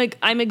 Like, I'm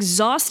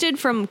exhausted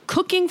from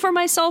cooking for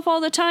myself all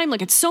the time.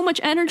 Like, it's so much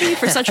energy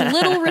for such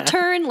little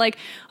return. Like,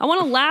 I want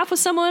to laugh with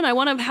someone. I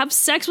want to have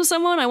sex with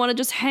someone. I want to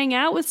just hang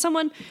out with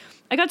someone.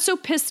 I got so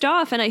pissed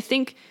off. And I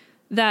think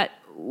that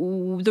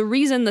the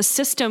reason the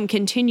system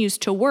continues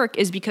to work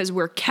is because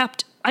we're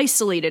kept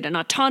isolated and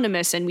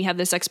autonomous, and we have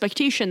this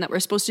expectation that we're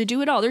supposed to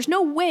do it all. There's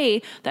no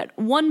way that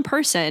one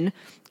person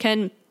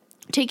can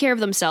take care of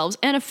themselves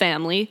and a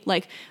family,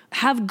 like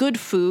have good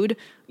food,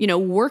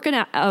 work in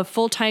a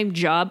full-time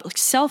job, like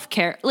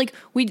self-care, like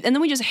and then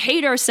we just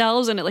hate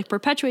ourselves, and it like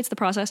perpetuates the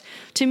process.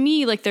 To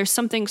me, like there's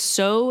something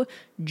so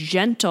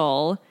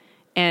gentle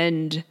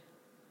and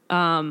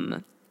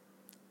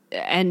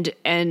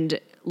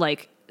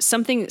like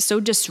something so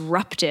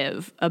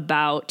disruptive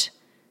about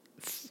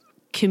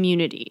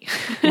community.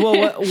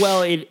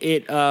 well,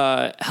 it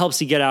helps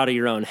you get out of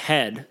your own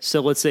head. So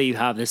let's say you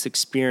have this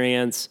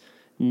experience,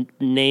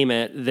 name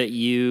it, that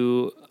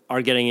you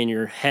are getting in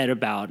your head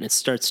about, and it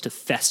starts to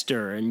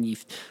fester, and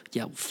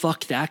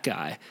fuck that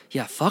guy.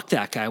 Yeah, fuck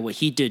that guy, what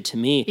he did to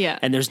me. Yeah.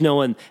 And there's no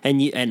one,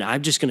 and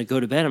I'm just going to go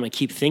to bed. I'm going to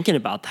keep thinking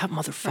about that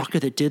motherfucker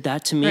that did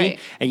that to me. Right.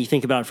 And you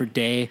think about it for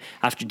day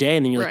after day,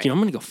 and then you're like, I'm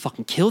going to go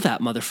fucking kill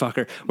that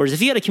motherfucker. Whereas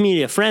if you had a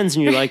community of friends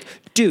and you're like,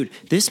 dude,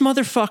 this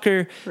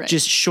motherfucker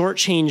just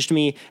shortchanged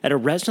me at a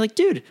restaurant, like,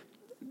 dude,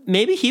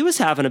 maybe he was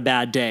having a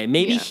bad day.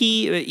 Maybe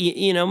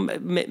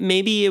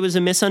maybe it was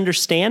a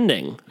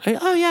misunderstanding.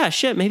 Oh yeah,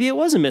 shit. Maybe it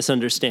was a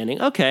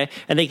misunderstanding. Okay.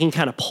 And they can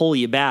kind of pull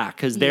you back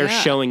because they're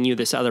showing you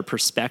this other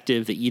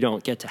perspective that you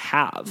don't get to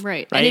have.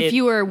 Right. And if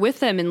you were with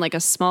them in like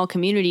a small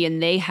community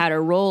and they had a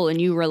role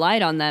and you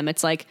relied on them,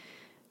 it's like,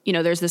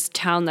 there's this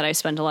town that I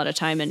spend a lot of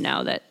time in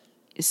now that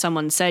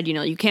someone said,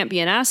 you can't be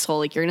an asshole.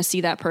 Like, you're going to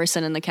see that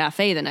person in the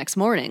cafe the next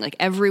morning. Like,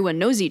 everyone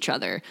knows each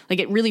other. Like,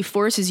 it really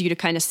forces you to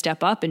kind of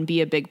step up and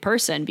be a big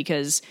person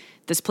because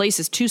this place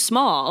is too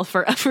small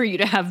for you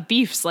to have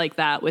beefs like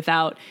that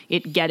without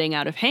it getting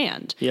out of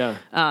hand. Yeah.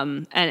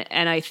 And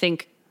I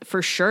think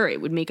for sure it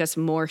would make us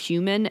more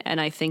human. And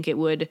I think it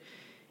would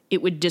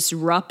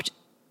disrupt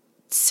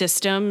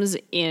systems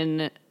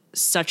in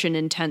such an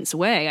intense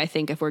way. I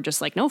think if we're just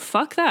like, no,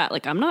 fuck that.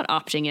 Like, I'm not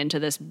opting into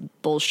this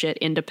bullshit,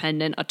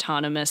 independent,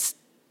 autonomous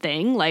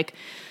thing. Like,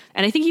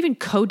 and I think even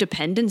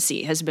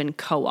codependency has been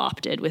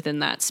co-opted within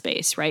that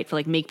space, right? For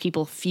like, make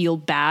people feel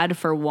bad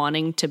for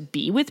wanting to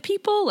be with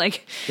people.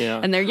 Like,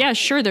 and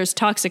sure, there's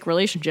toxic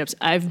relationships.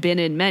 I've been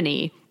in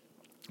many,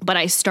 but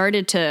I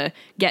started to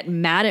get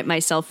mad at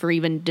myself for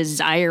even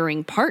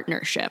desiring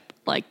partnership.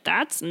 Like,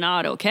 that's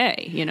not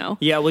okay,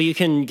 Yeah, well, you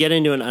can get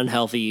into an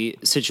unhealthy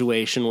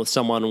situation with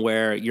someone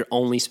where you're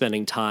only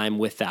spending time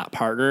with that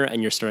partner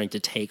and you're starting to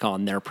take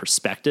on their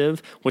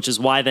perspective, which is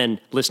why then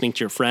listening to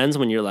your friends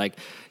when you're like,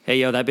 hey,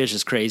 yo, that bitch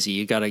is crazy.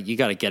 You gotta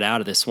get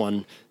out of this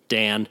one,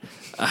 Dan.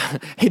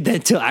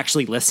 Then to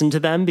actually listen to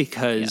them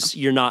because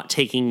you're not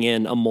taking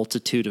in a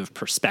multitude of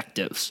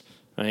perspectives,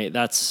 right?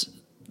 That's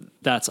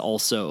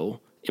also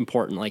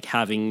important, like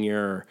having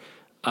your...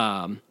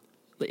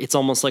 it's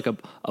almost like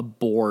a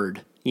board,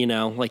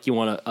 like you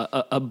want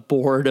a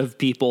board of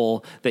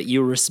people that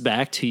you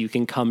respect who you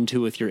can come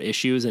to with your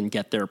issues and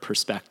get their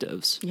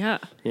perspectives. Yeah.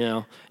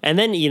 And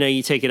then,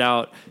 you take it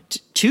out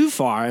too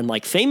far and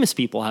like famous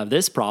people have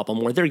this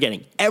problem where they're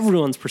getting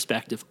everyone's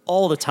perspective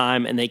all the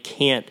time and they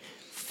can't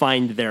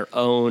find their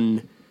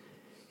own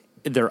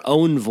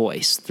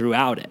voice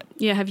throughout it.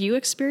 Yeah.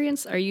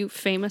 Are you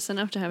famous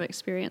enough to have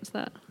experienced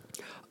that?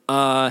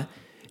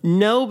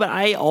 No, but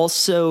I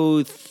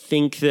also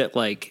think that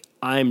like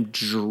I'm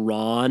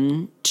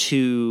drawn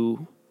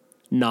to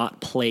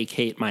not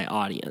placate my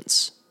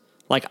audience.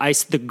 Like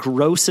the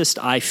grossest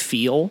I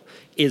feel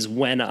is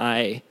when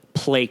I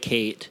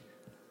placate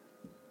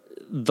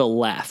the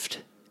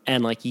left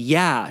and like,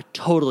 yeah,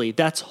 totally.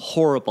 That's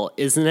horrible,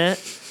 isn't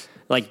it?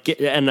 Like,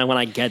 and then when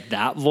I get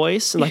that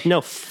voice, I'm like,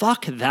 no,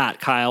 fuck that,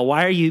 Kyle.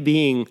 Why are you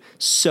being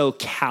so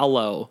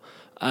callow?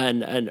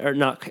 Or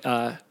not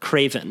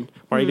craven.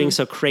 Why are you being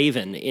so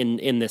craven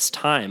in this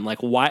time? Like,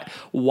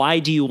 why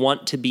do you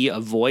want to be a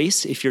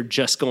voice if you're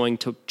just going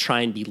to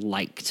try and be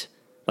liked?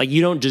 Like,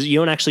 you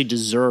don't actually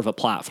deserve a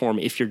platform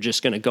if you're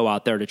just going to go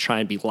out there to try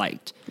and be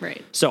liked.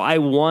 Right. So I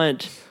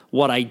want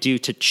what I do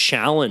to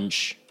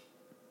challenge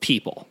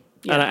people.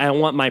 Yeah. And I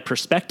want my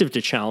perspective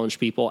to challenge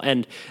people.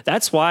 And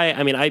that's why,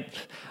 I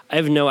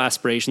have no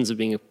aspirations of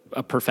being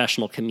a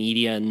professional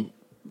comedian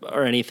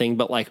or anything,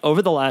 but like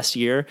over the last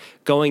year,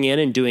 going in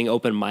and doing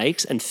open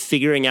mics and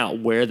figuring out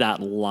where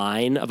that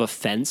line of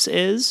offense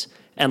is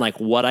and like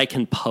what I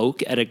can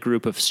poke at a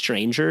group of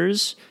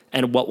strangers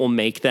and what will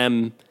make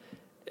them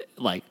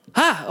like,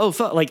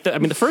 like,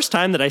 the first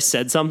time that I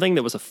said something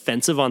that was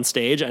offensive on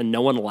stage and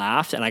no one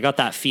laughed and I got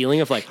that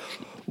feeling of like,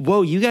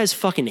 whoa, you guys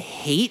fucking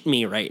hate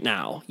me right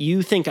now.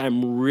 You think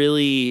I'm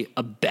really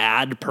a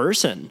bad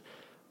person.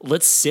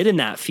 Let's sit in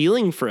that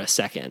feeling for a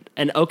second.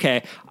 And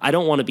okay, I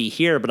don't want to be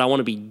here, but I want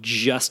to be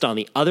just on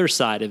the other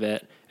side of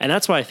it. And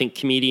that's why I think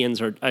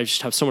comedians I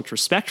just have so much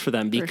respect for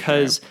them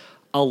because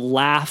a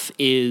laugh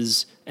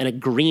is an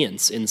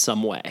agreeance in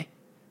some way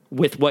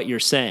with what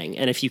you're saying.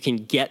 And if you can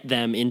get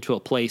them into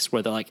a place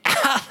where they're like,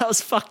 that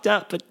was fucked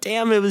up, but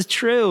damn, it was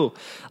true.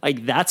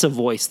 Like, that's a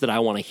voice that I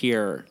want to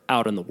hear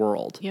out in the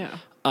world. Yeah.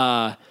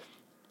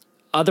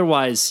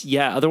 Otherwise, you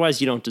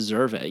don't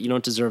deserve it. You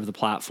don't deserve the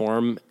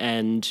platform,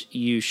 and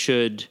you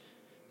should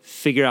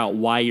figure out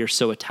why you're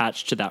so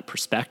attached to that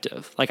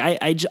perspective. Like,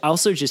 I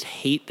also just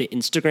hate the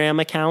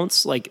Instagram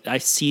accounts. Like, I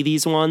see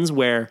these ones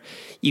where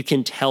you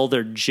can tell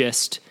they're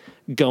just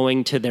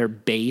going to their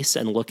base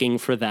and looking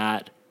for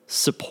that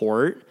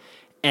support,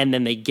 and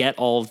then they get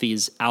all of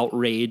these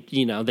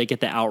they get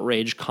the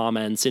outrage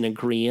comments in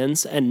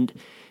agreeance, and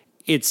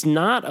it's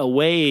not a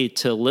way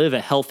to live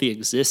a healthy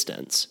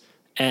existence.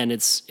 And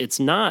it's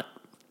not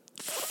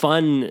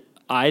fun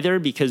either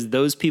because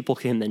those people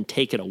can then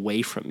take it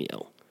away from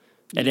you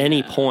at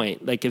any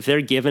point. Like, if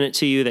they're giving it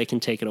to you, they can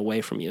take it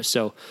away from you.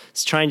 So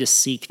it's trying to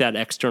seek that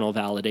external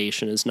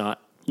validation is not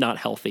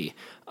healthy.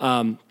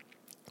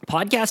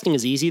 Podcasting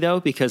is easy though,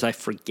 because I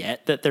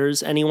forget that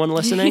there's anyone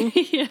listening.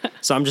 Yeah.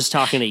 So I'm just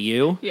talking to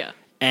you. Yeah.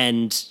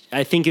 And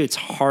I think it's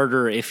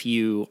harder if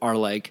you are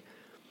like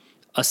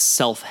a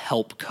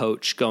self-help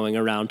coach going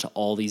around to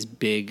all these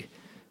big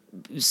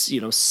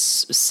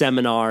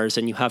seminars,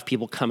 and you have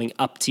people coming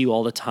up to you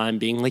all the time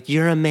being like,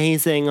 you're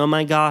amazing. Oh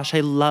my gosh, I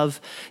love,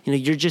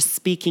 you're just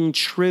speaking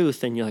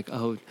truth. And you're like,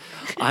 oh,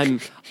 I'm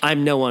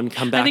no one.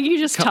 Come back. I think you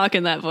just talk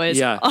in that voice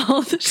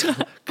all the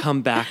time.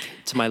 Come back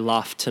to my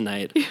loft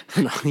tonight.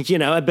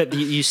 But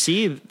you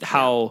see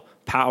how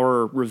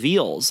power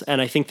reveals.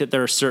 And I think that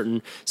there are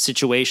certain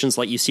situations,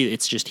 like you see,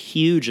 it's just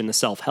huge in the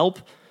self-help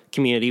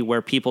community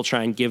where people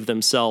try and give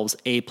themselves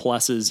A+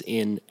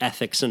 in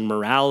ethics and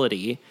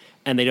morality,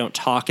 and they don't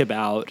talk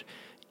about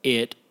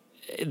it.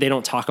 They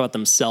don't talk about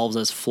themselves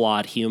as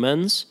flawed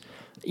humans.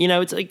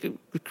 It's like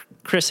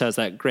Chris has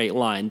that great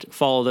line: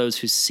 follow those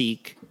who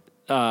seek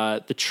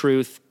the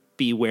truth,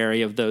 be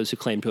wary of those who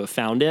claim to have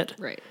found it.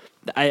 Right.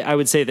 I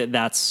would say that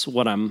that's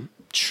what I'm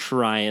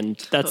trying.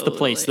 That's the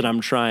place that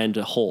I'm trying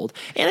to hold.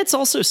 And it's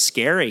also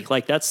scary.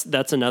 Like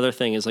that's another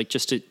thing, is like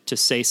just to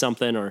say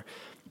something, or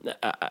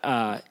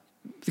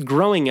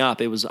growing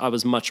up, I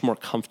was much more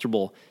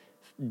comfortable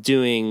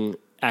doing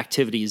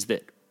activities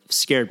that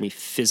scared me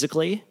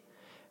physically.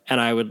 And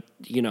I would,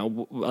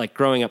 like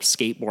growing up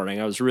skateboarding,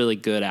 I was really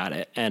good at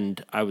it.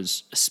 And I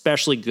was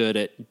especially good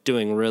at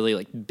doing really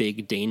like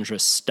big,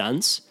 dangerous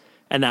stunts.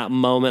 And that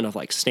moment of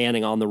like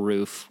standing on the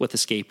roof with a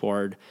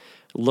skateboard,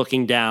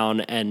 looking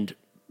down and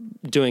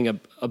doing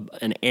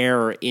an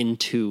air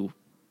into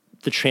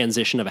the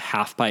transition of a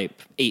half pipe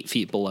 8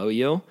 feet below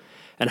you,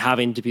 and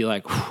having to be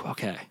like,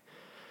 okay,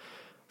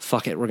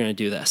 fuck it, we're going to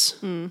do this.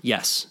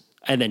 Yes.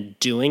 And then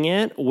doing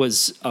it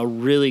was a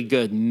really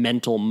good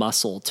mental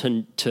muscle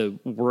to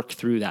work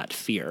through that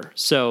fear.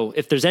 So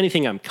if there's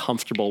anything I'm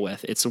comfortable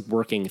with, it's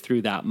working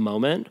through that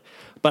moment.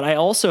 But I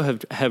also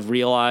have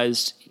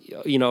realized,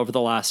 over the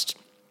last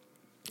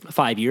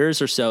 5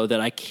 years or so,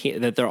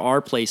 that there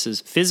are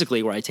places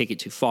physically where I take it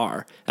too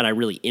far and I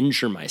really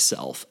injure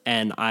myself,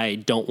 and I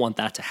don't want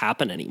that to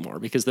happen anymore,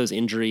 because those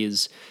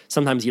injuries,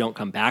 sometimes you don't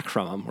come back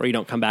from them, or you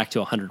don't come back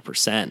to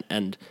 100%.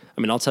 And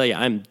I mean, I'll tell you,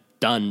 I'm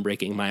done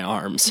breaking my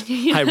arms.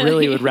 I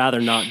really would rather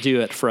not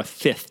do it for a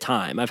 5th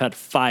time. I've had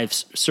 5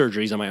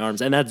 surgeries on my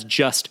arms, and that's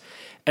just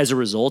as a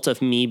result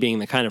of me being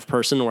the kind of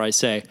person where I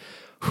say,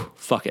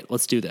 fuck it,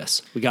 let's do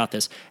this. We got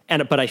this.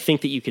 But I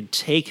think that you could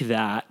take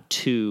that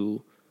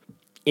to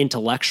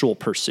intellectual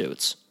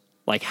pursuits.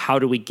 Like, how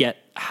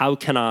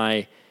can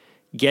I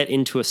get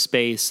into a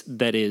space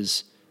that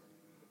is,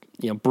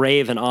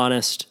 brave and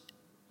honest,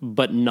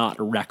 but not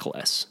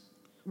reckless?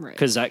 Right.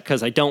 Because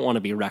I don't want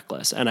to be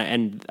reckless.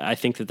 And I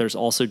think that there's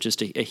also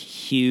just a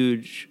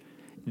huge,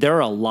 there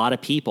are a lot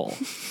of people,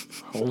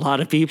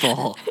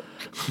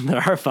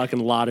 there are a fucking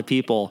lot of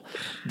people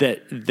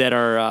that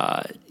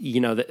are,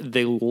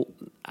 they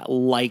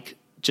like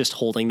just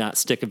holding that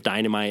stick of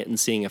dynamite and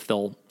seeing if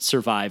they'll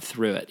survive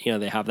through it.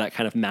 They have that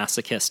kind of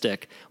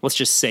masochistic, let's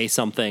just say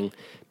something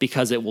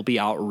because it will be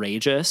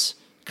outrageous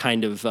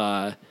kind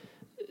of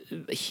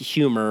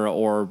humor,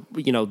 or,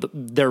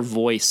 their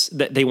voice,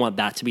 that they want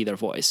that to be their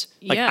voice.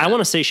 Like, I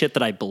want to say shit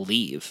that I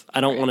believe. I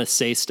don't want to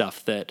say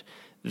stuff that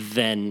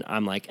then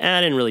I'm like,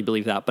 I didn't really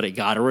believe that, but it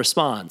got a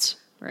response.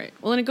 Right.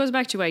 Well, and it goes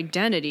back to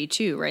identity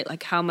too, right?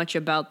 Like, how much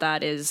about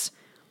that is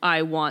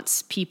I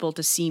want people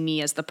to see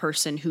me as the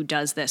person who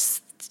does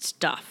this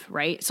stuff,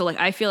 right? So like,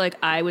 I feel like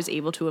I was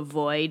able to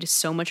avoid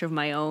so much of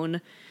my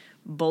own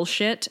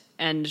bullshit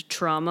and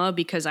trauma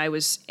because I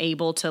was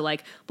able to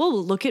like, well,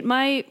 look at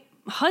my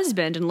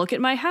husband and look at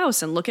my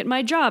house and look at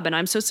my job, and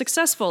I'm so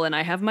successful and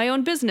I have my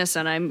own business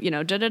and I'm,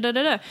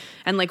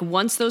 And like,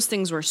 once those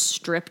things were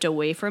stripped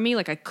away from me,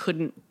 like I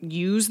couldn't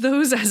use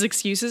those as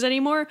excuses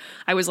anymore.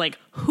 I was like,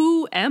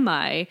 who am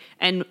I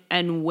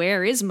and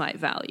where is my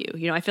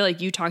value? I feel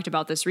like you talked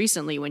about this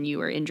recently when you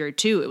were injured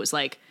too. It was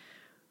like,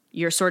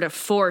 you're sort of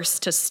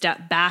forced to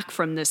step back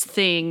from this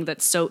thing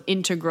that's so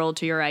integral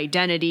to your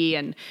identity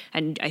and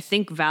I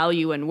think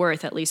value and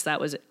worth, at least that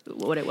was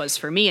what it was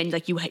for me. And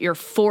like, you're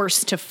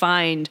forced to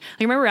find,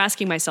 I remember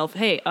asking myself,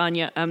 hey,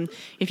 Anya,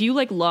 if you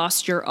like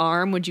lost your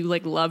arm, would you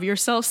like love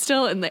yourself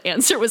still? And the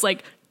answer was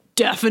like,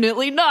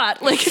 definitely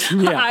not. Like,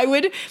 I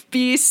would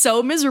be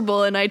so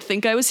miserable and I'd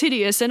think I was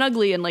hideous and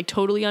ugly and like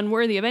totally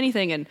unworthy of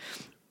anything. And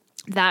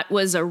that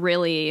was a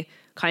really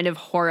kind of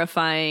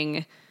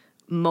horrifying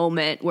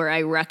moment where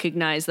I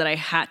recognized that I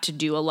had to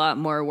do a lot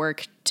more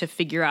work to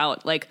figure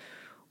out like,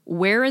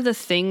 where are the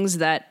things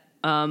that,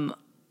 that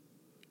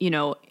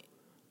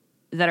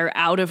are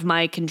out of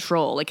my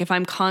control. Like, if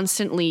I'm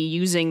constantly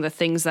using the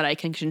things that I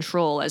can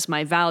control as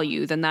my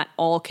value, then that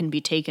all can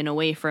be taken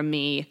away from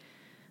me.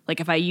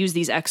 Like, if I use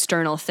these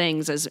external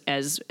things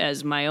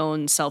as my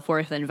own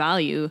self-worth and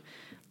value,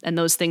 and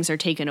those things are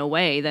taken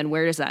away, then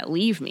where does that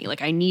leave me?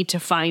 Like, I need to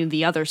find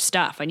the other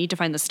stuff. I need to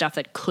find the stuff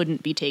that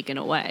couldn't be taken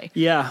away.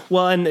 Yeah.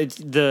 Well, and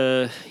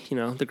the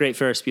great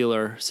Ferris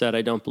Bueller said,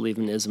 I don't believe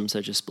in isms,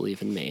 I just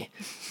believe in me.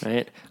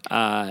 Right.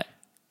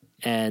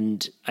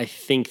 And I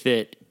think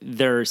that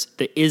there's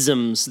the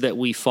isms that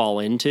we fall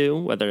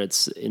into, whether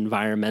it's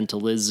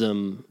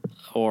environmentalism,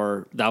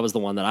 or that was the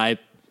one that I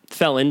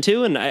fell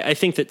into. And I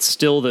think that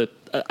still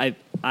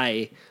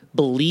I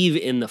believe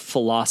in the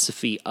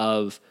philosophy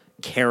of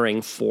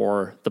caring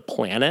for the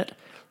planet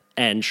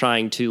and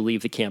trying to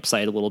leave the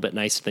campsite a little bit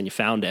nicer than you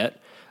found it.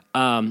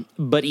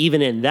 But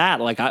even in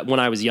that, like when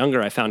I was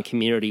younger, I found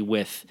community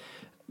with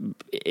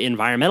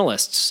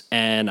environmentalists,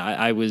 and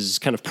I was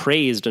kind of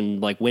praised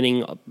and like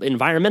winning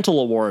environmental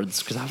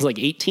awards because I was like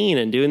 18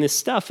 and doing this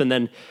stuff. And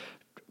then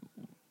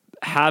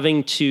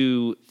having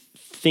to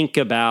think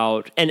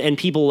about, and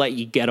people let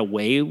you get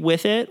away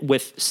with it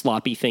with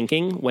sloppy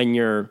thinking when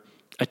you're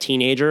a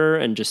teenager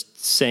and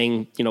just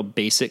saying,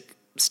 basic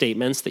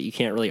statements that you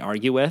can't really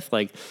argue with.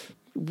 Like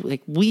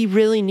we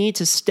really need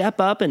to step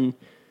up and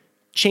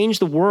change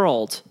the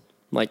world.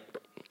 Like,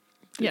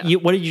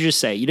 what did you just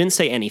say? You didn't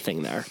say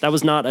anything there. That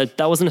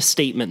wasn't a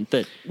statement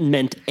that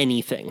meant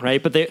anything,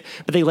 right? But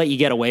they let you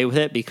get away with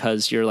it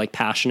because you're like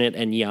passionate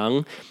and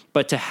young.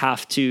 But to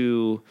have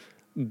to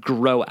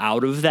grow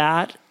out of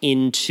that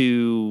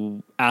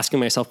into asking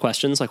myself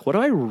questions like, what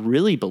do I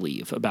really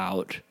believe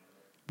about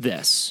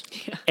this?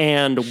 Yeah.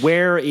 And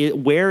where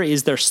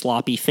is there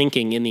sloppy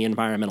thinking in the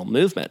environmental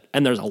movement?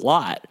 And there's a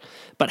lot.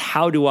 But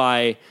how do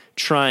I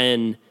try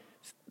and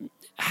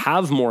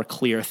have more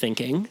clear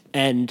thinking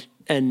and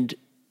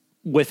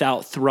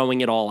without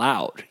throwing it all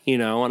out,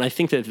 And I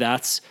think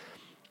that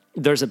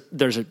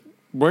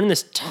we're in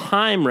this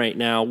time right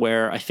now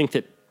where I think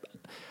that,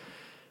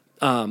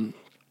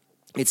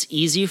 it's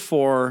easy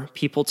for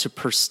people to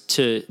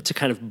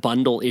kind of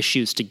bundle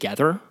issues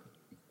together.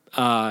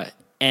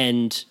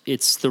 And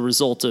it's the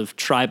result of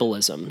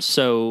tribalism.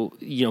 So,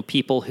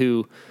 people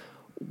who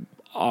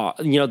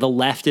the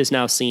left is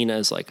now seen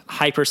as like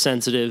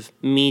hypersensitive,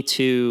 Me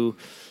Too,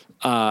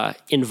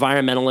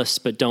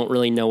 environmentalists, but don't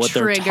really know what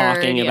they're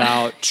talking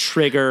about,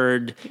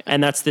 triggered. Yeah.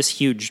 And that's this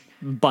huge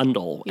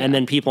bundle. Yeah. And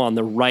then people on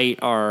the right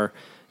are,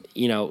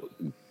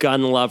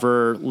 gun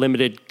lover,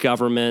 limited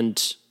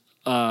government,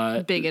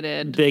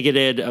 bigoted,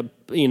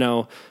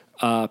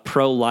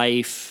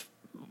 pro-life.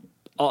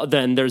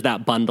 Then there's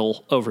that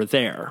bundle over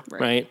there,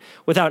 right?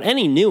 Without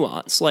any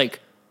nuance. Like,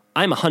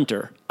 I'm a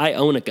hunter. I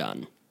own a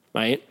gun,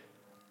 right?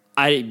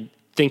 I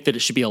think that it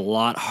should be a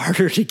lot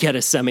harder to get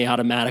a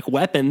semi-automatic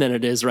weapon than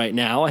it is right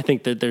now. I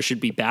think that there should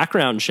be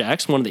background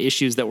checks. One of the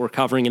issues that we're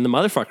covering in the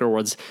Motherfucker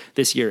Awards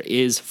this year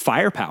is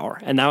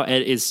firepower. And now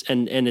it is,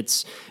 and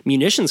it's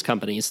munitions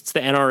companies. It's the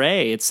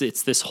NRA.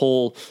 It's this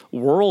whole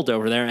world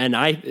over there. And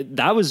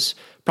that was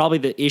probably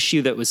the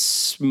issue that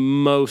was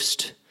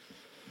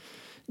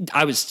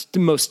I was the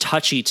most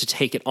touchy to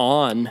take it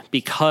on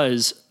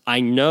because I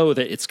know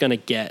that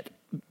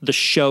the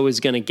show is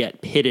going to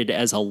get pitted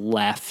as a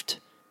left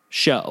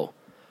show.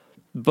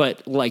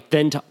 But like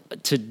then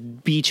to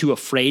be too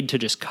afraid to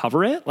just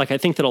cover it. Like I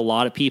think that a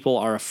lot of people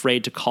are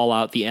afraid to call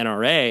out the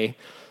NRA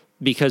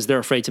because they're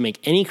afraid to make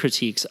any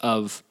critiques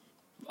of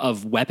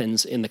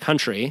weapons in the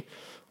country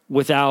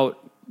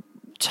without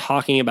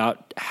talking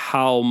about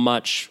how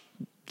much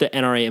the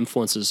NRA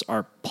influences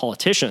our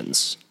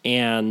politicians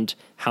and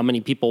how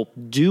many people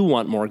do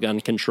want more gun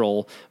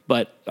control,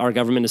 but our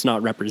government is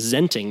not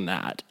representing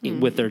that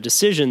with their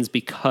decisions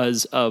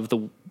because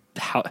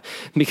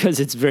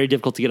it's very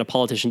difficult to get a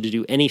politician to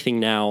do anything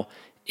now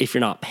if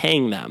you're not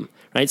paying them,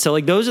 right? So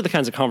like those are the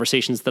kinds of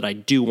conversations that I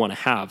do want to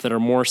have that are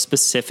more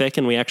specific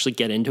and we actually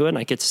get into it and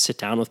I get to sit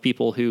down with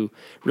people who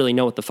really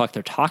know what the fuck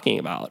they're talking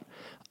about.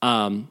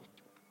 And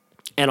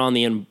on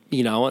the,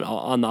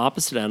 on the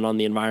opposite end, on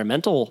the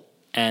environmental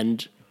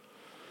end,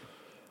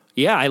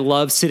 yeah, I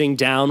love sitting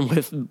down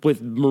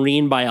with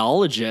marine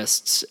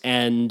biologists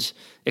and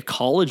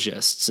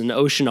ecologists and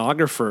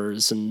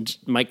oceanographers and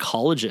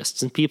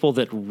mycologists and people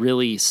that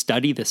really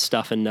study this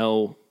stuff and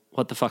know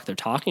what the fuck they're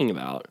talking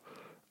about.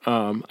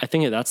 I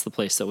think that's the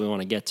place that we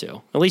want to get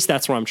to. At least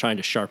that's where I'm trying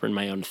to sharpen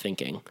my own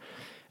thinking.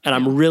 And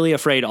I'm really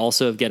afraid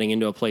also of getting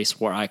into a place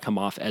where I come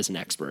off as an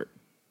expert.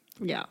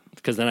 Yeah.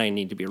 Because then I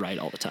need to be right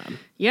all the time.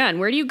 Yeah,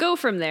 and where do you go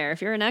from there?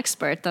 If you're an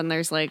expert, then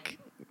there's like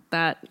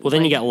that. Well,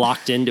 then you get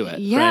locked into it,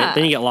 right?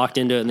 Then you get locked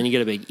into it, and then you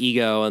get a big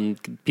ego, and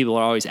people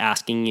are always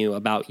asking you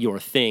about your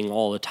thing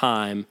all the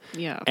time.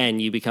 Yeah.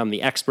 And you become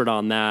the expert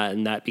on that,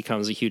 and that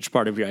becomes a huge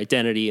part of your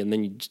identity, and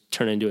then you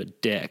turn into a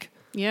dick.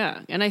 Yeah,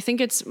 and I think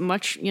it's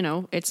much,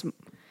 it's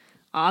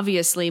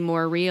obviously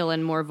more real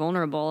and more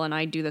vulnerable, and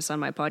I do this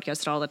on my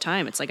podcast all the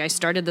time. It's like I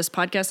started this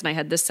podcast, and I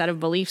had this set of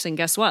beliefs, and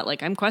guess what?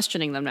 Like, I'm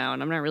questioning them now,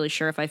 and I'm not really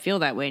sure if I feel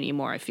that way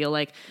anymore. I feel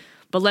like,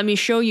 but let me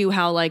show you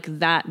how like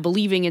that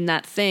believing in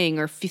that thing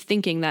or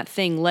thinking that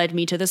thing led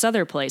me to this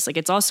other place. Like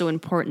it's also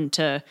important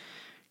to,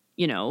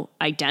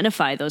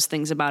 identify those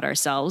things about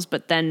ourselves,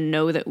 but then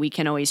know that we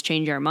can always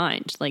change our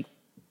mind. Like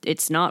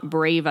it's not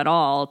brave at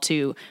all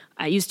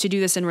I used to do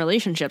this in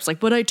relationships,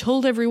 like, but I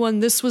told everyone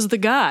this was the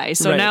guy.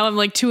 So now I'm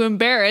like too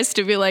embarrassed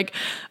to be like,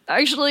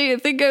 actually, I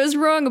think I was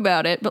wrong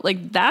about it. But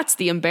like, that's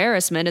the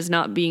embarrassment, is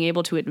not being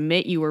able to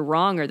admit you were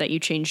wrong or that you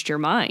changed your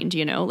mind,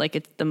 like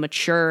it's the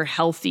mature,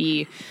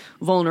 healthy,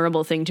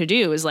 vulnerable thing to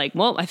do is like,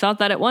 well, I thought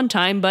that at one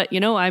time, but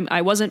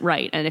I wasn't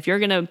right. And if you're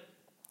going to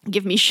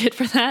give me shit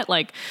for that,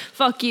 like,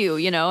 fuck you,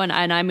 and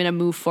I'm going to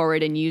move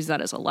forward and use that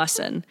as a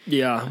lesson.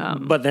 Yeah.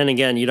 But then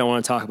again, you don't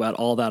want to talk about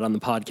all that on the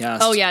podcast.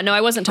 Oh yeah. No,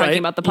 I wasn't talking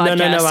about the podcast.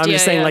 No. I'm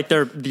just saying like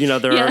they're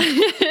are.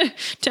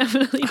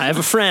 Definitely. I have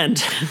a friend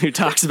who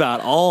talks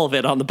about all of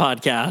it on the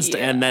podcast,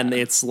 Yeah. and then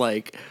it's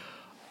like,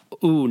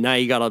 ooh, now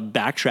you got to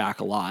backtrack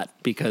a lot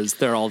because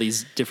there are all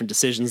these different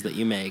decisions that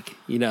you make,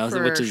 you know,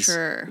 For which is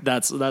sure.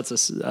 that's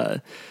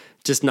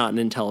just not an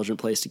intelligent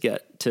place to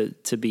get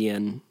to be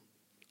in.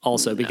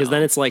 Also, because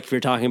then it's like if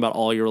you're talking about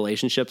all your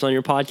relationships on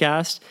your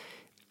podcast,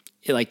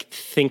 like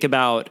think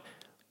about,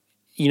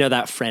 you know,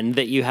 that friend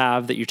that you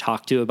have that you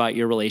talk to about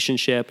your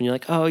relationship and you're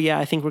like, oh yeah,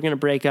 I think we're going to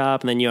break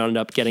up. And then you end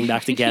up getting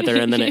back together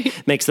and then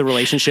it makes the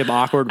relationship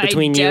awkward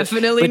between you and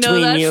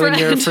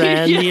your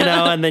friend, you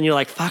know, and then you're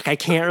like, fuck, I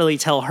can't really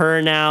tell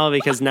her now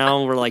because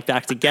now we're like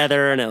back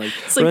together. And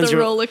it's like the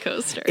roller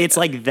coaster. It's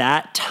like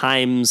that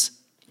times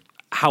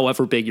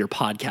however big your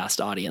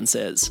podcast audience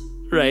is.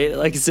 Right?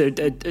 Like,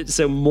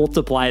 so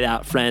multiply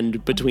that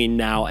friend between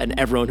now and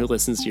everyone who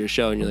listens to your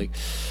show. And you're like,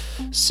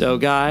 so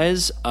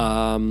guys,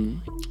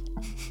 Anya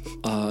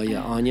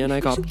and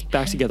I got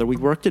back together. We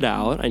worked it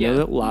out. I know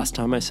that last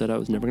time I said I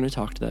was never going to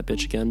talk to that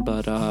bitch again,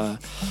 but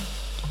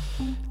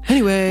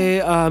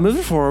anyway,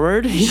 moving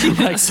forward, you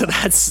know, like, so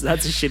that's a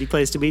shitty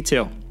place to be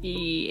too.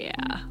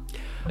 Yeah,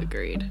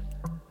 agreed.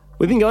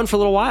 We've been going for a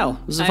little while.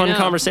 It was a fun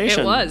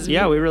conversation. It was.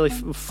 Yeah, we really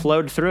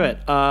flowed through it.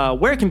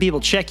 Where can people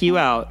check you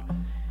out?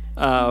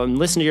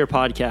 Listen to your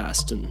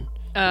podcast and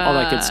all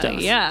that good stuff.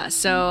 Yeah,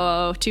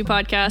 so 2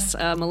 podcasts,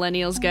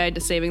 Millennial's Guide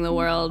to Saving the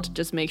World.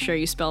 Just make sure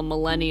you spell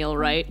millennial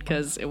right,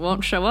 because it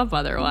won't show up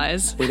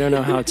otherwise. We don't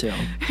know how to.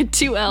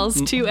 2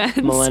 L's, 2 N's.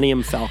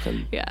 Millennium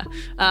Falcon. Yeah.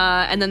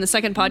 And then the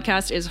second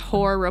podcast is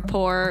Horror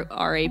Rapport,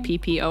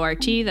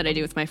 Rapport, that I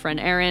do with my friend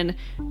Erin.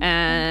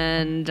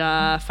 And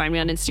find me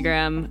on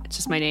Instagram. It's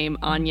just my name,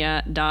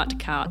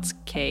 Anya.Kaats,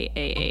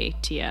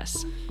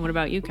 Kaats. What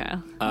about you,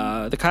 Kyle?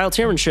 The Kyle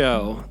Tierman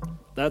Show.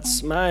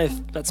 That's my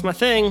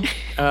thing.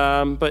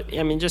 But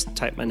I mean, just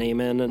type my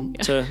name in and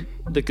to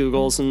the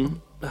Googles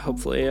and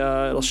hopefully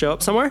it'll show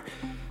up somewhere.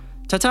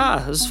 Ta-ta.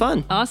 This was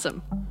fun.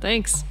 Awesome.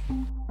 Thanks.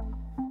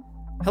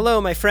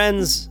 Hello, my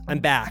friends. I'm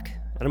back,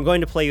 and I'm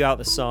going to play you out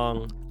the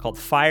song called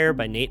Fire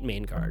by Nate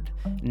Maingard.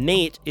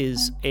 Nate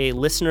is a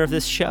listener of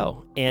this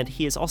show, and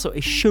he is also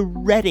a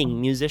shredding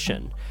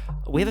musician.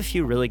 We have a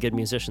few really good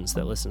musicians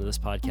that listen to this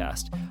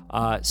podcast.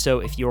 So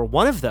if you're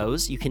one of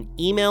those, you can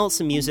email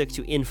some music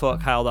to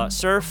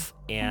info@kyle.surf,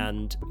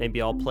 and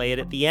maybe I'll play it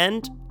at the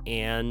end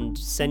and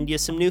send you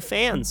some new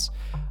fans.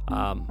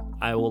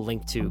 I will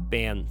link to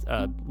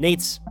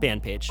Nate's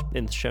band page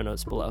in the show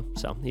notes below.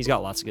 So he's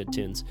got lots of good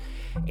tunes.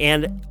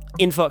 And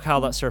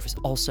info@kyle.surf is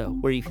also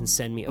where you can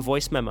send me a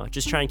voice memo.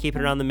 Just try and keep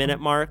it around the minute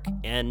mark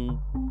and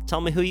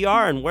tell me who you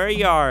are and where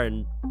you are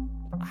and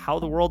how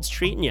the world's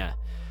treating you.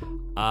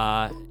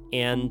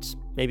 And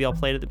maybe I'll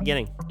play it at the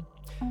beginning.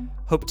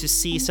 Hope to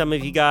see some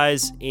of you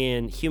guys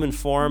in human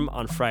form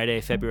on Friday,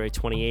 February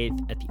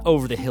 28th at the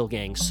Over the Hill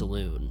Gang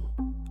Saloon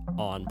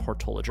on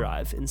Portola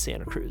Drive in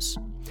Santa Cruz.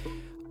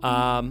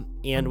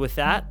 And with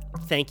that,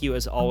 thank you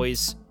as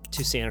always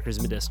to Santa Cruz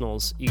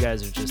Medicinals. You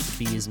guys are just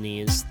the bee's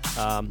knees.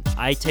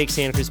 I take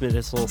Santa Cruz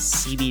Medicinals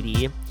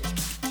CBD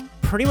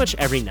pretty much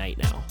every night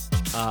now.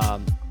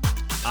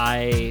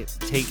 I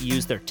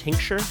use their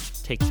tincture,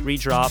 take 3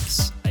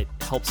 drops. It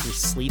helps me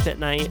sleep at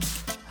night,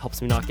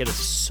 helps me not get as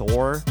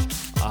sore.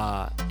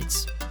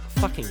 It's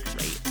fucking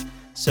great.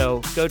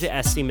 So go to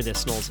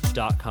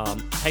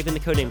sdmedicinals.com, type in the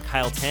code name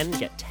Kyle10, and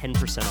get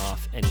 10%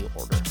 off any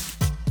order.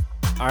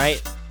 All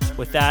right,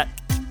 with that,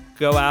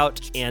 go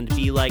out and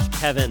be like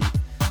Kevin.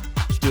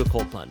 Do a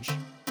cold plunge.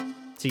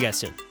 See you guys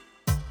soon.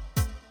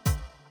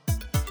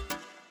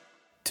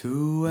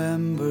 2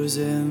 embers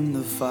in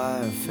the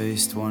fire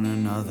faced one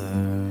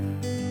another,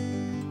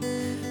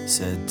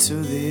 said to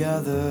the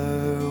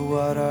other,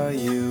 what are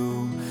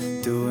you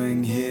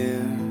doing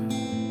here?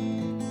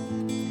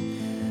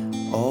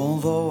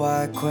 Although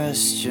I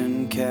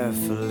question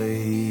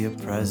carefully your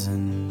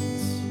presence,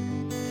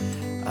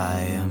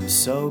 I am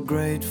so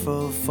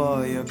grateful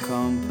for your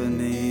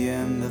company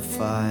in the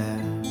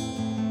fire.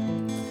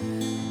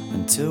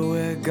 Until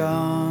we're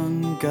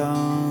gone,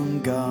 gone,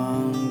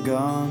 gone,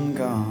 gone,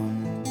 gone.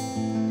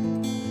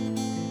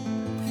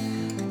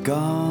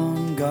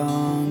 Gone,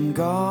 gone,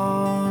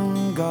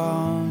 gone,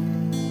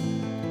 gone.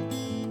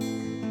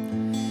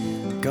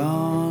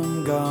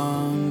 Gone,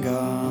 gone,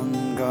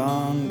 gone,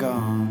 gone,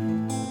 gone.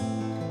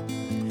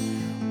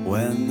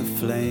 When the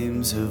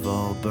flames have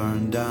all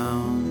burned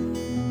down,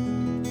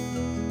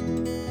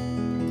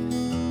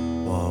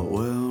 what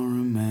will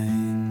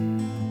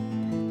remain?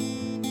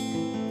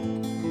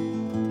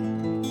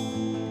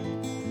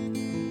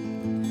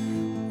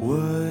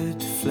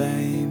 Wood,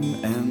 flame,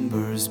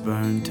 embers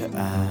burn to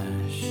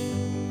ash.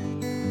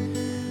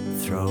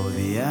 Throw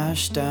the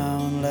ash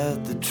down,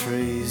 let the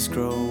trees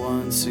grow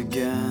once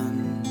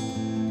again.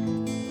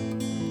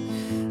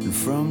 And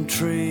from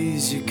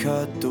trees you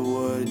cut the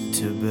wood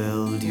to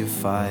build your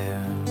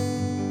fire.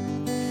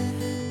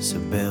 So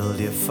build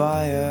your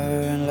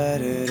fire and let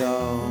it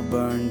all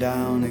burn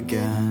down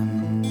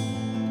again.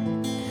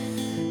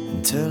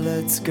 Until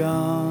it's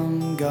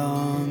gone,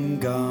 gone,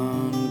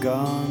 gone,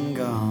 gone,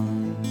 gone.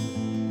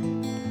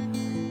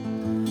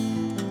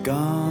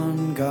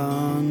 Gone,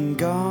 gone,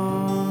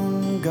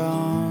 gone,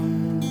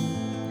 gone.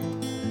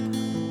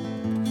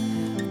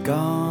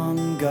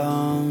 Gone,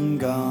 gone,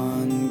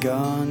 gone,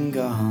 gone,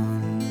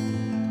 gone.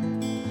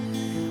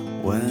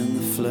 When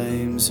the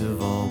flames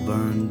have all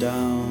burned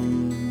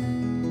down,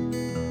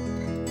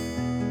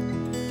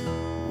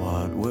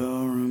 what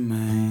will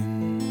remain?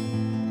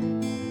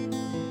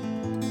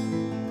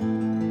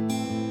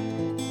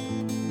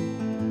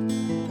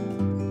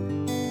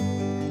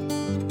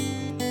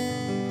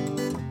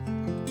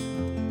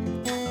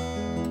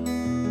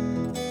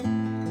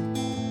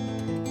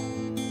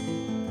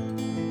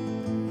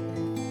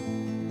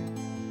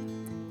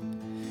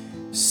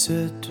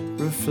 Sit,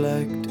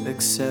 reflect,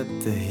 accept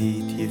the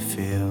heat you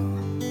feel,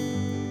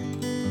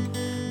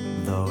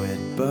 though it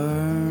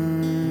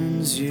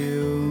burns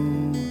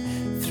you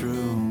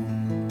through.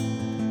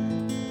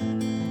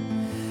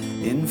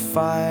 In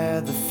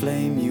fire the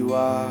flame you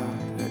are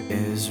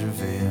is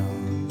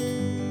revealed.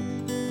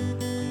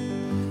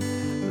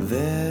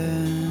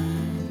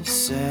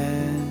 This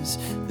is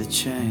the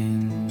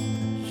change,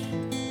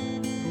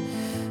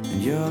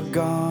 and you're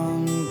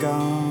gone,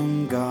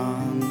 gone,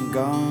 gone,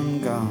 gone,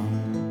 gone.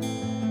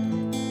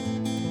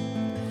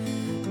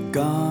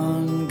 Gone.